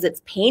receipt because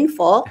it's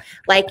painful.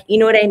 Like, you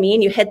know what I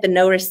mean? You hit the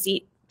no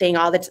receipt thing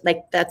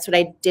like, that's what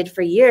I did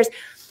for years.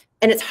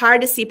 And it's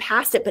hard to see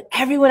past it, but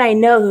everyone I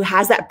know who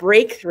has that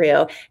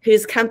breakthrough,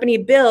 whose company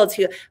builds,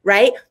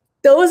 right?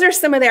 Those are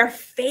some of their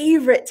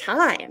favorite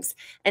times.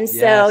 And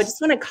so I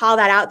just want to call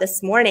that out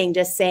this morning,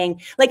 just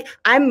saying, like,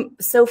 I'm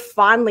so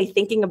fondly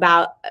thinking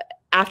about,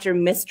 after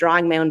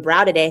misdrawing my own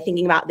brow today,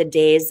 thinking about the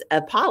days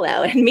of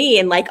Paulo and me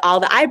and like all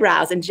the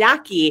eyebrows and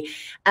Jackie,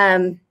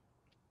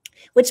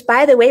 which,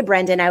 by the way,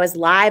 Brendan, I was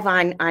live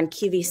on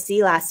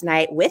QVC last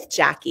night with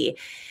Jackie.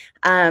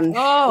 Which that's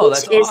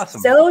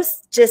awesome. So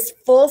just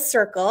full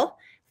circle.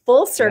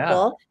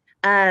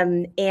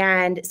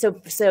 And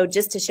so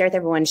just to share with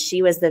everyone,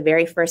 she was the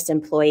very first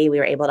employee we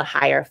were able to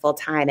hire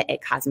full-time at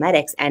It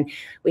Cosmetics. And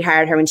we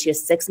hired her when she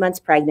was 6 months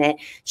pregnant.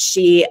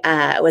 She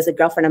was a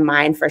girlfriend of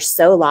mine for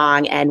so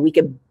long, and we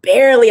could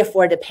barely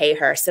afford to pay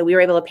her. So we were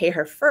able to pay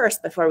her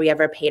first before we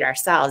ever paid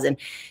ourselves. And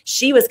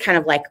she was kind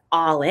of like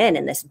all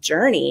in this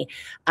journey.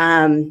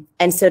 And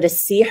so to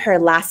see her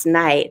last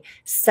night,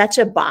 such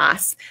a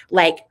boss,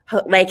 like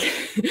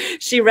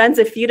she runs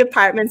a few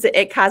departments at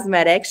It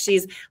Cosmetics.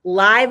 She's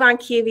live on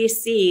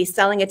QVC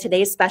selling a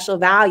today's special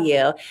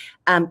value,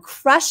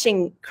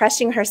 crushing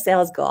her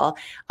sales goal,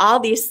 all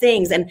these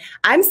things. And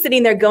I'm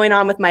sitting there going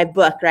on with my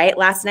book, right,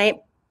 last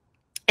night.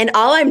 And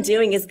all I'm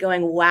doing is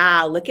going,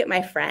 wow, look at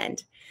my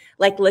friend.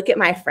 Like, look at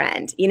my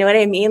friend. You know what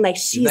I mean? Like,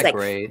 she's like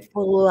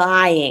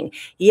flying.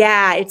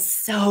 Yeah, it's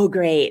so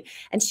great.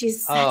 And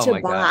she's such a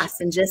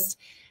boss.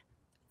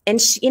 And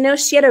she, you know,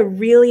 she had a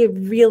really,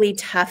 really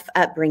tough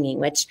upbringing,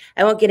 which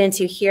I won't get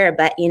into here,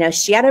 but, you know,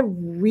 she had a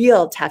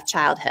real tough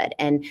childhood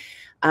and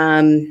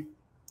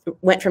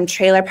went from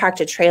trailer park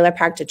to trailer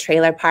park to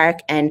trailer park.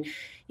 And,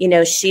 you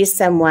know, she's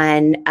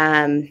someone,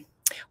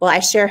 well, I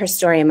share her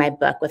story in my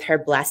book with her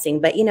blessing,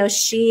 but, you know,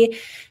 she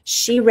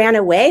ran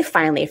away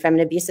finally from an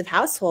abusive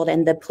household,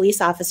 and the police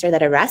officer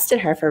that arrested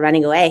her for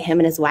running away, him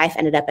and his wife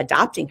ended up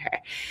adopting her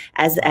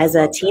as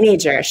a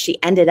teenager.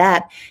 She ended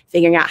up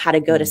figuring out how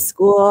to go to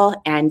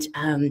school, and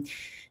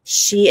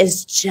she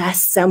is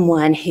just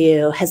someone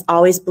who has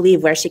always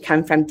believed where she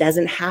comes from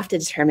doesn't have to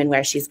determine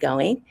where she's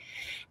going.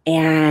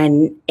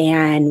 And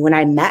when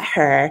I met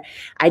her,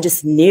 I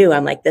just knew,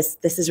 I'm like, this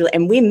is really,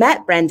 and we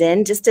met,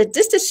 Brendan, just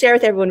to share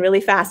with everyone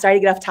really fast. Sorry to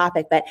get off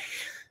topic, but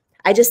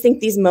I just think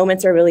these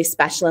moments are really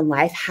special in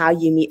life, how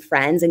you meet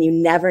friends, and you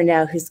never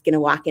know who's going to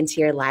walk into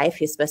your life,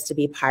 who's supposed to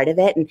be part of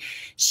it. And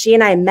she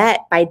and I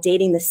met by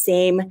dating the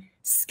same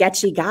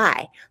sketchy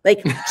guy.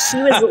 Like,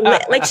 she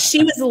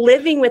was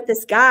living with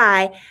this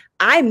guy.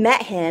 I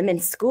met him in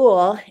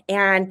school,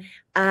 and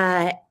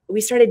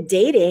we started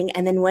dating.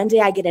 And then one day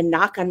I get a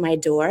knock on my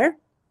door,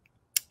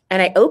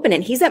 and I open it,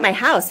 and he's at my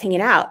house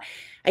hanging out.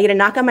 I get a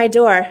knock on my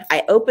door.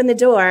 I open the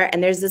door,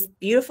 and there's this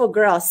beautiful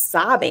girl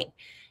sobbing,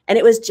 and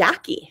it was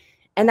Jackie.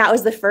 And that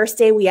was the first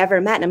day we ever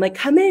met. And I'm like,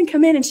 come in.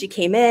 And she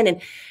came in,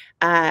 and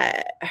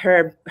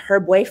her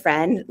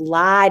boyfriend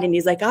lied, and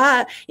he's like, you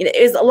know,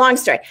 it was a long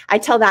story. I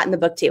tell that in the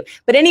book too.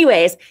 But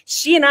anyways,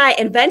 she and I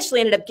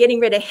eventually ended up getting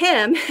rid of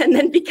him and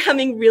then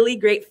becoming really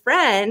great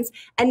friends.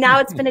 And now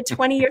it's been a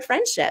 20-year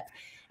friendship.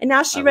 And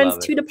now she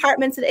runs 2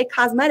 departments at It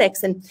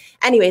Cosmetics. And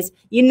anyways,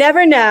 you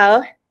never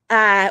know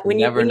when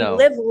you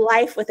live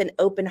life with an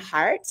open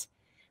heart,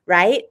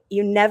 right?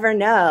 You never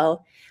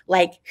know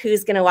like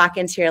who's going to walk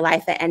into your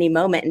life at any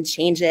moment and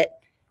change it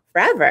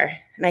forever.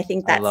 And I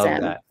think that's,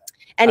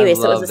 Anyway,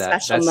 so it was a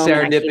that. special That's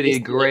moment.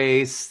 serendipity,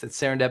 grace. That's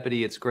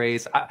serendipity, it's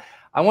grace.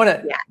 I want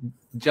to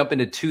jump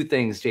into two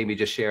things Jamie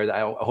just shared that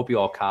I hope you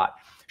all caught.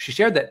 She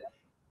shared that,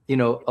 you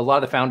know, a lot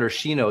of the founders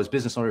she knows,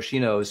 business owners she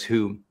knows,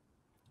 who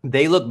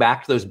they look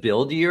back to those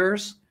build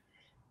years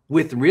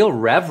with real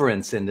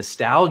reverence and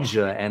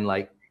nostalgia and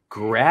like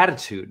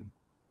gratitude.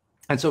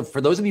 And so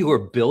for those of you who are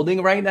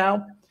building right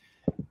now,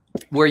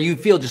 where you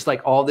feel just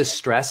like all this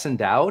stress and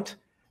doubt,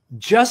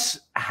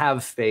 just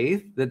have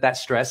faith that that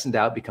stress and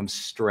doubt becomes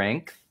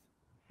strength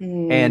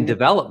and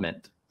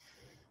development,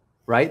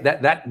 right?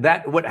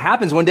 That what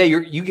happens one day,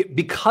 you get,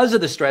 because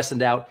of the stress and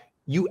doubt,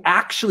 you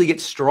actually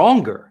get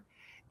stronger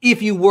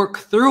if you work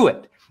through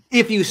it.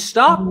 If you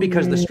stop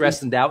because of the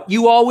stress and doubt,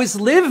 you always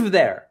live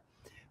there.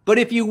 But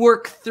if you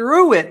work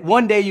through it,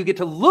 one day you get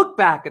to look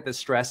back at the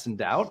stress and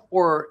doubt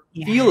or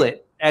feel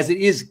it as it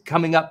is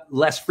coming up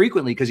less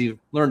frequently because you've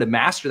learned to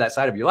master that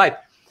side of your life.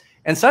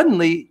 And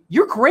suddenly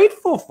you're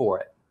grateful for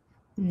it.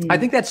 I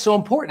think that's so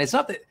important. It's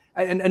not that,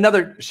 and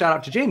another shout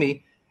out to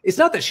Jamie, it's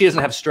not that she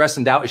doesn't have stress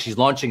and doubt as she's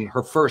launching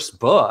her first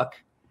book,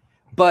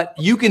 but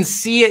you can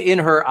see it in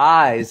her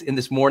eyes in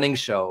this morning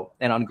show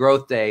and on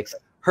growth day.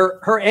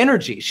 Her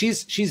energy,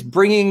 she's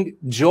bringing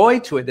joy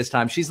to it this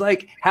time. She's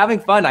like having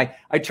fun.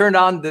 I turned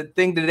on the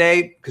thing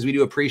today because we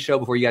do a pre-show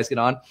before you guys get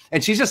on,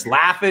 and she's just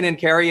laughing and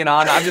carrying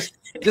on. I'm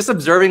just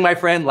observing my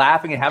friend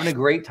laughing and having a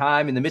great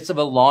time in the midst of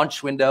a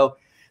launch window.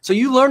 So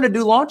you learn to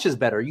do launches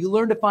better. You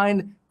learn to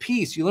find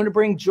peace. You learn to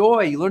bring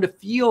joy. You learn to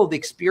feel the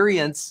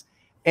experience,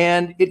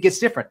 and it gets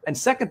different. And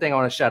second thing I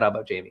want to shout out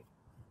about Jamie,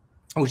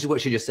 which is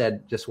what she just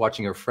said, just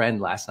watching her friend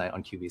last night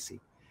on QVC,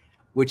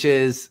 which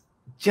is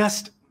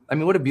just, I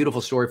mean, what a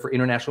beautiful story for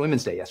International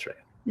Women's Day yesterday.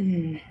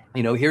 You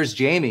know, here's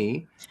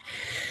Jamie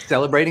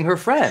celebrating her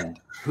friend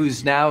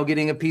who's now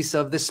getting a piece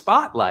of the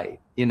spotlight,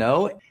 you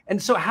know?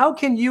 And so how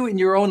can you in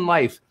your own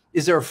life,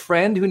 is there a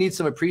friend who needs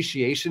some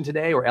appreciation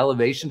today or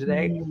elevation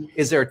today?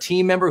 Is there a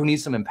team member who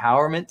needs some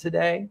empowerment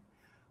today?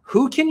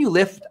 Who can you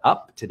lift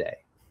up today?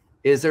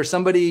 Is there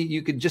somebody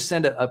you could just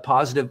send a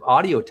positive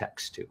audio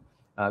text to?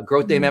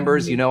 Growth Day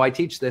members, you know, I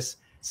teach this,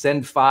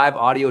 send 5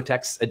 audio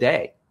texts a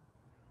day,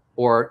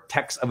 or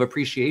texts of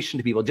appreciation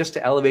to people just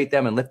to elevate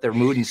them and lift their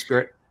mood and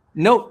spirit.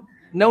 No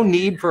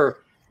need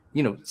for,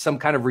 you know, some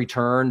kind of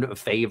return of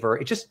favor.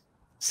 It just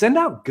send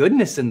out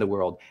goodness in the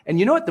world. And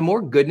you know what? The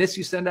more goodness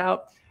you send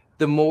out,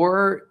 the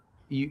more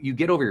you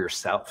get over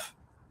yourself.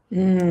 You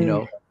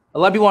know, a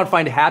lot of people want to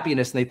find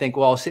happiness and they think,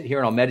 well, I'll sit here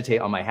and I'll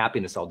meditate on my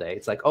happiness all day.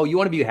 It's like, oh, you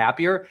want to be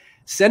happier?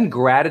 Send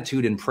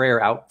gratitude and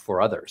prayer out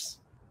for others.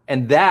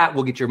 And that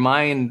will get your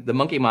mind, the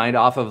monkey mind,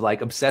 off of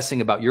like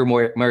obsessing about your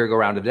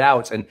merry-go-round of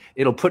doubts, and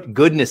it'll put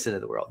goodness into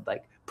the world.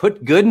 Like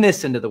put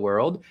goodness into the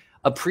world,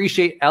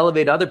 appreciate,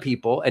 elevate other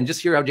people, and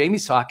just hear how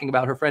Jamie's talking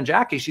about her friend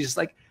Jackie. She's just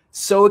like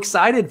so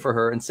excited for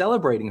her and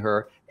celebrating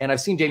her. And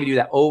I've seen Jamie do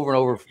that over and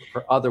over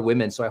for other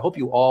women. So I hope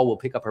you all will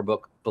pick up her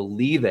book,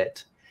 Believe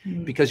It,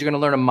 because you're going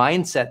to learn a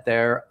mindset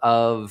there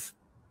of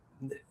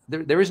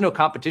there is no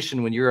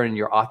competition when you're in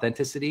your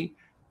authenticity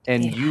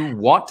and you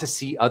want to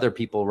see other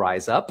people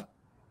rise up.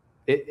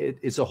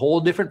 It's a whole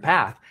different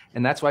path.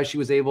 And that's why she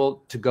was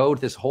able to go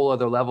to this whole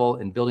other level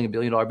in building $1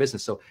 billion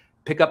business. So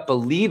pick up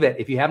Believe It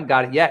if you haven't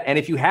got it yet. And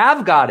if you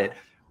have got it,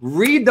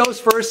 read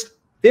those first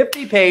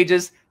 50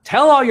 pages.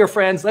 Tell all your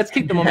friends. Let's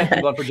keep the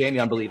momentum going for Jamie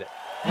on Believe It.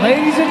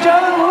 Ladies and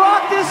gentlemen,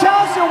 rock this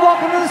house and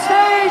welcome to the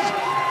stage,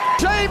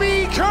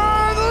 Jamie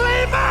Kern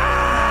Lima!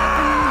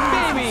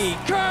 Baby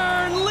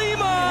Kern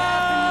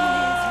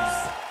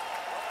Lima!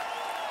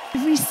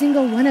 Every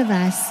single one of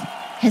us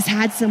has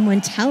had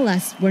someone tell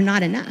us we're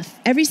not enough.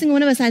 Every single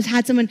one of us has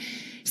had someone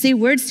say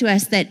words to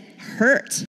us that hurt.